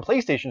Live from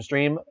PlayStation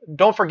stream.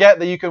 Don't forget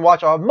that you can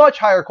watch a much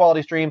higher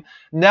quality stream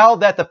now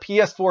that the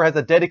PS4 has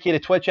a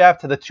dedicated Twitch app.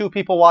 To the 2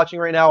 people watching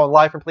right now on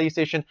Live from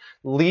PlayStation,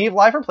 leave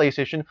Live from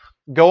PlayStation,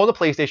 go on the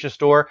PlayStation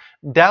Store,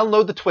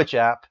 download the Twitch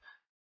app,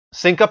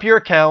 sync up your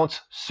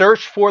account,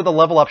 search for the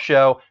Level Up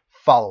Show,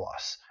 follow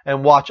us,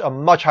 and watch a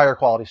much higher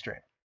quality stream.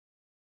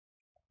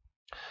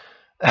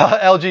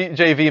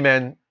 LGJV,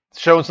 man,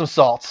 showing some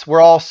salts.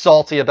 We're all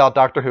salty about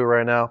Doctor Who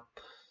right now.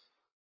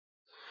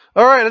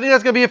 All right, I think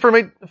that's going to be it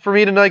for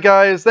me tonight,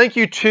 guys. Thank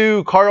you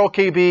to Carl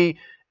KB,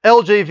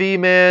 LJV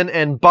Man,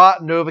 and Bot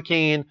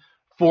Novocaine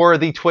for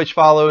the Twitch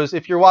follows.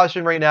 If you're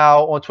watching right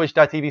now on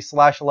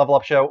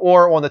twitch.tv/levelupshow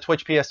or on the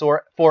Twitch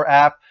PS4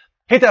 app,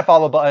 hit that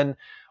follow button.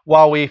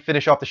 while we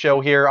finish off the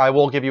show here, I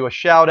will give you a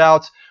shout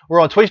out.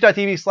 We're on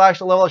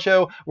twitch.tv/The Level Up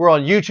Show. We're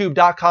on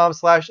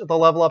youtube.com/The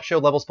Level Up Show,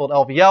 level spelled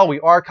LVL. We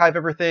archive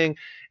everything,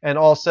 and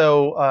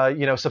also,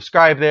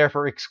 subscribe there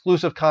for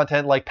exclusive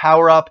content like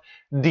Power Up,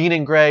 Dean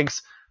and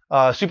Greg's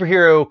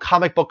superhero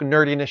comic book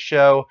nerdiness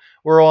show.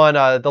 We're on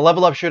the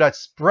Level Up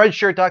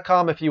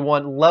Show.spreadshirt.com if you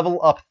want Level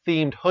Up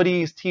themed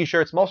hoodies,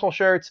 t-shirts, muscle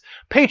shirts.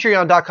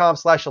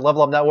 Patreon.com/The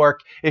Level Up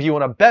Network if you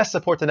want to best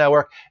support the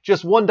network.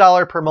 Just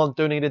 $1 per month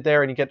donated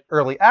there, and you get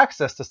early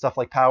access to stuff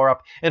like Power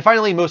Up. And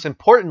finally, most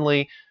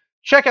importantly,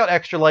 check out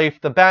Extra Life.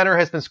 The banner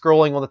has been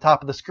scrolling on the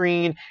top of the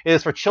screen. It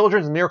is for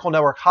Children's Miracle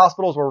Network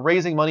hospitals. We're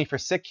raising money for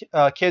sick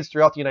kids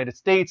throughout the United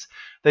States.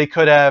 They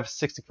could have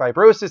cystic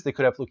fibrosis. They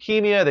could have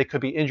leukemia. They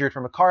could be injured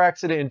from a car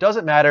accident. It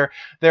doesn't matter.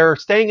 They're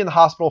staying in the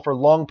hospital for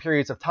long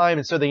periods of time,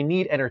 and so they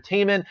need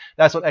entertainment.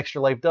 That's what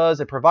Extra Life does.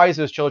 It provides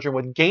those children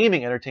with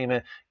gaming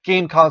entertainment,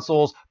 game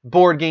consoles,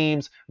 board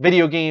games,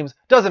 video games.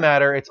 Doesn't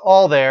matter. It's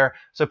all there.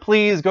 So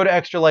please go to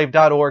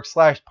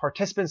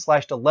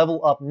extralife.org/participants/The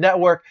Level Up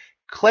Network.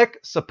 Click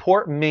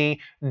support me,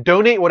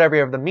 donate whatever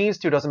you have the means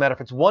to. It doesn't matter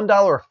if it's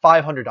 $1 or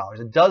 $500.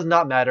 It does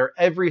not matter.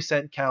 Every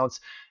cent counts.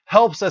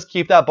 Helps us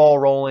keep that ball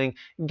rolling,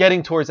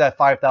 getting towards that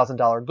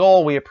 $5,000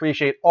 goal. We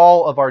appreciate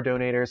all of our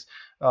donators.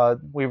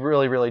 We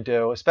really, really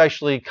do,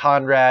 especially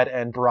Conrad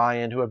and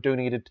Brian, who have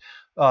donated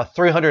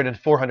 $300 and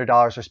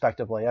 $400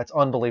 respectively. That's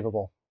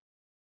unbelievable.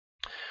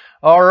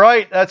 All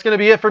right, that's going to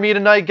be it for me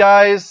tonight,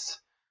 guys.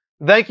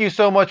 Thank you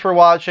so much for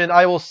watching.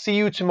 I will see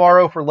you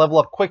tomorrow for Level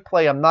Up Quick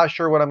Play. I'm not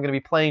sure what I'm going to be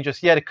playing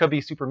just yet. It could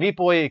be Super Meat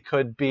Boy. It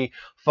could be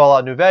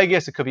Fallout New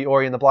Vegas. It could be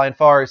Ori and the Blind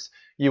Forest.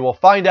 You will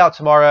find out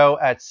tomorrow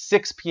at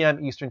 6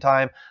 p.m. Eastern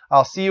Time.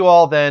 I'll see you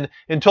all then.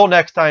 Until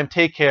next time,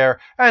 take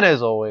care. And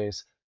as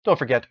always, don't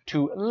forget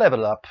to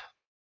level up.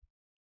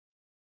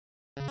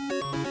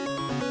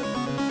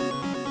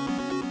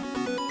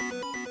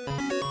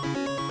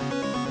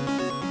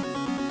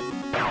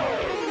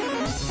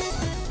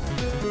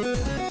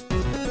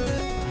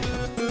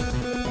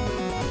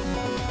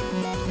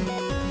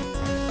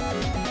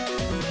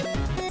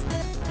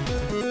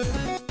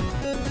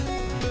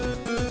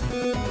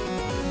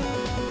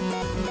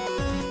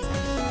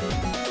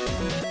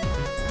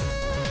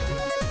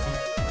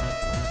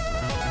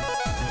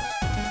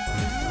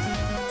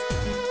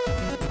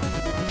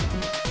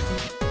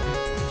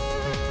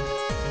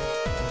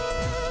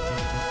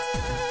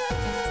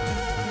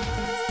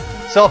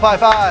 Self high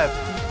five.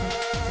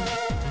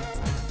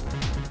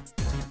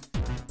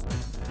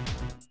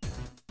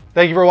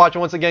 Thank you for watching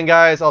once again,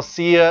 guys. I'll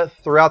see you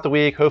throughout the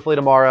week, hopefully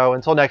tomorrow.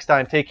 Until next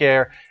time, take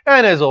care.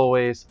 And as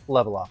always,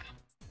 level up.